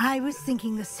 I was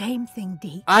thinking the same thing,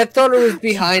 Deke. I thought it was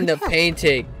behind the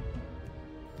painting.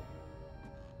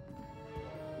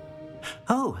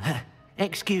 Oh,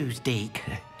 excuse, Deke.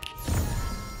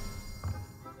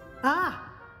 Ah,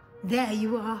 there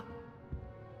you are.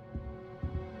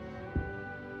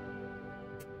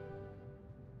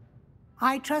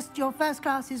 I trust your first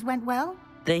classes went well?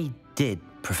 They did,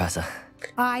 Professor.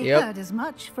 I heard as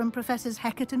much from Professors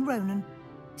Hecat and Ronan.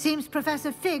 Seems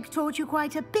Professor Fig taught you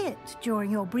quite a bit during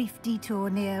your brief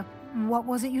detour near... what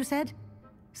was it you said?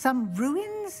 Some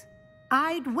ruins?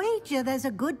 I'd wager there's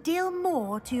a good deal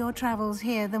more to your travels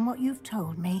here than what you've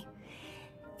told me.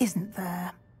 Isn't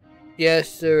there?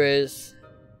 Yes, there is.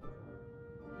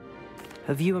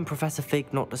 Have you and Professor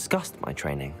Fig not discussed my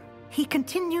training? He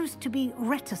continues to be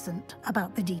reticent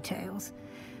about the details,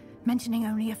 mentioning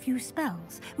only a few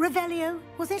spells. Revelio,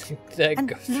 was it? And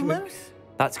Lumos?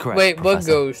 That's correct. Wait,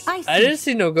 Professor. what ghost? I didn't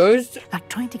see no ghost. Like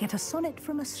trying to get a sonnet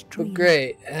from a stream. Oh,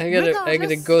 great. I got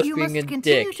a ghost you being must a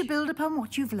continue dick. to build upon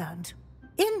what you've learned.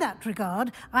 In that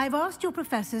regard, I've asked your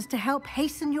professors to help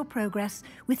hasten your progress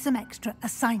with some extra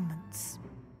assignments.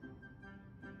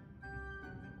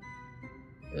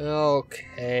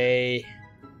 Okay.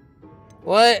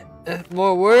 What?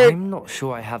 More work? I'm not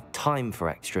sure I have time for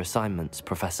extra assignments,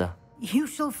 Professor. You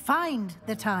shall find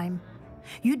the time.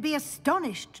 You'd be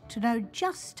astonished to know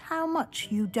just how much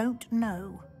you don't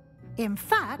know. In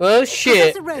fact, well,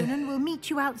 shit. Professor Ronan will meet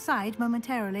you outside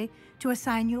momentarily to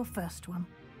assign your first one.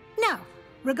 Now,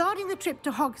 regarding the trip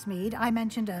to Hogsmeade I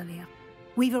mentioned earlier,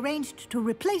 we've arranged to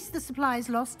replace the supplies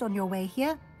lost on your way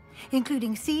here,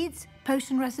 including seeds,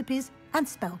 potion recipes, and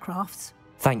spellcrafts.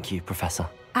 Thank you, Professor.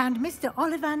 And Mr.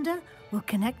 Ollivander will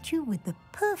connect you with the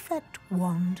perfect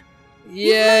wand. Yay!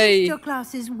 You've managed your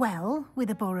classes well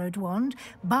with a borrowed wand,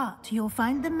 but you'll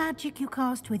find the magic you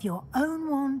cast with your own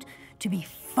wand to be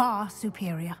far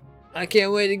superior. I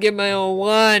can't wait to get my own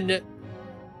wand.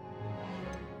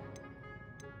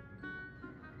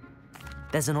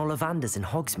 There's an Ollivander's in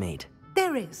Hogsmeade.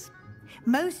 There is.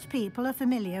 Most people are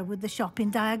familiar with the shop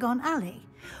in Diagon Alley.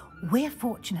 We're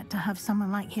fortunate to have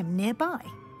someone like him nearby.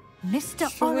 Mr.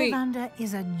 Ollivander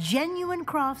is a genuine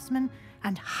craftsman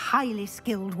and highly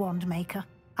skilled wand maker.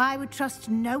 I would trust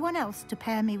no one else to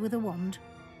pair me with a wand.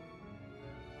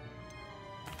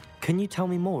 Can you tell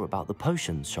me more about the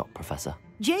potions shop, Professor?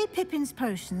 J. Pippin's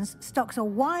Potions stocks a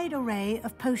wide array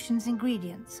of potions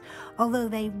ingredients, although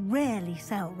they rarely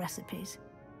sell recipes.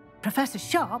 Professor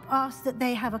Sharp asked that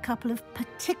they have a couple of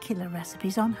particular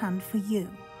recipes on hand for you.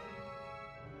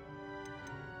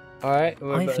 Alright,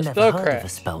 what about I've never heard of a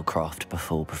spellcraft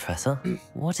before, Professor.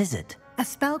 What is it? A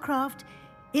spellcraft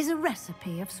is a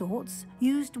recipe of sorts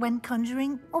used when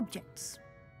conjuring objects.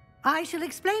 I shall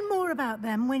explain more about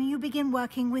them when you begin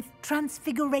working with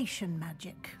transfiguration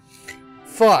magic.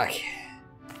 Fuck.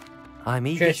 I'm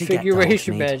eager to get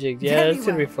Transfiguration magic, yeah, Very that's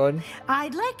gonna be fun.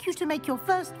 I'd like you to make your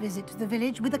first visit to the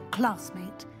village with a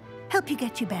classmate. Help you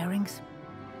get your bearings.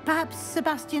 Perhaps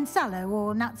Sebastian Sallow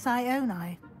or Natsai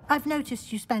Onai. I've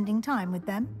noticed you spending time with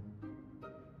them.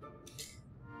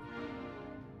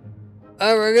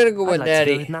 Oh, we're gonna go with Natty.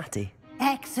 To go with Natty.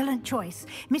 Excellent choice.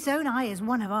 Miss Onai is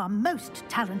one of our most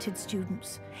talented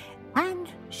students. And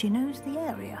she knows the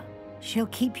area. She'll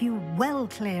keep you well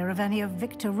clear of any of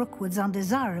Victor Rookwood's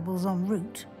undesirables en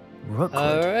route. Rookwood?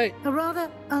 Alright. A rather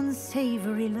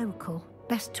unsavory local.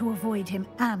 Best to avoid him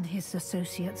and his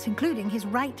associates, including his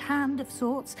right hand of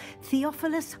sorts,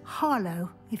 Theophilus Harlow,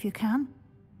 if you can.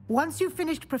 Once you've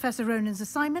finished Professor Ronan's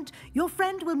assignment, your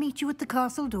friend will meet you at the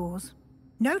castle doors.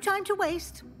 No time to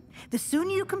waste. The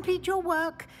sooner you complete your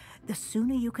work, the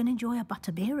sooner you can enjoy a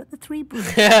butterbeer at the Three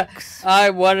Broomsticks. I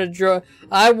want to enjoy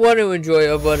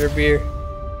a butterbeer.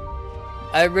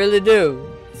 I really do.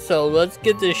 So let's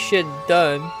get this shit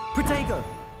done. Protego.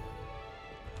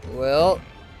 Well,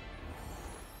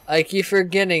 I keep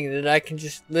forgetting that I can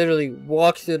just literally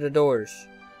walk through the doors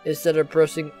instead of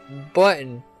pressing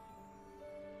button.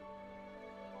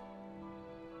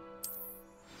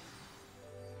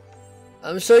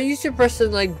 I'm so used to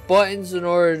pressing like buttons in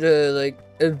order to like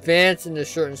advance into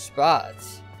certain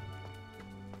spots.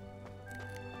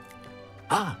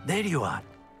 Ah, there you are.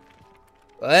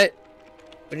 What?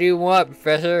 What do you want,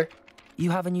 Professor?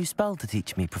 You have a new spell to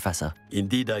teach me, Professor.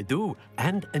 Indeed I do,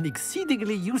 and an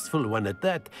exceedingly useful one at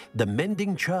that. The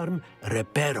mending charm,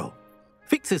 Reparo.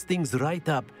 Fixes things right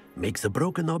up, makes a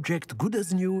broken object good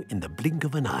as new in the blink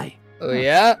of an eye. Oh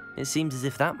yeah? It seems as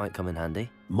if that might come in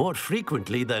handy. More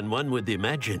frequently than one would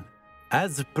imagine.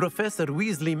 As Professor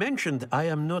Weasley mentioned, I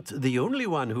am not the only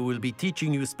one who will be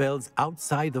teaching you spells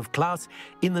outside of class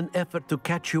in an effort to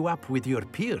catch you up with your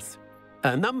peers.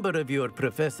 A number of your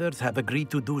professors have agreed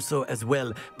to do so as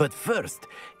well, but first,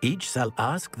 each shall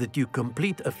ask that you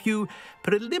complete a few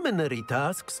preliminary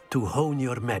tasks to hone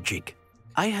your magic.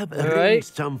 I have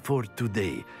arranged some for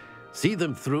today. See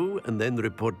them through and then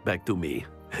report back to me.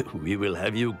 We will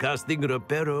have you casting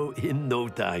Reparo in no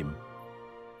time.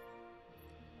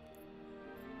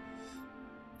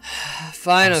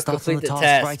 Fine, I'll I'll start on complete the the task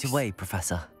task. right away,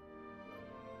 Professor.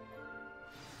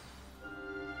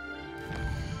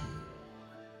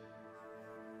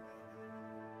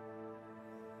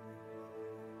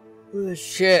 Oh,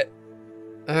 shit.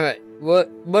 Alright, what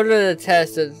are the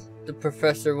tasks that the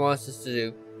professor wants us to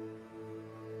do?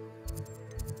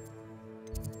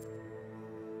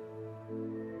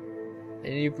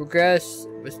 And you progress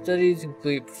with studies,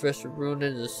 complete Professor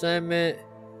Ronan's assignment.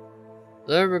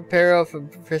 Learn Reparo from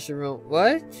Professor Ronan.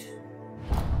 What?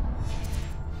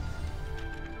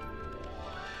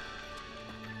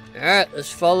 Alright,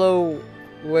 let's follow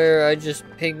where I just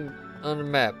pinged on the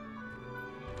map.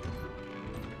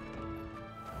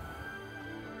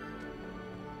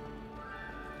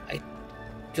 I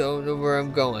don't know where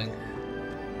I'm going.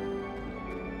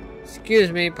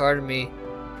 Excuse me, pardon me.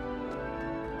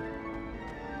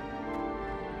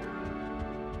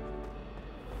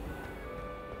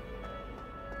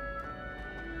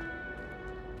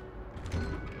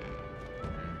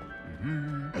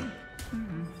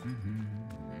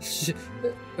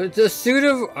 The suit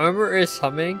of armor is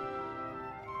humming?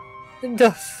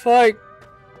 The fuck?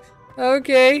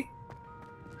 Okay.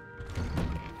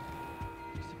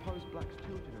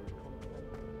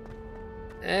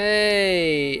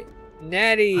 Hey,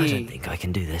 Natty. I don't think I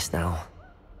can do this now.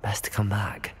 Best to come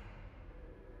back.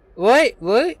 What?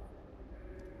 What?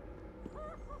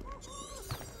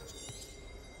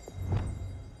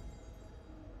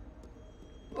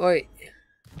 Wait.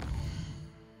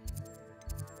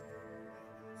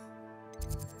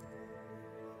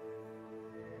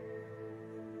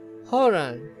 Hold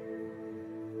on.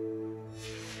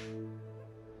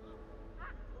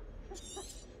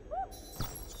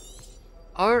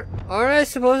 Aren't I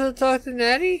supposed to talk to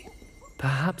Natty?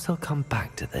 Perhaps I'll come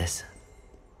back to this.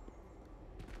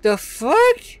 The fuck?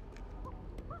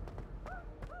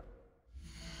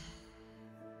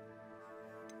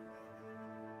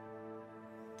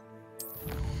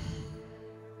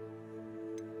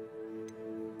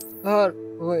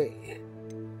 Wait.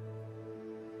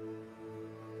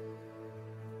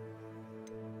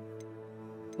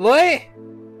 What?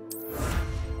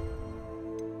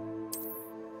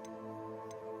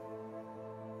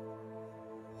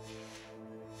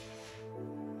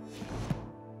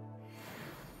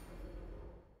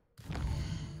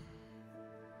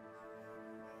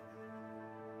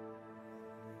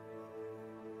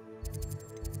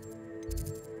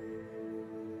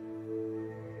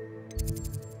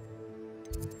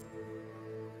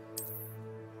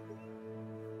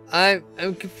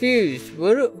 I'm confused.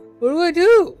 What do I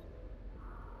do?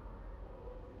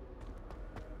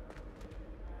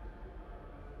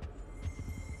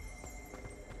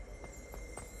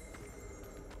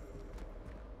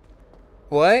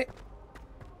 What?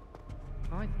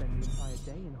 I'd spend the entire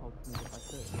day in Hogsmeade if I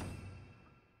could.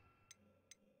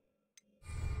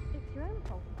 It's your own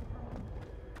fault.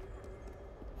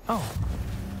 Oh.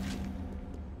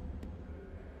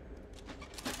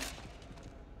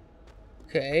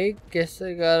 Okay, guess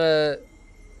I gotta...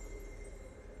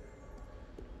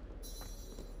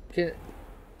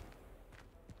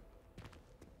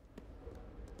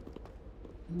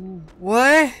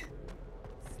 What?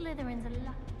 Slytherin's a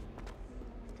lucky.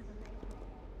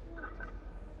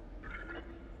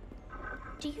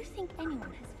 Do you think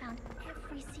anyone has found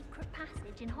every secret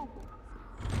passage in Hogwarts?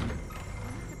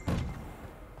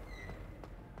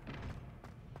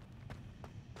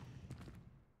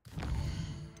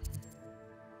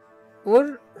 What?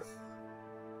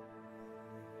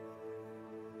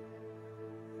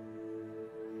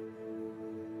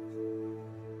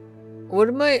 What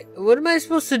am I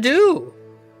supposed to do?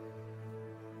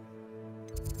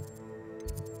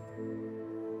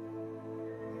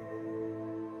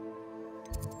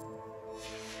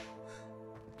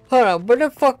 Hold on, where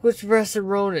the fuck was Professor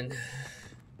Ronan?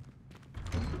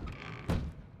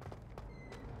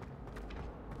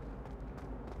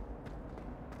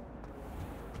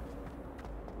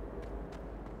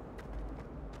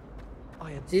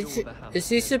 Is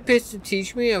he supposed to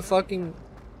teach me a fucking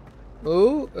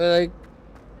move? Or like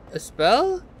a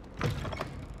spell?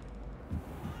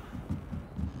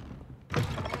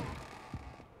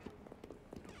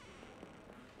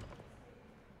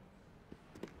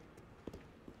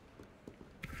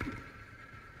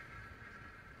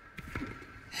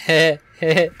 Heh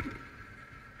heh.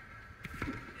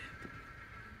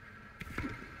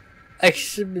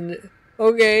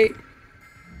 Okay.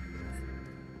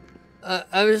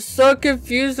 I'm so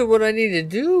confused of what I need to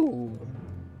do.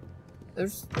 I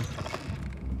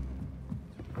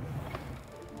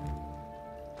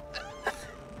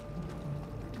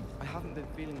haven't been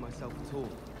feeling myself at all.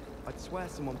 I'd swear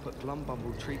someone put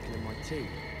Glumbumble treacle in my tea.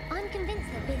 I'm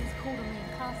convinced that Billy's called on me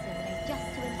in class the other day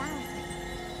just to embarrass me.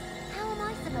 How am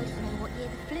I supposed to know what year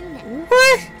the flu network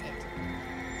What? invented?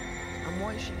 And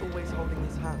why is she always holding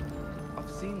his hand? I've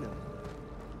seen them.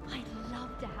 I'd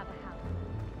love to have a house.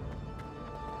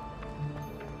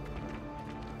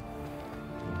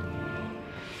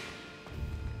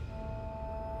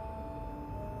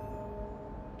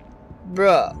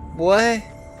 Bruh, what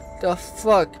the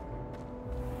fuck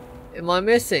am I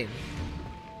missing?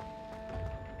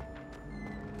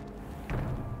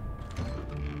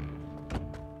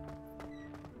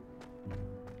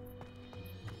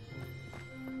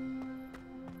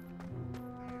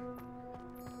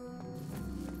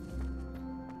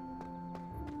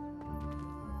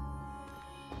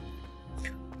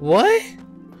 What?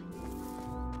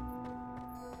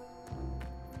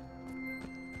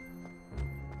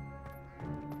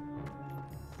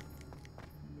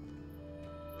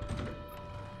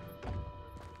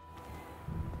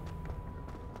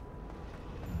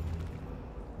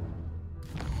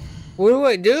 What do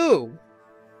I do?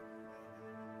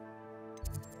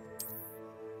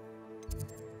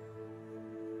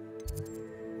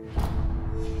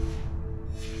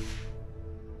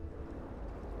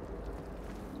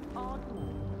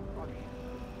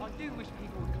 I do wish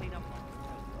people would clean up.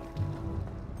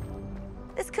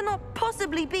 This cannot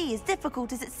possibly be as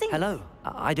difficult as it seems. Hello.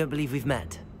 I don't believe we've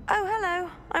met. Oh, hello.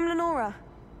 I'm Lenora.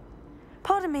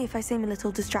 Pardon me if I seem a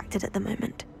little distracted at the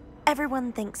moment.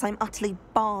 Everyone thinks I'm utterly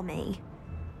balmy.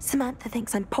 Samantha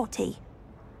thinks I'm potty.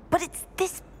 But it's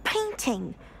this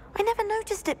painting. I never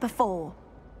noticed it before.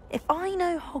 If I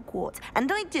know Hogwarts,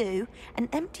 and I do, an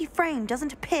empty frame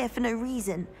doesn't appear for no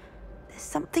reason. There's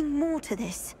something more to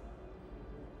this.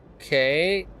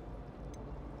 Okay.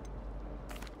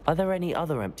 Are there any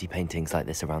other empty paintings like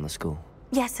this around the school?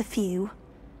 Yes, a few.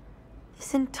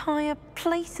 This entire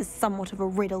place is somewhat of a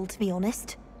riddle, to be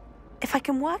honest. If I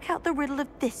can work out the riddle of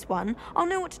this one, I'll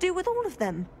know what to do with all of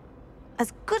them.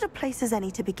 As good a place as any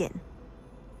to begin.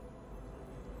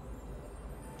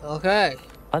 Okay.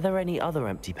 Are there any other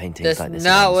empty paintings like this?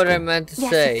 That's not what I meant to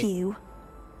yes, say. A few.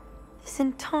 This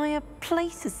entire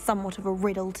place is somewhat of a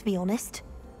riddle, to be honest.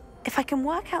 If I can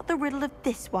work out the riddle of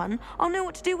this one, I'll know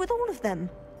what to do with all of them.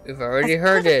 We've already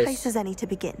heard As good a this. place as any to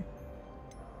begin.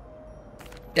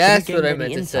 That's Have you what I gained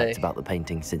meant any to say. insights about the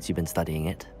painting since you've been studying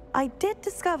it? I did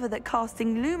discover that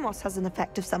casting Lumos has an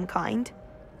effect of some kind.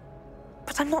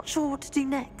 But I'm not sure what to do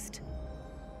next.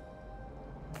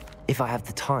 If I have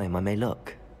the time, I may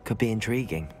look. Could be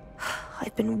intriguing.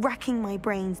 I've been racking my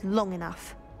brains long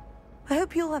enough. I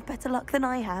hope you'll have better luck than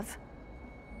I have.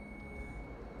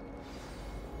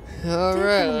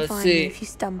 Alright, let's find see. Me if you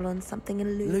stumble on something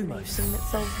illuminating that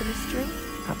solves the mystery.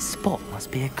 That spot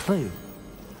must be a clue.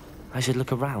 I should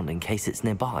look around in case it's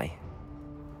nearby.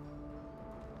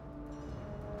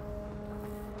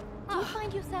 Do you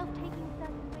find yourself taking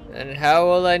certain ways? And how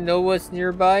will I know what's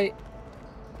nearby?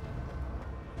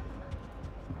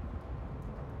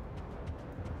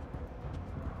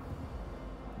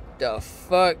 The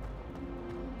fuck?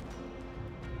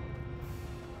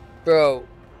 Bro,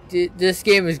 this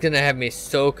game is gonna have me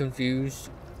so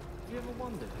confused. Have you ever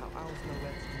wondered how owls know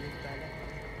where to deliver their letter?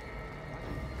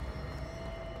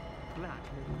 Black.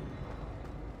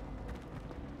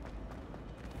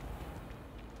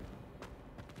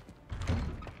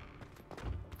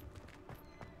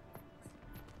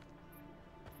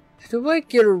 How do I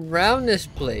get around this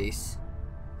place?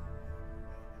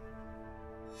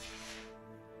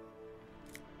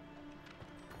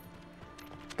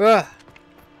 Bruh.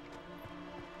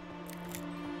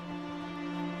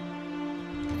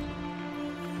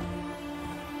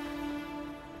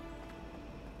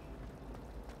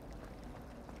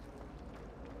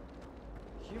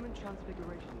 Human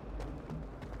transfiguration.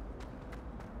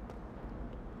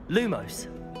 Lumos.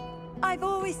 I've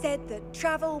always said that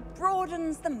travel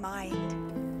broadens the mind.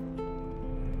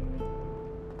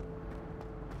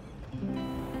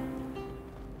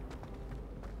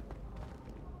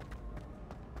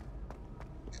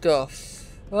 The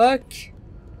fuck?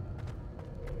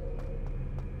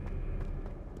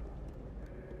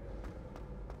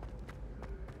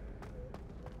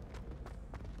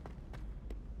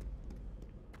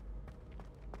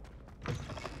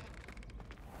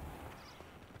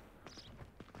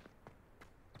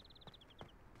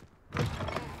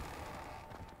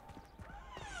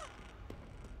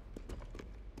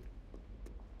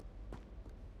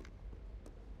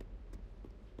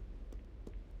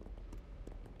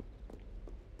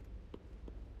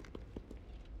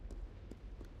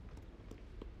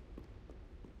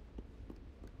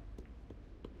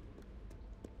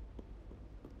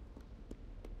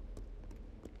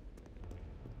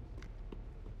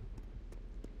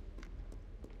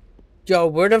 Yo,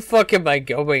 where the fuck am I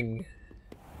going?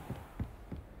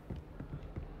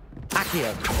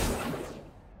 Accio.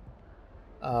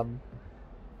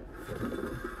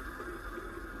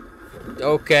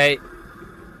 Okay.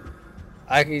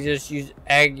 I can just use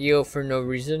Agio for no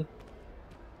reason.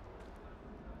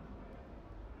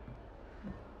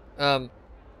 Bruh?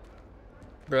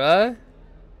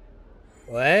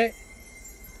 What?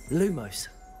 Lumos.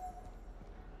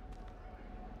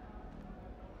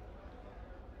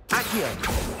 Accio.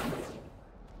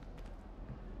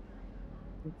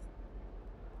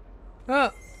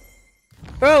 Oh.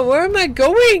 Bro, where am I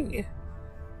going?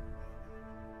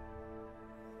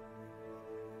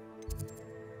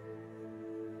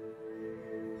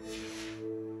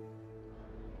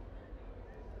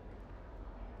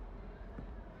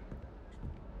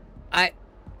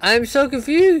 I'm so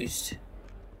confused.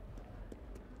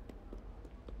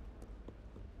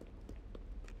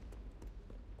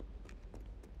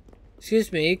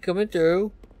 Excuse me, coming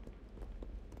through.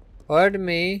 Pardon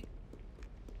me.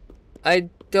 I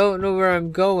don't know where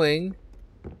I'm going.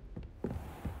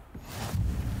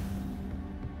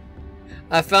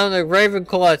 I found the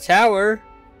Ravenclaw Tower.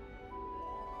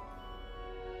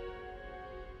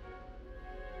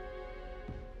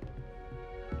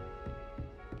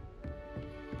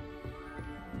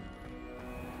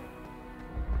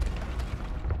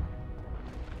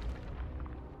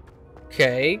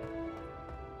 Okay.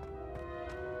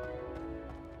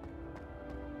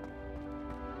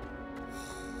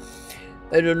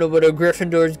 I don't know what a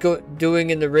Gryffindor's doing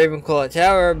in the Ravenclaw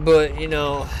Tower, but, you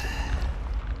know,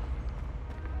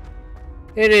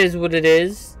 it is what it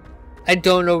is. I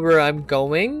don't know where I'm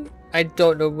going. I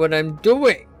don't know what I'm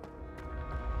doing.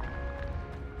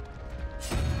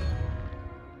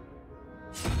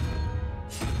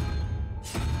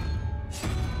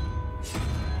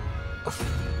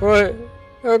 Right.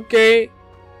 Okay.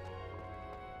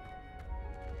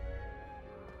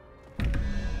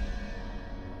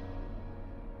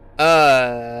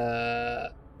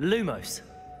 Lumos.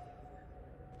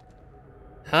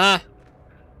 Huh?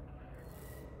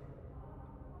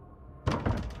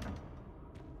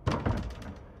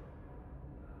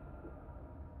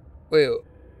 Wait.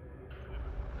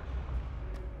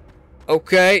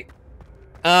 Okay.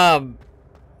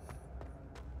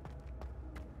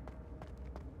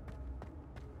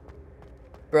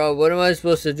 Bro, what am I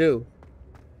supposed to do?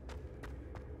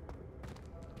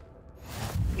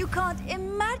 You can't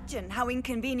imagine how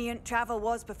inconvenient travel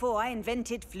was before I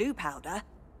invented flu powder.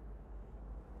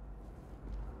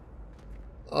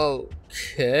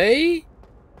 Okay.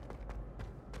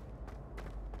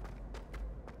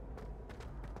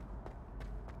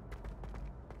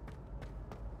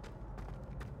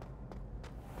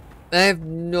 I have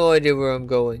no idea where I'm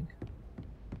going.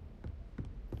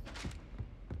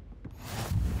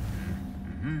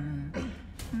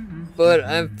 But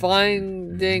I'm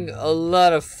finding a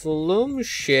lot of flume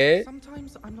shit.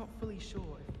 Sometimes I'm not fully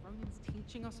sure if Ronin's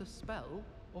teaching us a spell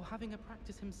or having a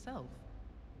practice himself.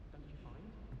 Don't you find?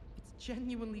 It's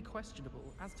genuinely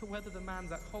questionable as to whether the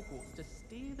man's at Hogwarts to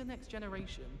steer the next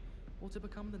generation or to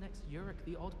become the next Uric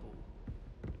the Oddball.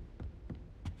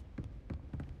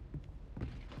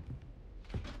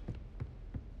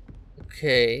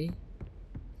 Okay.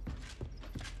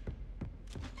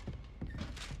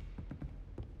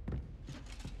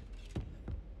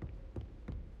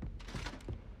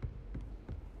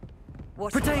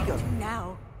 What are you up to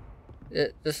now?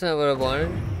 That's not what I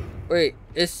wanted. Wait,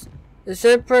 it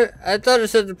said I thought it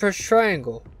said to press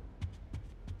triangle.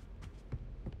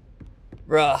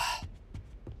 Bruh.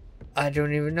 I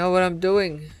don't even know what I'm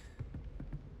doing.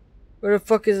 Where the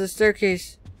fuck is the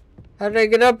staircase? How did I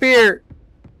get up here?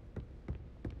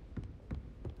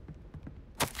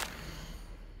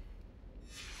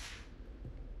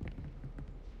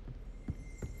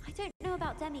 I don't know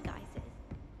about demiguises,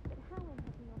 but how long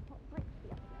have you on hot bricks the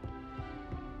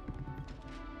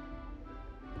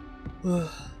other day?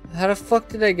 How the fuck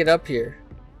did I get up here?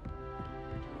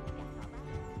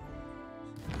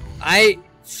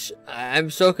 I'm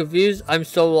so confused. I'm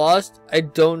so lost. I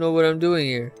don't know what I'm doing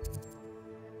here.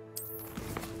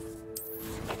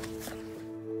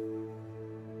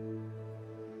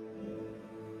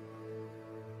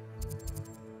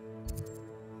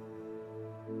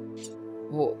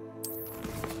 Whoa.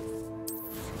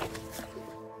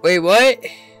 Wait, what?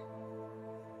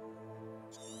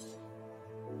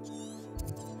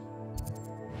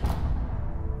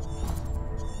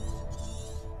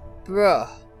 Bruh.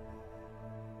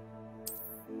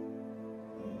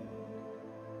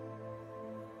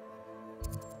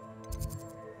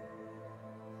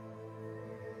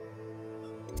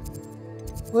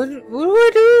 What do I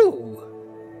do?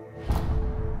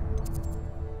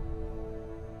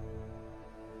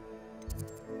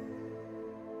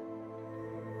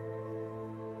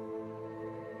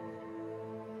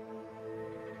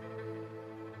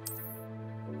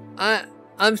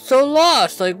 I'm so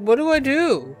lost. Like, what do I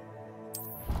do?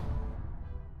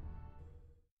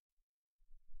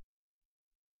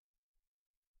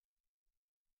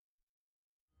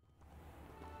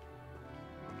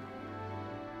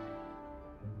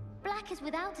 Black is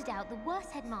without a doubt the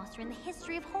worst headmaster in the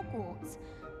history of Hogwarts.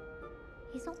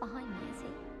 He's not behind me, is he?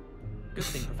 Good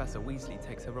thing Professor Weasley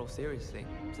takes her role seriously,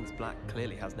 since Black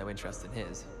clearly has no interest in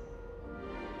his.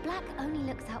 Black only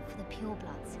looks out for the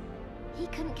purebloods. He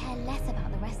couldn't care less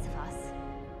about the rest of us.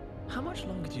 How much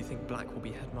longer do you think Black will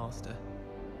be headmaster?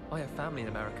 I have family in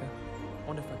America.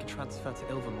 Wonder if I could transfer to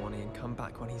Ilvermorny and come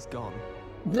back when he's gone.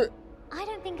 I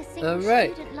don't think a single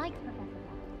student likes Professor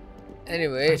Black.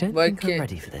 Anyway, I don't think I'm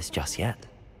ready for this just yet.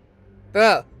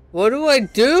 Bro, what do I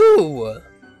do?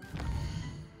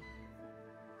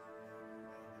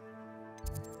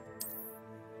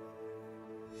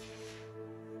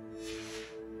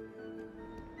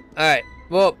 Alright,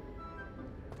 well,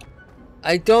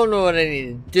 I don't know what I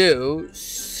need to do,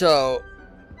 so...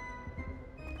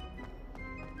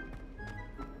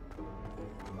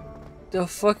 The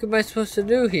fuck am I supposed to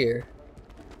do here?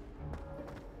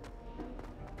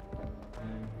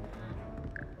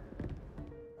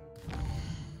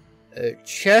 A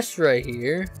chest right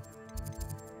here.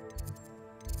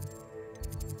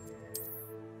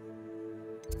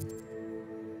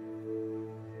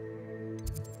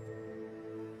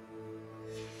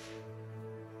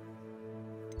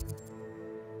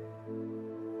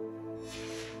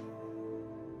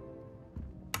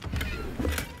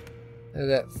 I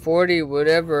got 40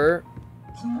 whatever.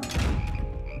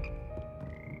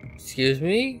 Excuse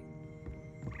me?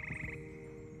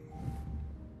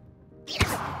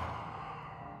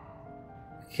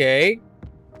 Okay.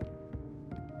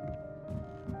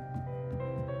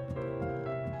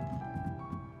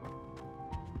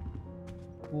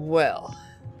 Well.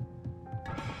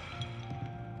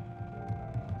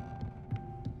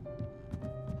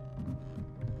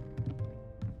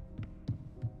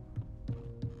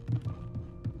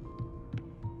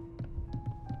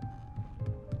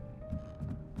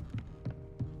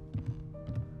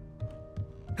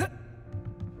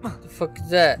 What the fuck is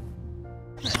that?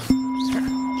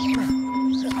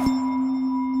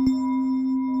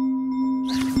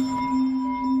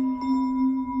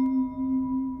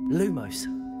 Lumos.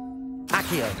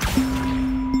 Accio.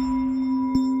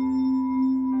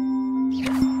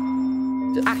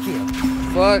 Accio.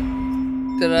 Fuck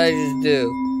did I just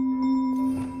do?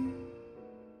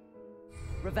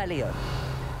 Revelio.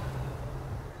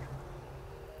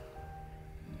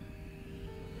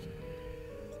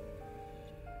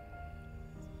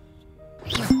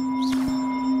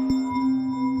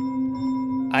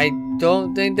 I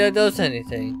don't think that does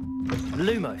anything.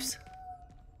 Lumos.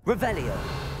 Revelio.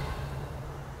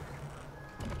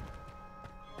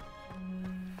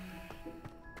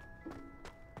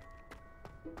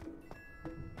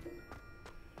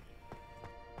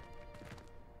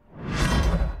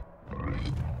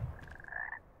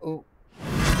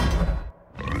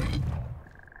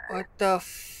 What the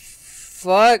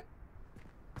fuck?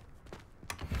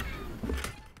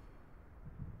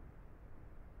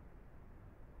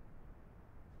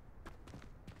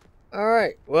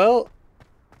 Alright, well,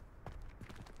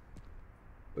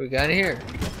 we got it here.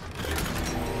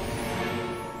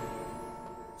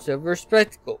 Silver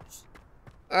spectacles.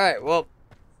 Alright, well,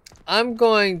 I'm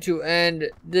going to end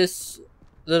this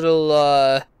little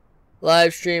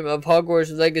live stream of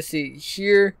Hogwarts Legacy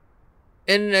here.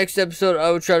 In the next episode,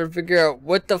 I will try to figure out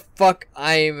what the fuck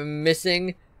I am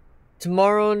missing.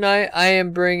 Tomorrow night, I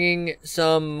am bringing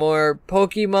some more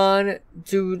Pokemon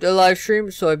to the live stream,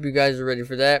 so I hope you guys are ready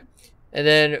for that. And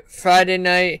then Friday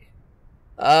night,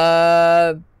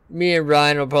 me and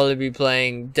Ryan will probably be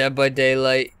playing Dead by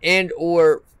Daylight and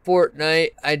or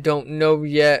Fortnite. I don't know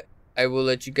yet. I will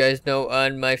let you guys know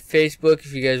on my Facebook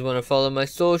if you guys want to follow my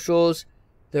socials.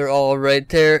 They're all right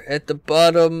there at the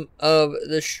bottom of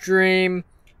the stream.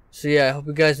 So yeah, I hope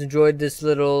you guys enjoyed this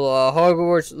little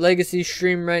Hogwarts Legacy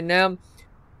stream right now.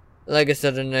 Like I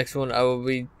said, in the next one, I will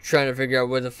be trying to figure out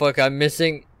what the fuck I'm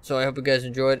missing. So I hope you guys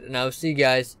enjoyed, and I will see you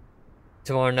guys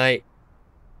tomorrow night.